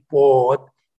forensic report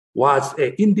was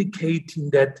indicating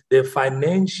that the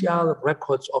financial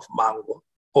records of Mango,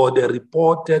 or the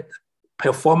reported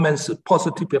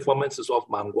positive performances of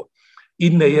Mango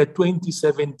in the year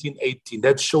 2017-18,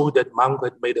 that showed that Mango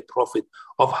had made a profit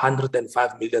of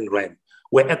 105 million rand,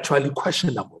 were actually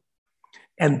questionable.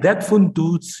 And that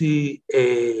Fundudzi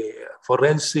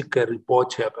forensic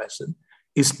report, Chairperson,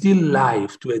 is still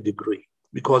live to a degree,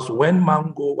 because when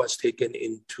Mango was taken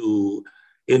into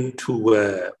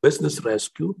business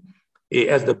rescue,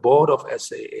 as the board of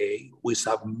SAA, we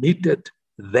submitted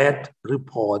that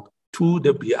report to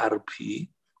the BRP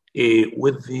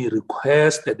with the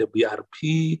request that the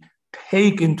BRP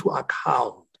take into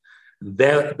account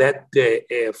that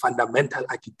fundamental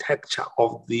architecture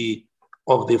of the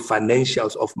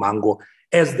financials of Mango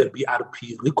as the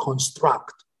BRP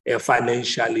reconstruct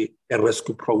financially a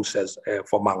rescue process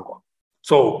for Mango.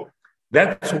 So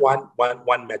that's one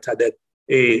matter, that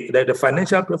the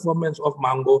financial performance of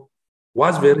Mango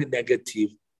was very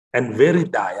negative and very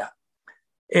dire,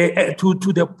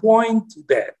 to the point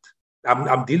that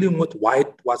I'm dealing with why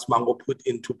was Mango put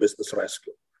into business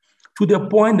rescue. To the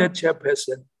point that,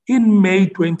 Chairperson, in May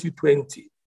 2020,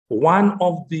 one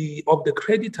of the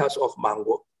creditors of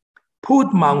Mango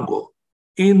put Mango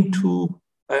into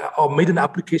or made an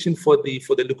application for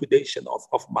the liquidation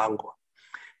of Mango.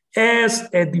 As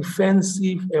a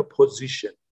defensive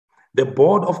position, the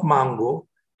board of Mango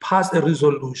passed a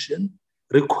resolution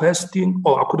requesting,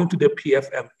 or according to the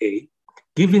PFMA,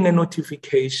 giving a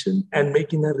notification and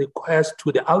making a request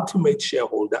to the ultimate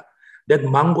shareholder that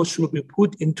Mango should be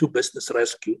put into business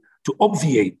rescue to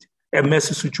obviate a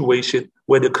messy situation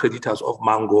where the creditors of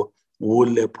Mango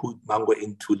will put Mango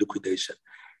into liquidation.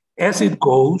 As it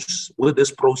goes with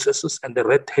these processes and the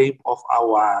red tape of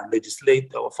our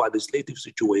legislative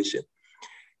situation,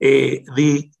 as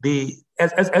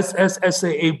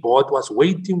SAA board was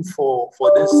waiting for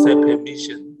this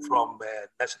permission from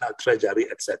National Treasury,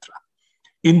 etc.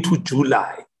 Into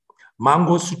July,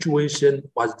 Mango's situation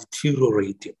was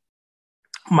deteriorating.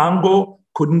 Mango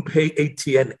couldn't pay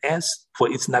ATNS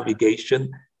for its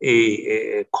navigation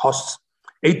costs.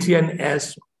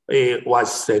 ATNS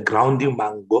was grounding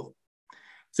Mango.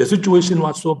 The situation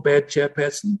was so bad,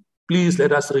 Chairperson. Please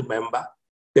let us remember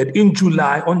that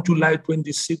on July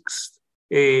 26th,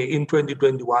 in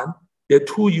 2021, the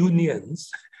two unions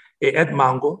at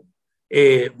Mango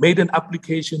made an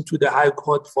application to the High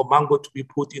Court for Mango to be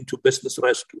put into business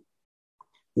rescue.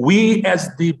 We,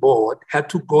 as the board, had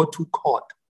to go to court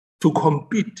to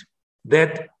compete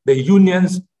that the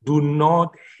unions do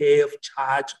not have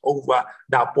charge over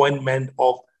the appointment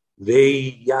of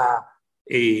the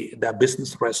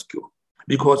business rescue,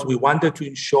 because we wanted to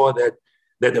ensure that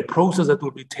the process that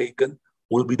will be taken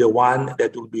will be the one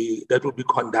that will be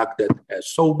conducted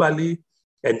soberly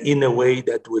and in a way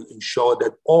that will ensure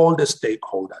that all the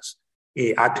stakeholders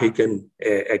are taken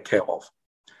care of.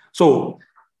 So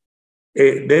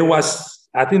there was,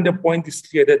 I think the point is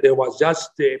clear that there was just,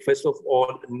 first of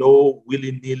all, no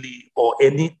willy-nilly or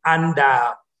any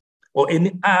or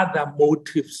any other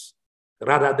motives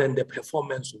rather than the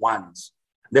performance ones,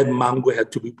 then Mango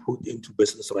had to be put into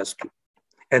business rescue.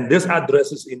 And this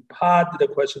addresses in part the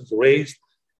questions raised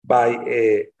by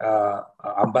the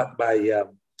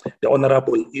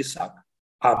Honorable Isaac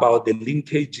about the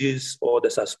linkages or the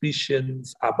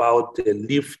suspicions about the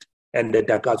LIFT and the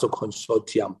Dakazo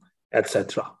Consortium,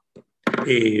 etc.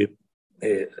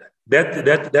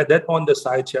 That on the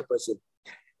side, Chairperson.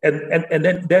 And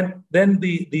then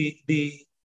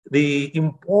the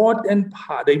important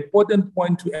part, the important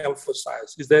point to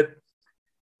emphasize is that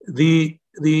the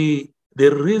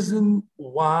reason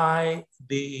why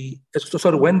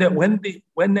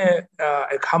when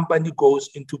a company goes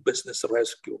into business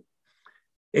rescue,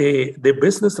 the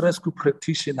business rescue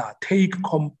practitioner take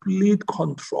complete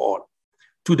control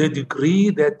to the degree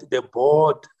that the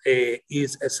board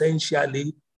is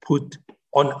essentially put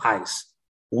on ice.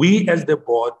 We as the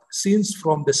board, since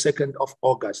from the 2nd of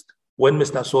August, when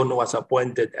Mr. Sono was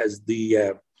appointed as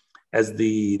the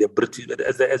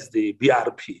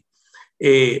BRP,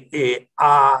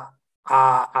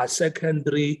 are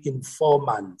secondary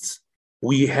informants.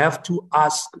 We have to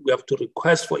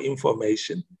request for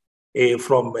information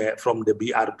from the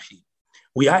BRP.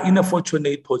 We are in a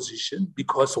fortunate position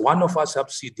because one of our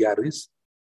subsidiaries,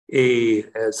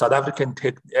 South African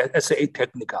SAA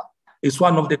Technical, is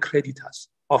one of the creditors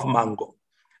of Mango.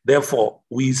 Therefore,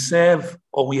 we have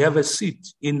a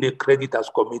seat in the creditors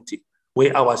committee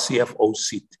where our CFO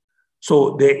sits.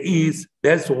 So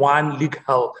there's one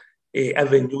legal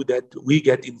avenue that we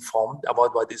get informed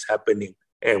about what is happening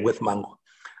with Mango.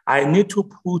 I need to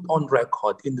put on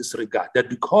record in this regard that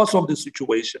because of the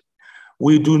situation,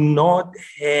 we do not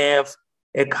have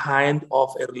a kind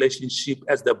of a relationship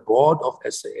as the board of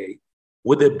SAA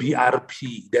with the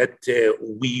BRP that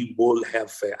we will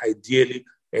have ideally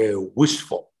wished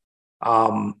for.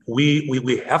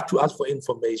 We have to ask for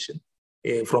information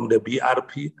from the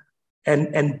BRP,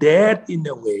 and that in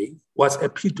a way was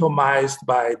epitomized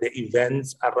by the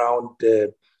events around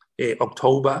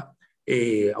October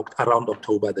the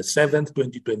 7th,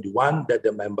 2021, that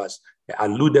the members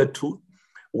alluded to,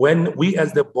 when we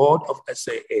as the board of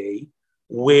SAA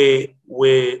were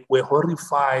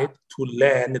horrified to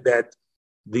learn that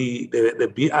the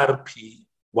BRP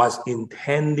was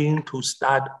intending to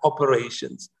start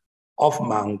operations of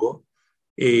Mango,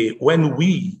 when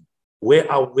we were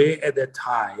aware at the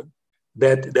time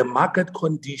that the market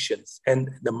conditions,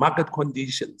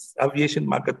 aviation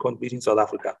market conditions in South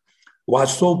Africa,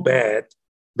 was so bad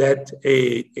that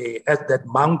that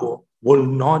Mango will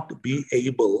not be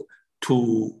able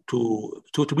to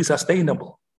be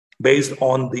sustainable based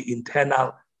on the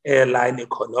internal airline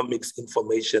economics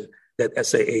information that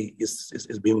SAA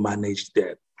is being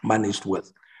managed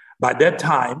with. By that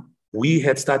time, we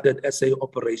had started SAA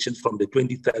operations from the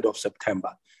 23rd of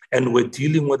September, and we're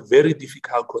dealing with very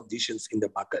difficult conditions in the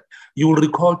market. You will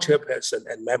recall, Chairperson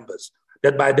and members,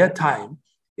 that by that time,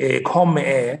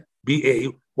 Comair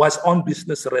BA was on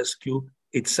business rescue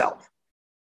itself.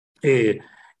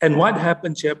 And what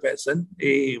happened, Chairperson?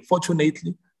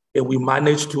 Fortunately, we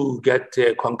managed to get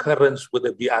concurrence with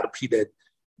the BRP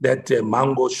that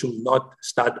Mango should not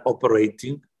start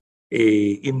operating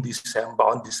on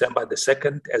December the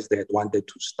 2nd, as they had wanted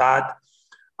to start,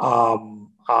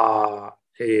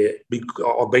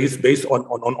 based on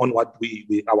what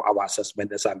our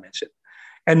assessment, as I mentioned.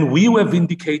 And we were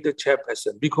vindicated,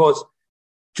 Chairperson, because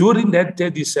during that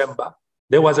December,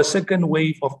 there was a second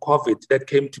wave of COVID that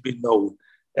came to be known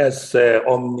as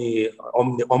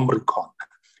Omicron.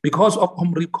 Because of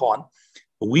Omicron,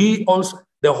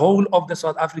 the whole of the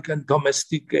South African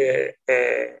domestic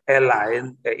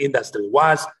airline industry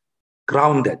was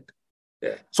grounded.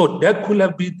 So that could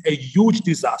have been a huge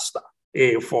disaster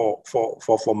for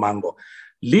Mango.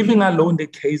 Leaving alone the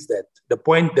case that the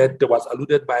point that was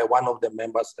alluded by one of the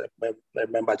members,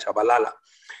 Member Chabalala,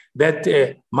 that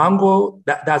Mango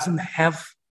doesn't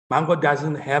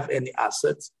have any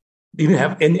assets, didn't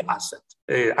have any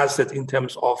assets in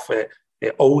terms of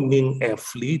owning a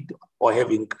fleet or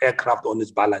having aircraft on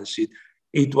its balance sheet.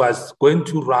 It was going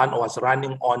to run or was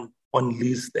running on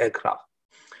leased aircraft.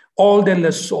 All the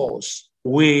lessors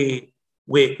were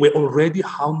already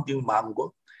hounding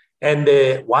Mango, and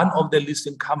one of the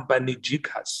leasing company,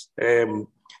 GCAS,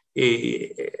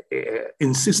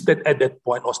 insisted at that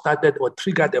point or started or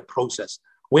triggered a process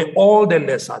where all the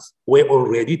lessors were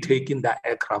already taking the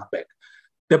aircraft back.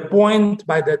 The point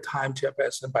by that time,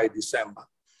 Chairperson, by December,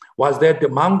 was that the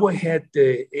Mango had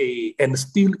and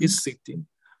still is sitting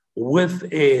with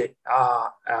a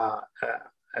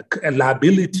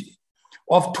liability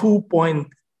of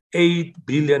 2.8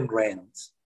 billion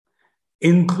rands.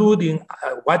 including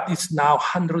what is now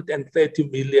 130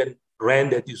 million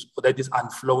rand that is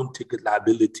unflown ticket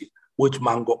liability, which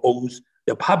Mango owes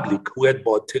the public who had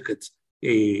bought tickets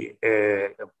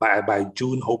by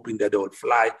June, hoping that they will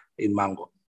fly in Mango.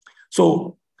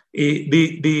 So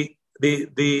the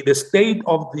state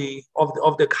of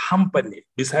the company,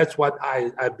 besides what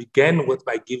I began with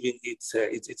by giving its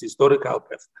historical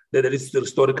performance, that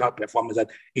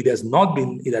it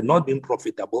had not been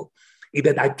profitable. It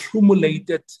had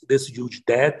accumulated this huge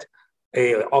debt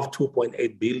of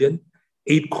 2.8 billion.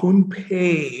 It couldn't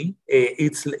pay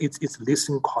its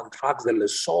leasing contracts. The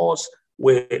lessors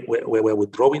were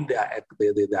withdrawing their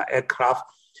aircraft.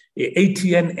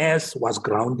 ATNS was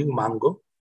grounding Mango.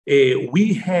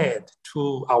 We had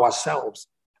to ourselves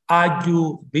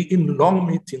argue, be in long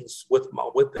meetings with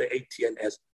the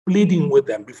ATNS, pleading with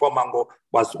them before Mango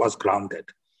was grounded.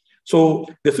 So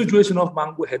the situation of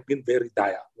Mango had been very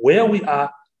dire. Where we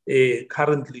are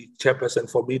currently, Chairperson,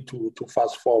 for me to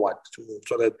fast forward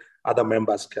so that other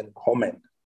members can comment,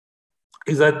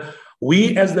 is that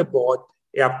we as the board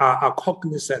are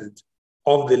cognizant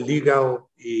of the legal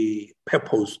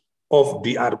purpose of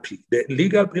BRP. The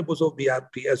legal purpose of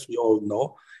BRP, as we all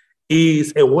know,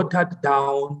 is a watered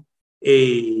down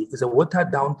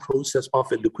process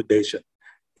of a liquidation.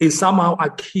 Is somehow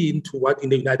akin to what in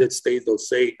the United States they'll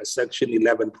say a Section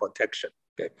 11 protection.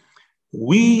 Okay,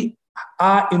 we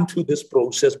are into this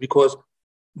process because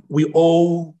we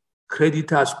owe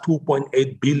creditors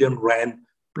 2.8 billion rand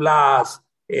plus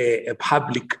a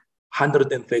public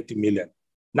 130 million.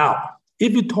 Now,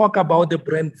 if you talk about the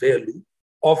brand value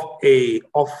of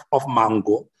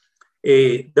Mango,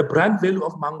 the brand value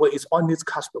of Mango is on its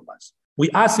customers. We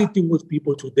are sitting with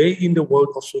people today in the world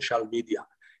of social media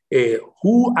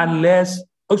who, unless,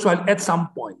 actually at some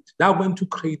point, they're going to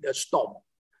create a storm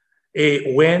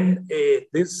when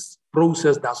this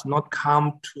process does not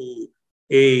come to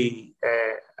a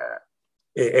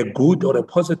good or a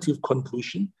positive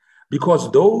conclusion, because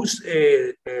those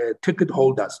ticket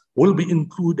holders will be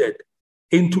included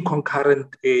into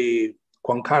concurrent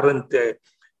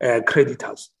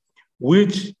creditors,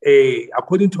 which,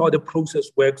 according to how the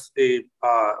process works,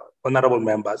 honorable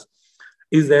members,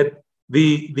 is that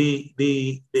the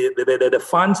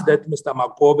funds that Mr.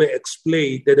 Makobe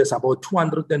explained, that is about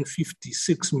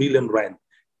 256 million rand,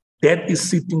 that is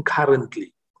sitting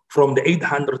currently from the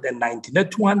 890.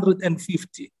 That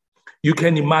 250, you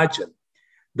can imagine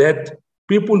that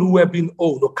people who have been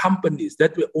owned, or companies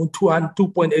that were owned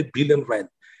 2.8 billion rand,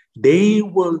 they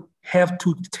will have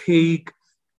to take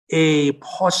a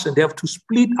portion, they have to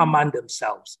split among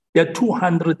themselves. They're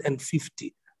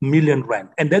 250 million rand.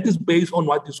 And that is based on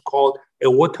what is called a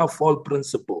waterfall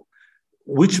principle,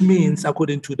 which means,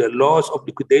 according to the laws of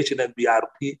liquidation and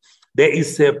BRP, there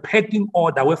is a pecking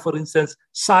order where, for instance,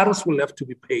 SARS will have to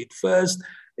be paid first,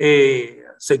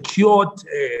 secured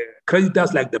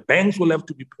creditors like the banks will have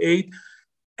to be paid.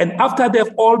 And after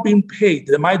they've all been paid,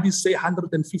 there might be, say,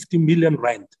 150 million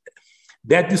rand.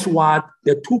 That is what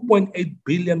the 2.8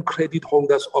 billion credit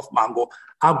holders of Mango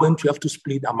are going to have to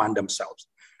split among themselves.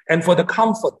 And for the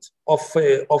comfort of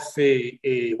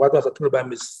what was told by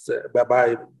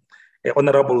by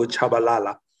Honorable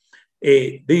Chabalala,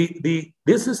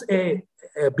 this is a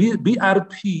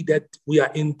BRP that we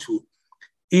are into.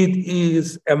 It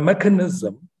is a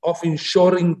mechanism of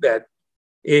ensuring that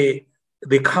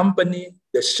the company,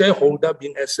 the shareholder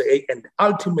being SAA, and the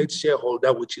ultimate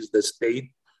shareholder, which is the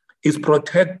state, is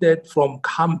protected from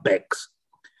comebacks.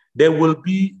 There will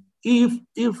be, if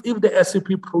the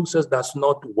SAP process does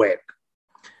not work,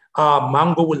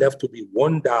 Mango will have to be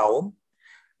worn down.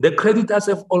 The creditors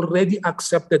have already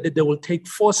accepted that they will take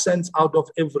 4 cents out of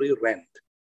every rand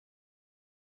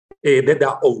that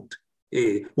are owed,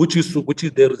 which is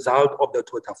the result of the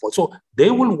total fall. So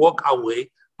they will walk away,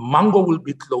 Mango will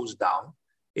be closed down,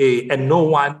 and no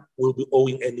one will be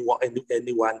owing anyone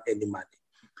any money.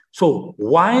 So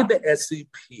why the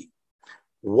SAP?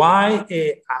 Why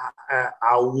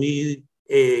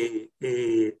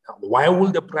why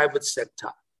will the private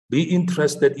sector be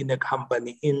interested in a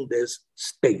company in this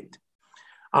state?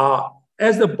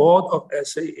 As the board of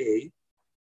SAA,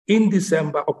 in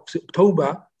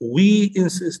October, we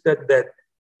insisted that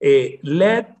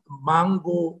let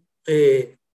Mango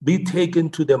be taken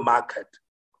to the market.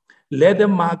 Let the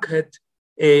market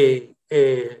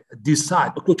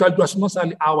decide. It was not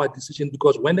only our decision,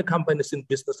 because when the company is in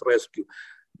business rescue,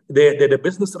 the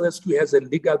business rescue has a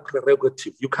legal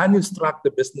prerogative. You can't instruct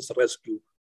the business rescue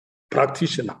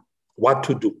practitioner what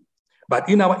to do. But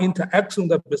in our interaction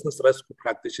with the business rescue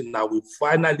practitioner, we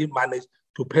finally managed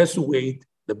to persuade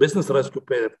the business rescue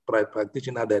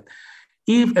practitioner that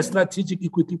if a strategic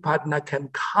equity partner can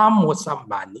come with some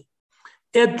money,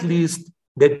 at least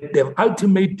the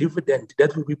ultimate dividend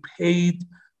that will be paid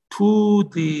to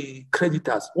the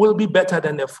creditors will be better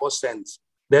than the 4 cents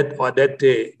that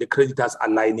the creditors are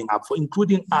lining up for,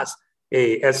 including us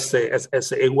as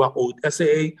SAA who are owed.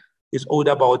 SAA is owed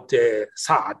about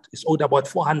SAD is owed about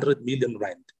 400 million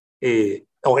rand,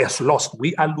 or has lost.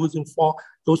 We are losing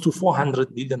close to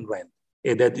 400 million rand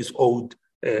that is owed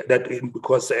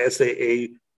because SAA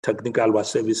Technical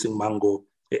was servicing Mango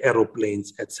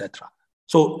aeroplanes, etc.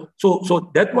 So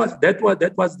that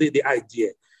was the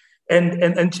idea,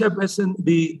 and Chairperson,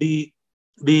 the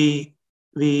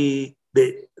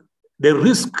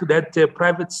risk that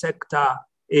private sector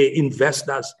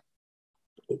investors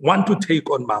want to take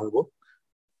on Mango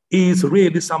is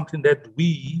really something that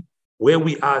we, where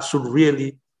we are, should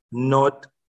really not.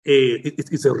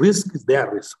 It's a risk. It's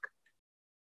their risk.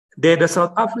 The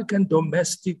South African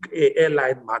domestic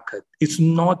airline market is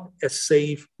not a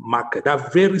safe market. There are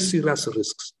very serious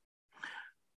risks.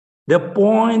 The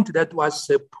point that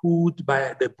was put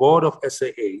by the board of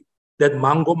SAA that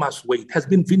Mango must wait has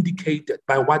been vindicated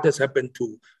by what has happened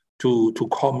to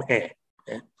Comair.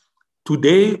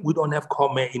 Today, we don't have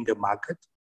Comair in the market.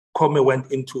 Comair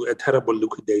went into a terrible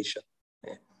liquidation,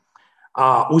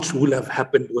 which would have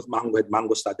happened with Mango had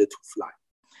Mango started to fly.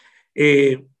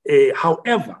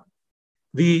 However,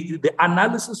 the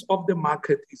analysis of the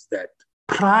market is that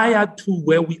prior to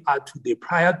where we are today,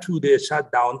 prior to the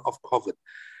shutdown of COVID,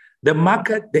 the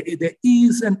market, there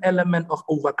is an element of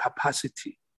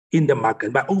overcapacity in the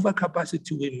market. By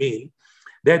overcapacity, we mean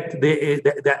that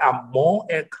there are more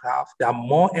aircraft, there are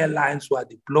more airlines who are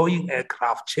deploying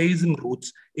aircraft, chasing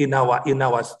routes in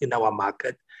our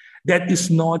market. That is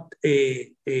not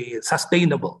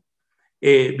sustainable.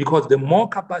 Because the more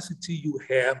capacity you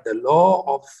have, the law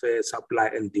of supply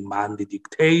and demand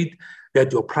dictate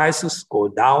that your prices go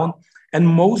down. And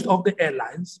most of the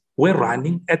airlines were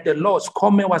running at the loss.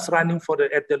 Comair was running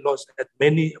at the loss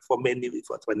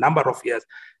for a number of years.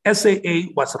 SAA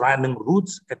was running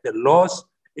routes at the loss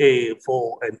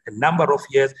for a number of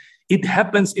years. It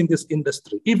happens in this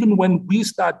industry. Even when we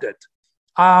started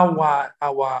our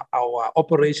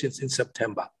operations in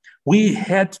September, we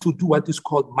had to do what is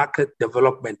called market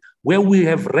development, where we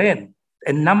have ran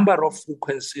a number of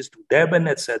frequencies to Durban,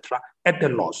 etc., at the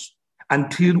loss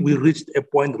until we reached a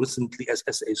point recently as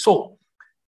SA.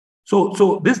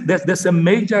 So there's a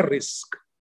major risk.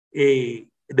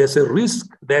 There's a risk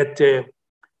that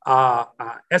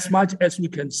as much as we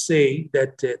can say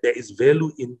that there is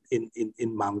value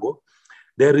in Mango,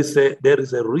 there is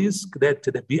a risk that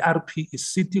the BRP is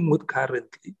sitting with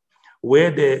currently,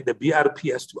 where the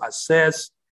BRP has to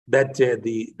assess that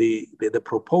the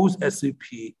proposed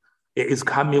SCP is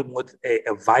coming with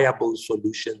a viable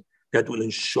solution that will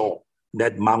ensure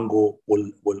that Mango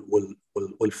will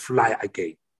fly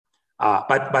again.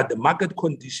 But the market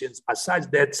conditions are such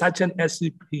that such an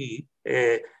SCP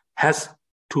has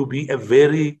to be a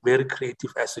very, very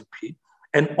creative SCP.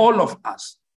 And all of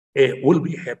us will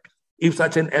be happy if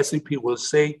such an SCP will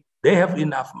say they have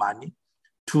enough money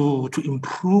to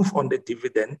improve on the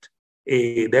dividend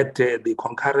that the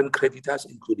concurrent creditors,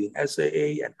 including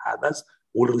SAA and others,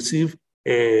 will receive.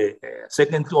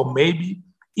 Secondly, or maybe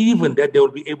even that they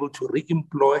will be able to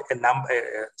re-employ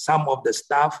some of the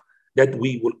staff, that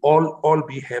we will all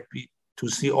be happy to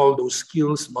see all those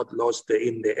skills not lost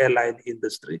in the airline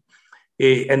industry.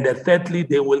 And then thirdly,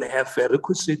 they will have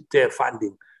requisite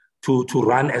funding to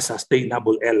run a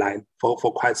sustainable airline for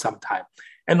quite some time.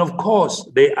 And of course,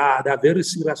 there are very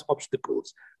serious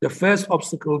obstacles. The first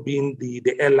obstacle being the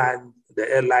Air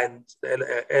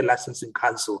Licensing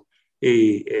Council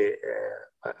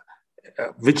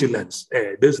vigilance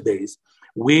these days,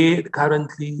 where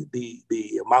currently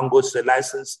the Mango's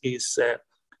license is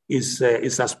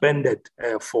suspended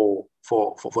for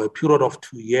a period of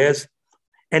 2 years.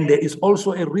 And there is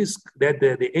also a risk that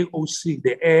the AOC,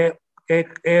 the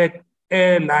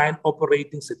Airline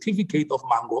Operating Certificate of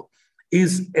Mango,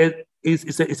 is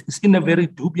in a very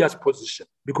dubious position,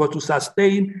 because to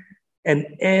sustain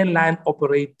an airline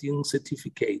operating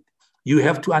certificate, you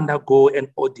have to undergo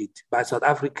an audit by South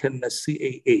African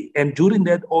CAA. And during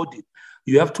that audit,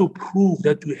 you have to prove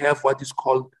that you have what is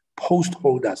called post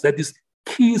holders. That is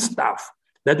key staff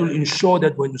that will ensure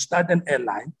that when you start an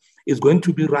airline, it's going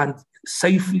to be run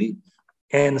safely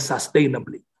and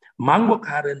sustainably. Mango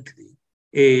currently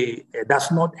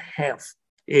does not have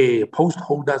post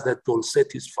holders that will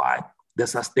satisfy the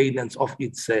sustenance of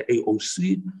its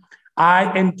AOC.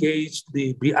 I engaged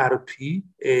the BRP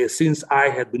since I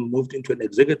had been moved into an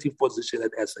executive position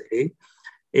at SAA.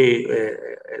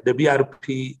 The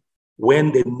BRP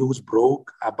when the news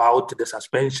broke about the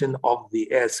suspension of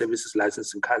the air services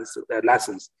license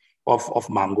of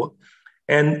Mango.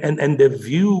 And the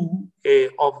view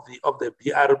of the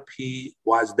BRP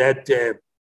was that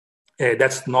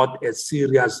that's not a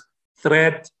serious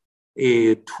threat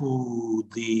to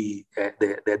the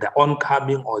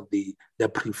oncoming or the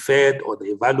preferred or the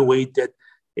evaluated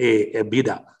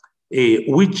bidder,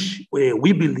 which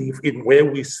we believe in where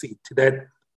we sit that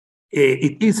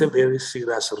it is a very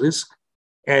serious risk,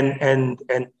 and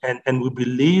we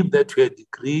believe that to a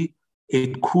degree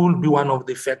it could be one of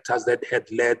the factors that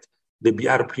had led the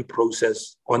BRP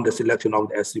process on the selection of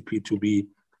the SCP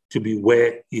to be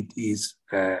where it is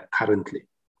currently.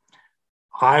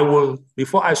 I will,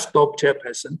 before I stop,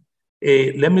 Chairperson,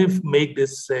 let me make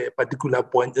this particular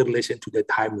point in relation to the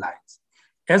timelines.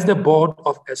 As the board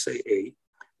of SAA,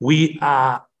 we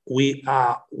are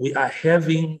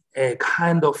having a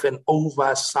kind of an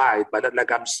oversight, but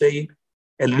like I'm saying,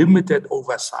 a limited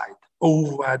oversight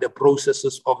over the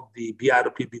processes of the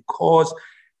BRP, because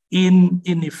in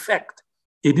effect,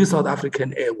 it is South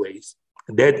African Airways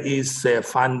that is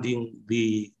funding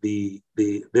this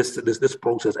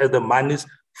process, as the monies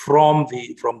from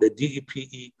the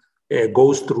DEPE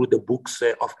goes through the books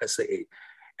of SAA.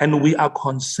 And we are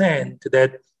concerned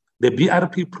that the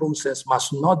BRP process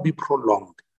must not be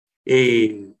prolonged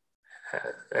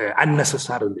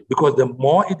unnecessarily, because the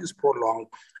more it is prolonged,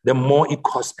 the more it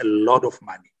costs a lot of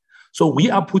money. So we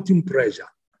are putting pressure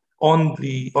on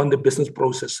the business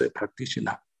process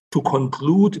practitioner to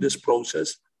conclude this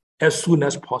process as soon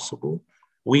as possible.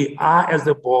 We are, as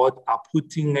the board, are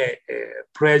putting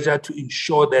pressure to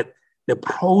ensure that the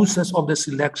process of the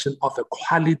selection of a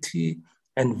quality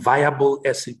and viable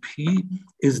SCP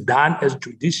is done as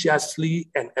judiciously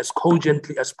and as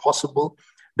cogently as possible,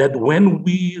 that when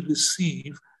we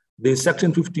receive the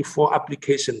Section 54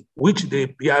 application, which the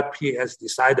BRP has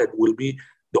decided will be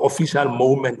the official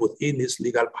moment within its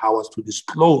legal powers to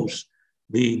disclose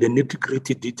the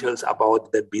nitty-gritty details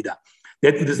about the bidder,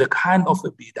 that it is a kind of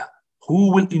a bidder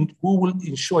who will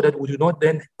ensure that we do not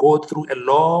then go through a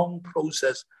long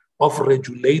process of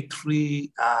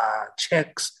regulatory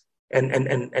checks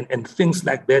and things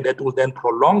like that will then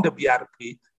prolong the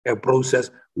BRP process,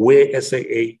 where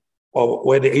SAA or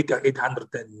where the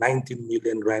 819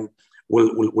 million rand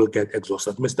will get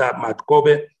exhausted. Mr.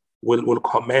 Matkobe will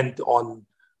comment on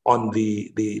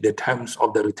the terms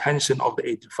of the retention of the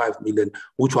 85 million,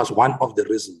 which was one of the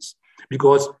reasons.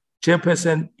 Because,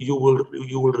 Chairperson, you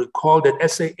will recall that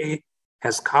SAA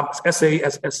has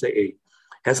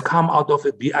come out of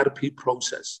a BRP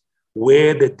process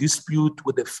where the dispute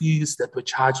with the fees that were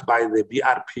charged by the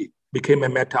BRP became a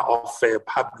matter of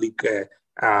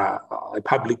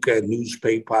public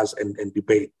newspapers and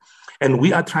debate. And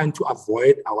we are trying to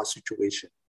avoid our situation,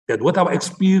 that with our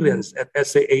experience at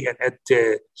SAA and at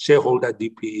shareholder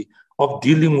DPE of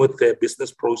dealing with the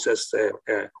business processes,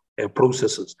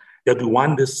 that we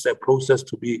want this process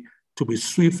to be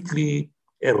swiftly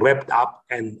wrapped up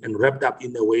and wrapped up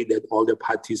in a way that all the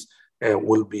parties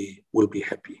will be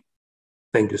happy.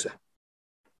 Thank you, sir.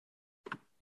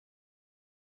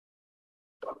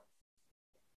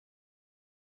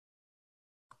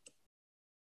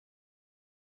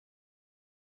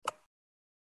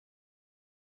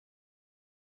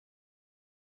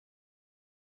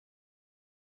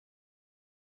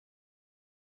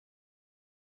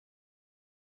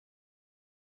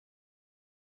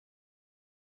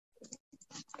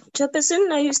 Chairperson,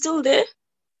 are you still there?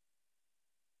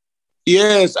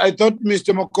 Yes, I thought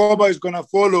Mr. Makoba is going to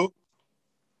follow.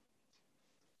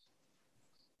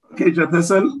 Okay,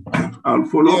 Chairperson, I'll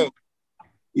follow.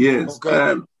 Yes.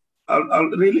 Okay. I'll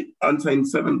really answer in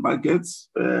 7 buckets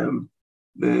to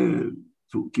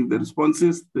give the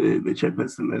responses. The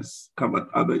Chairperson has covered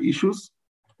other issues.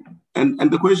 And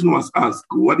the question was asked,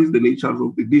 what is the nature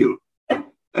of the deal?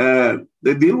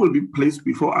 The deal will be placed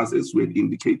before us, as we had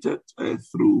indicated,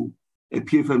 through a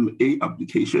PFMA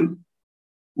application.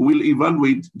 We'll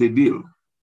evaluate the deal.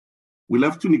 We'll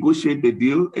have to negotiate the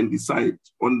deal and decide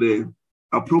on the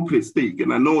appropriate stake.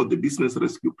 And I know the business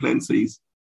rescue plan says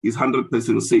it's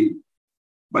 100% say,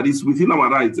 but it's within our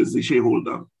rights as a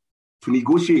shareholder to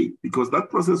negotiate, because that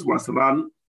process was run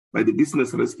by the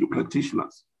business rescue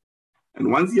practitioners.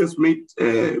 And once he has made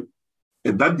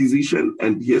that decision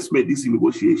and he has made these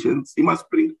negotiations, he must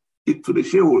bring it to the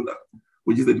shareholder,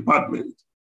 which is the department.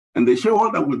 And the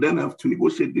shareholder will then have to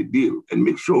negotiate the deal and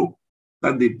make sure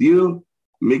that the deal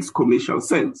makes commercial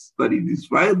sense, that it is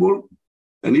viable.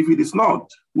 And if it is not,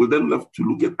 we'll then have to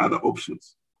look at other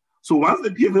options. So once the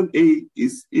PFMA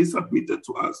is submitted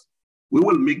to us, we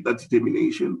will make that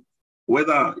determination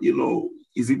whether,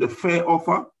 is it a fair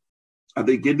offer Are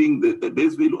they getting the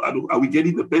best value out of, are we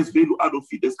getting the best value out of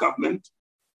it as government?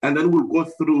 And then we'll go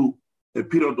through a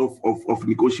period of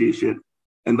negotiation.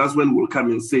 And that's when we'll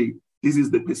come and say, this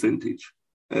is the percentage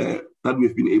that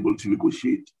we've been able to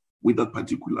negotiate with that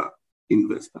particular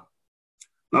investor.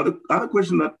 Now, the other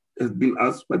question that has been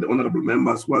asked by the honorable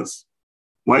members was,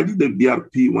 why did the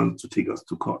BRP want to take us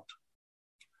to court?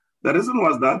 The reason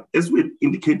was that, as we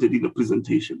indicated in the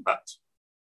presentation, that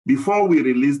before we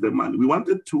release the money, we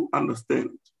wanted to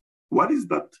understand what is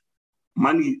that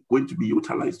money going to be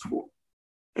utilized for.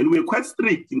 And we're quite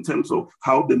strict in terms of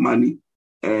how the money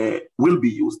will be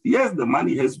used. Yes, the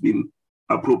money has been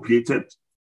appropriated,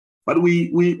 but we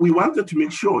wanted to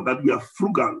make sure that we are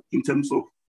frugal in terms of,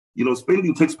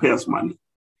 spending taxpayers' money.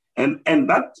 And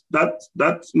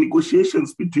that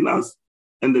negotiations between us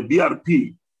and the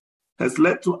BRP has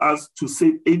led to us to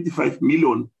save 85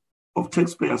 million of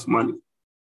taxpayers' money,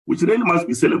 which really must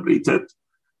be celebrated,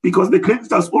 because the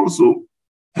creditors also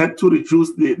had to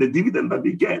reduce the dividend that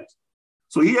they get.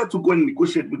 So he had to go and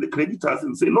negotiate with the creditors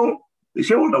and say, no, the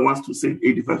shareholder wants to save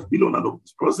 85 million out of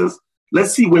this process.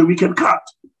 Let's see where we can cut.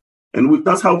 And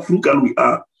that's how frugal we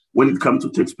are when it comes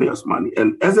to taxpayers' money.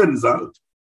 And as a result,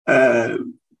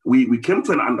 we came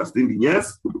to an understanding.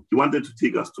 Yes, he wanted to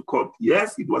take us to court.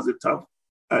 Yes, it was a tough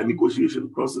negotiation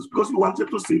process because we wanted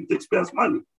to save taxpayers'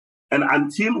 money. And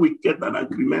until we get that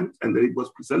agreement, and then it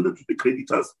was presented to the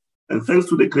creditors, and thanks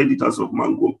to the creditors of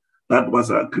Mango, that was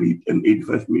agreed and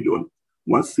 85 million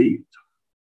was saved.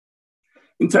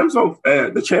 In terms of,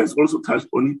 the chairs also touched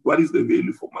on it, what is the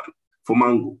value for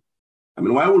Mango? I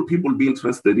mean, why would people be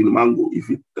interested in Mango if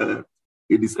it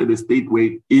is at a state where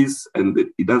it is and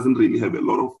it doesn't really have a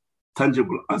lot of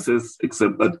tangible assets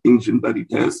except that engine that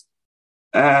it has?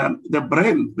 The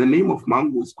brand, the name of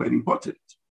Mango is quite important.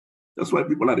 That's why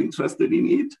people are interested in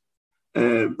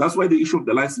it. That's why the issue of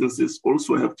the licenses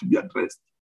also have to be addressed.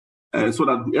 So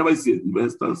that whoever is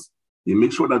investors, they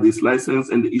make sure that this license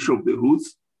and the issue of the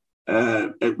routes,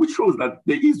 which shows that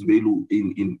there is value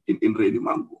in Ready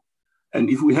Mango. And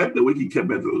if we had the working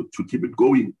capital to keep it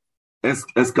going as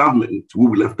government, we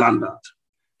will have done that.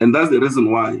 And that's the reason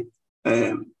why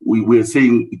we were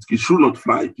saying it should not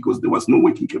fly, because there was no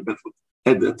working capital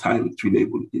at the time to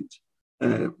enable it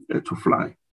to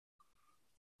fly.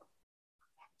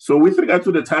 So with regard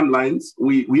to the timelines,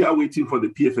 we are waiting for the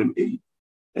PFMA.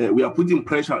 We are putting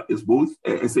pressure as both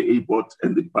SAA board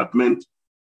and the department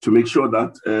to make sure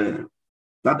that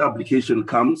that application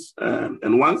comes.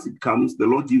 And once it comes, the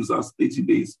law gives us 30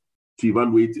 days to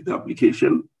evaluate the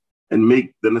application and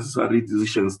make the necessary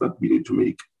decisions that we need to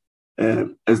make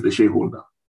as the shareholder.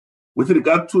 With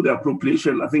regard to the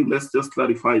appropriation, I think let's just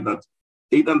clarify that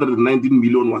 819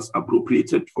 million was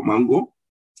appropriated for Mango.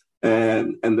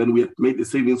 And then we had made the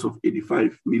savings of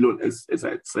 85 million, as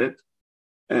I had said.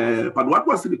 But what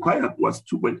was required was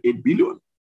 2.8 billion.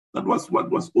 That was what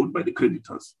was owed by the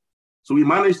creditors. So we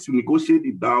managed to negotiate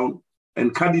it down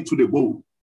and cut it to the bone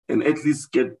and at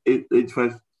least get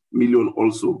 85 million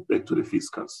also back to the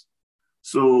fiscals.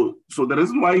 So the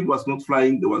reason why it was not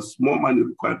flying, there was more money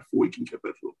required for working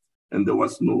capital, and there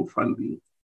was no funding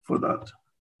for that.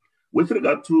 With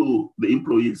regard to the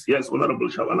employees, yes, Honorable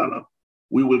Shabalala,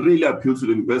 we will really appeal to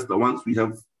the investor once we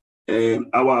have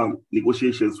our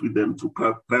negotiations with them to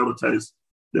prioritize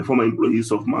the former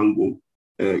employees of Mango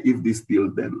if this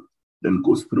deal then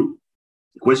goes through.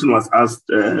 The question was asked,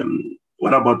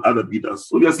 what about other bidders?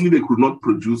 Obviously, they could not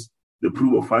produce the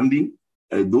proof of funding.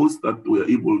 Those that were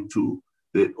able to,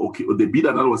 the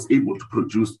bidder that was able to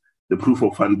produce the proof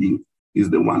of funding is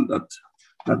the one that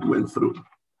went through.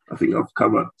 I think I've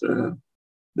covered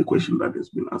the question that has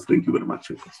been asked. Thank you very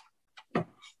much.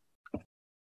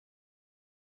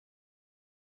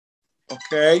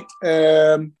 Okay,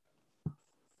 that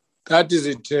is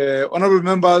it. Honorable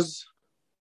members,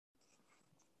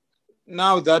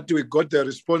 now that we got the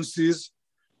responses,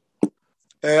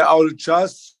 I will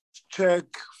just check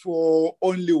for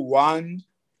only one.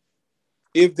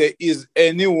 If there is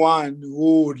anyone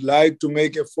who would like to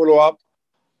make a follow-up,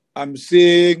 I'm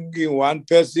seeing one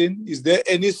person. Is there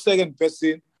any second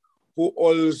person who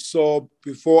also,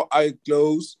 before I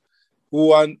close, who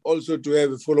want also to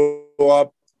have a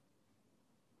follow-up?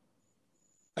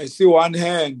 I see one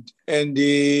hand, and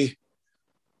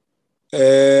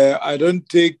I don't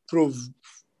take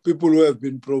people who have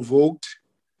been provoked.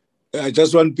 I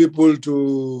just want people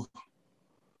to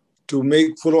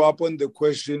make follow-up on the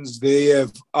questions they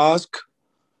have asked.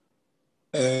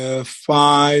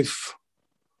 5,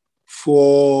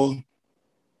 4,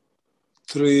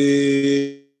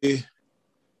 3,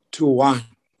 2, 1.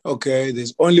 Okay,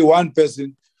 there's only one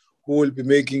person who will be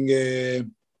making a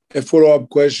follow-up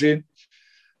question.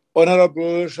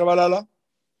 Honorable Shabalala.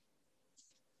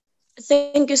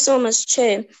 Thank you so much,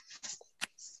 Chair.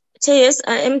 Chair, yes,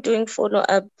 I am doing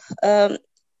follow-up.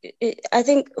 I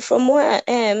think from where I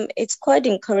am, it's quite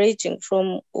encouraging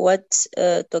from what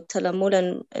Dr.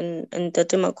 Lamola and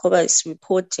Dr. Makhoba is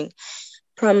reporting,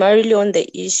 primarily on the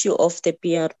issue of the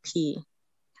BRP,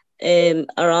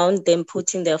 around them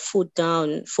putting their foot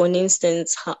down. For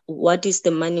instance, what is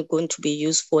the money going to be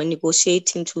used for,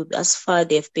 negotiating to as far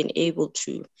they've been able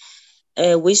to,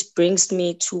 which brings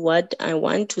me to what I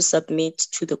want to submit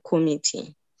to the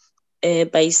committee.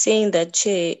 By saying that,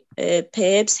 Chair,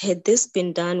 perhaps had this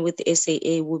been done with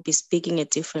SAA, we'll be speaking a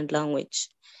different language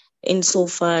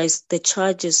insofar as the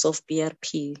charges of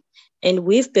BRP. And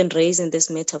we've been raising this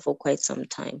matter for quite some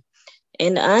time.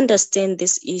 And I understand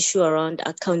this issue around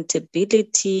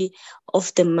accountability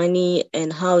of the money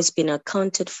and how it's been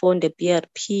accounted for in the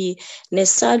BRP.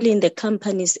 Necessarily in the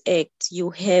Companies Act, you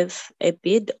have a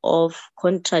bit of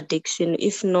contradiction,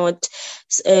 if not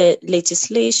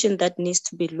legislation that needs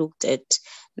to be looked at.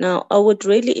 Now, I would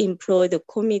really employ the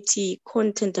committee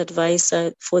content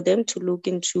advisor for them to look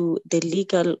into the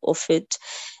legal of it.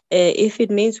 If it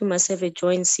means we must have a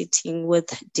joint sitting with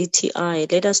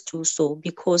DTI, let us do so,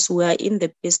 because we are in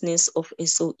the business of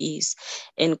SOEs.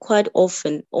 And quite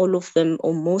often, all of them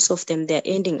or most of them, they're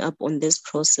ending up on this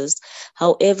process.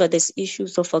 However, there's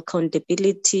issues of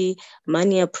accountability,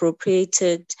 money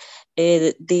appropriated,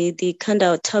 the kind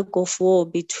of tug of war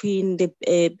between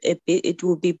it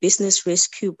will be business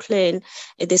rescue plan.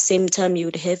 At the same time, you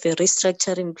would have a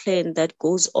restructuring plan that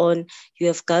goes on. You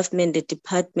have government, the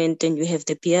department, and you have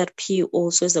the BRP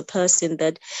also as a person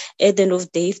that at the end of the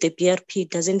day, if the BRP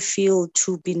doesn't feel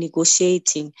to be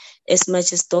negotiating, as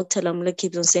much as Dr. Lamola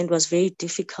keeps on saying, it was very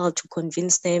difficult to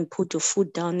convince them, put your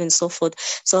foot down and so forth.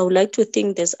 So I would like to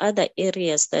think there's other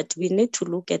areas that we need to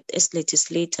look at as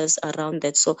legislators around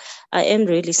that. So I am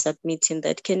really submitting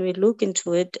that. Can we look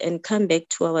into it and come back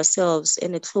to ourselves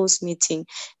in a closed meeting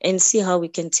and see how we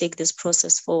can take this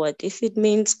process forward? If it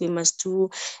means we must do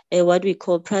what we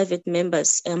call private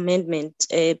members amendment,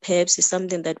 perhaps is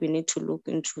something that we need to look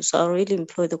into. So I'll really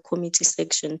employ the committee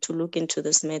section to look into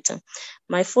this matter.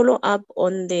 My follow-up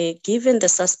on given the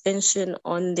suspension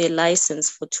on the license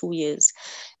for 2 years,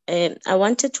 I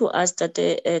wanted to ask that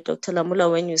Dr. Lamola,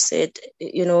 when you said,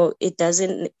 it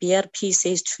doesn't, BRP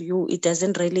says to you, it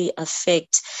doesn't really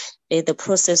affect the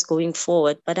process going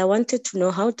forward. But I wanted to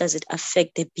know, how does it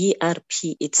affect the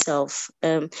BRP itself?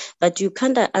 But you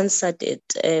kind of answered it,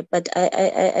 but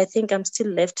I think I'm still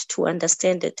left to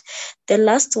understand it. The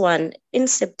last one, in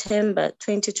September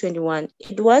 2021,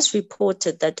 it was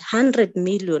reported that 100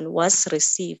 million was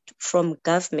received from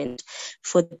government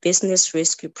for the business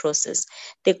rescue process.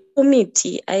 The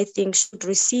committee, I think, should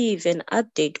receive an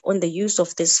update on the use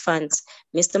of these funds.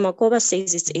 Mr. Makhoba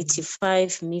says it's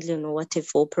 85 million or whatever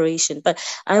operation. But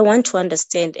I want to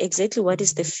understand exactly what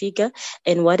is the figure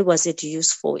and what was it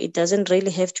used for. It doesn't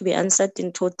really have to be answered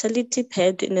in totality,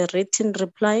 perhaps in a written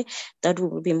reply. That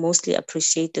would be mostly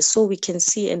appreciated, so we can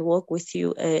see and work with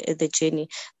you the journey.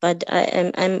 But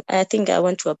I think I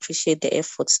want to appreciate the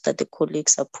efforts that the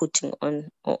colleagues are putting on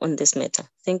this matter.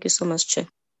 Thank you so much, Chair.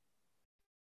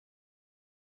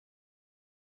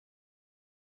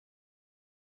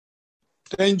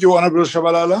 Thank you, Honorable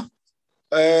Shabalala.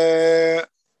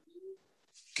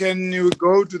 Can you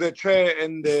go to the chair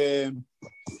and Mr.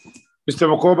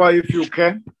 Makhoba, if you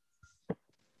can?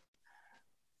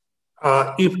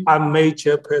 If I may,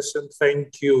 Chairperson,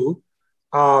 thank you.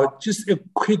 Just a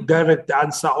quick direct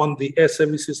answer on the Air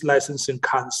Services Licensing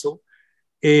Council.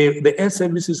 The Air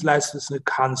Services Licensing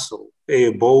Council,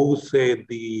 both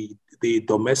the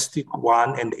domestic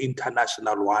one and the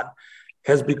international one,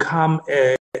 has become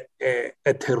a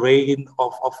terrain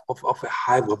of a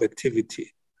hive of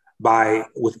activity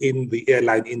within the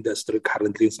airline industry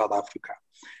currently in South Africa.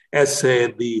 As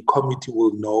the committee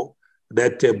will know,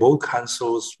 that both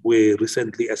councils were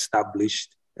recently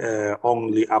established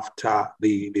only after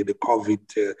the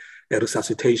COVID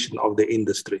resuscitation of the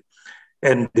industry,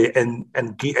 and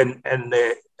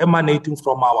emanating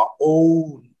from our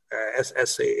own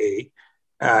SSAA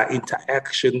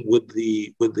interaction with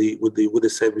the Air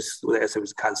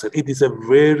Service Council. It is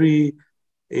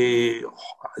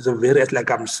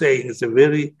like I'm saying,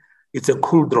 it's a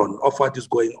cauldron of what is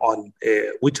going on,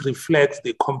 which reflects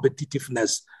the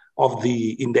competitiveness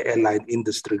in the airline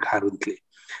industry currently.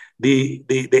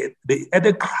 At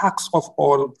the crux of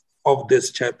all of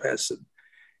this, Chairperson,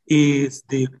 is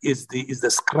the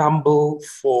scramble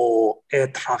for air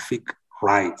traffic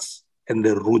rights and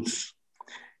the routes.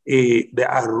 There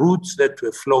are routes that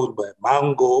were flown by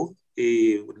Mango,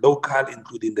 local,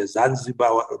 including the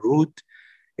Zanzibar route,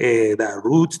 There are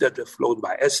routes that were flown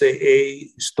by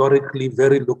SAA, historically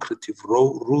very lucrative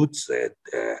routes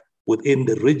within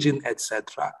the region,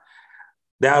 etc.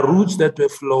 There are routes that were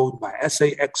flown by SA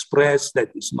Express that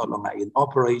is no longer in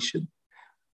operation.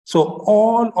 So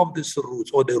all of these routes,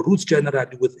 or the routes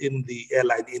generally within the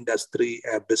airline industry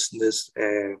business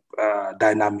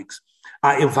dynamics,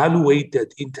 are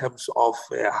evaluated in terms of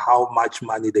how much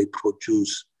money they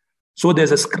produce. So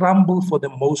there's a scramble for the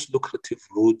most lucrative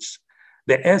routes.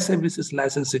 The Air Services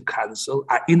Licensing Council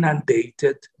are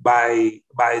inundated by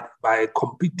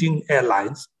competing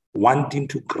airlines wanting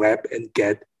to grab and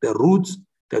get the routes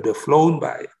that were flown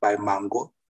by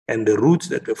Mango and the routes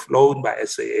that were flown by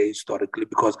SAA historically,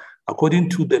 because according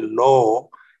to the law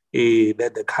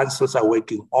that the councils are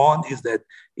working on, is that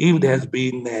if there has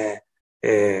been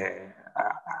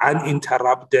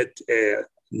uninterrupted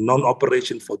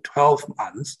non-operation for 12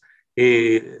 months,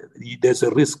 there's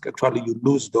a risk actually you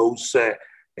lose those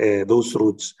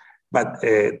routes. But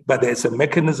there's a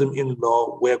mechanism in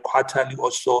law where quarterly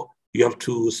also you have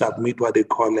to submit what they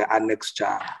call an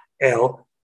Annexure L,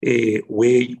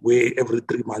 where every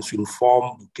 3 months you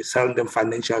inform, you send them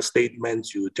financial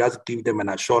statements, you just give them an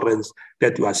assurance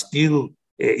that you are still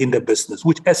in the business,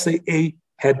 which SAA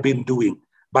had been doing,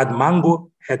 but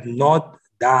Mango had not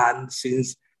done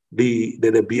since the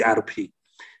BRP.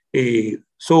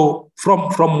 So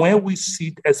from where we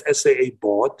sit as SAA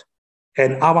board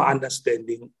and our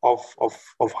understanding of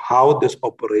how this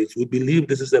operates, we believe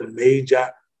this is a major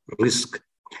risk.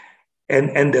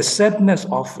 And the sadness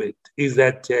of it is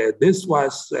that this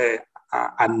was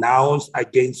announced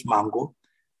against Mango,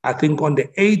 I think on the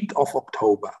 8th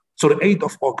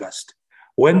of August,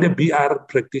 when the BR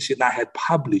practitioner had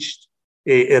published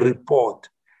a report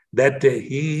that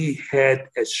he had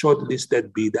a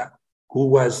shortlisted bidder who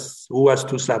was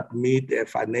to submit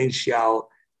financial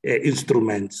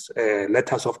instruments,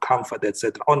 letters of comfort,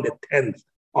 etc., on the 10th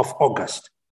of August.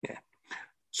 Yeah.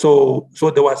 So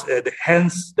there was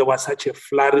hence there was such a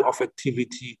flurry of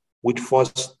activity which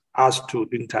forced us to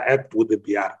interact with the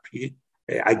BRP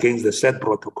against the said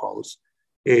protocols,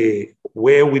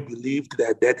 where we believed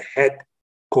that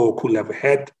could have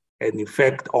had an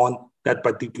effect on that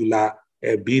particular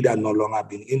bidder no longer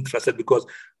being interested, because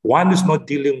one is not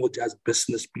dealing with just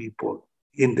business people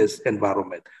in this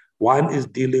environment. One is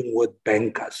dealing with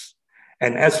bankers.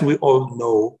 And as we all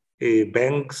know,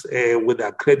 banks with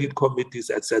their credit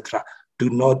committees, etc., do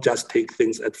not just take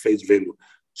things at face value.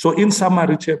 So in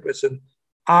summary, Chairperson,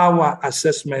 our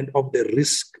assessment of the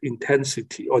risk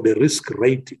intensity or the risk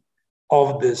rating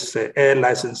of this Air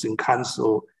Licensing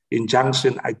Council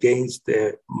injunction against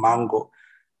Mango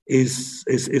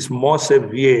is more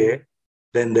severe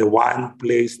than the one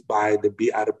placed by the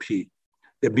BRP.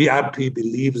 The BRP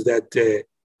believes that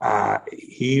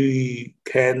he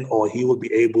can or he will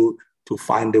be able to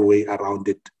find a way around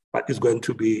it, but it's going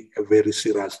to be a very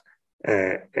serious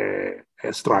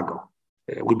struggle.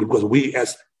 Because we,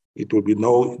 as it will be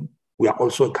known, we are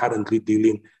also currently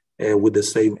dealing with the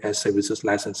same Air Services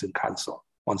Licensing Council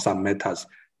on some matters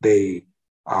they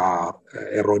are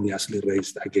erroneously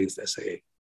raised against SAA.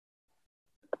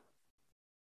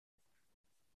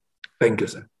 Thank you,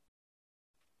 sir.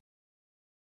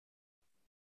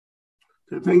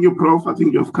 Thank you, Prof. I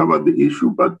think you've covered the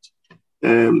issue, but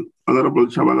Honorable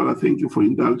Chabalala, thank you for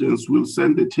indulgence. We'll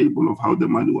send a table of how the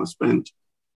money was spent,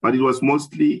 but it was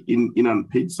mostly in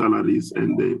unpaid salaries,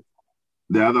 and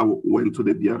the other went to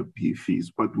the BRP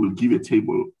fees, but we'll give a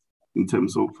table in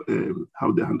terms of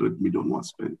how the 100 million was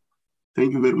spent.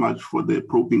 Thank you very much for the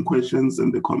probing questions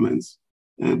and the comments.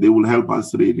 They will help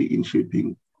us really in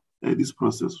shaping this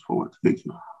process forward. Thank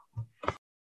you.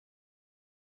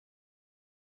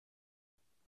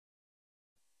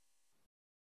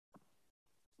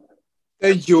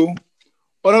 Thank you.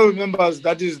 Honorable members,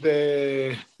 that is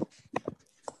the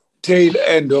tail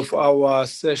end of our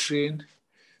session.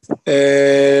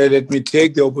 Let me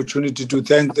take the opportunity to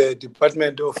thank the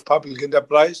Department of Public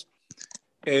Enterprise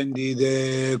and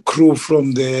the crew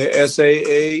from the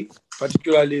SAA,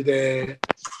 particularly the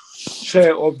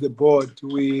chair of the board.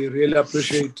 We really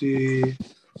appreciate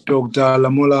Dr.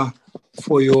 Lamola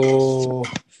for your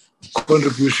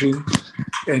contribution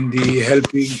and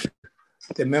helping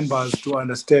the members to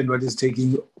understand what is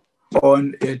taking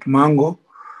on at Mango.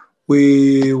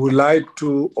 We would like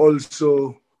to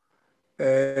also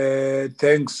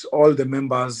thank all the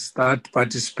members that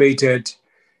participated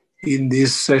in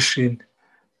this session.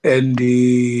 And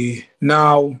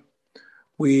now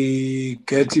we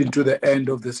get into the end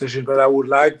of the session, but I would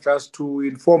like just to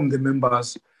inform the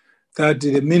members that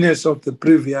the minutes of the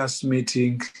previous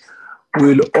meeting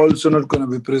will also not going to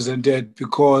be presented,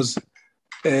 because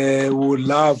would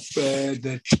love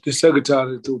the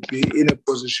secretary to be in a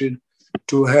position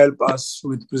to help us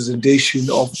with presentation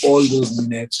of all those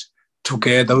minutes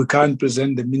together. We can't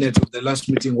present the minutes of the last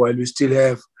meeting while we still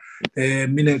have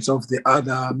minutes of the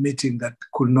other meeting that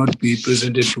could not be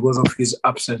presented because of his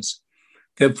absence.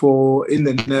 Therefore, in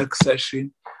the next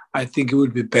session, I think he will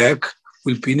be back.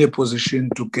 We'll be in a position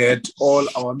to get all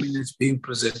our minutes being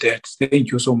presented.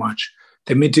 Thank you so much.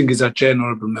 The meeting is adjourned,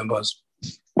 honorable members.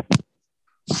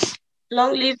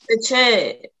 Long live the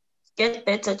chair. Get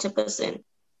better, Chairperson.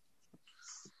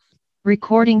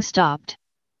 Recording stopped.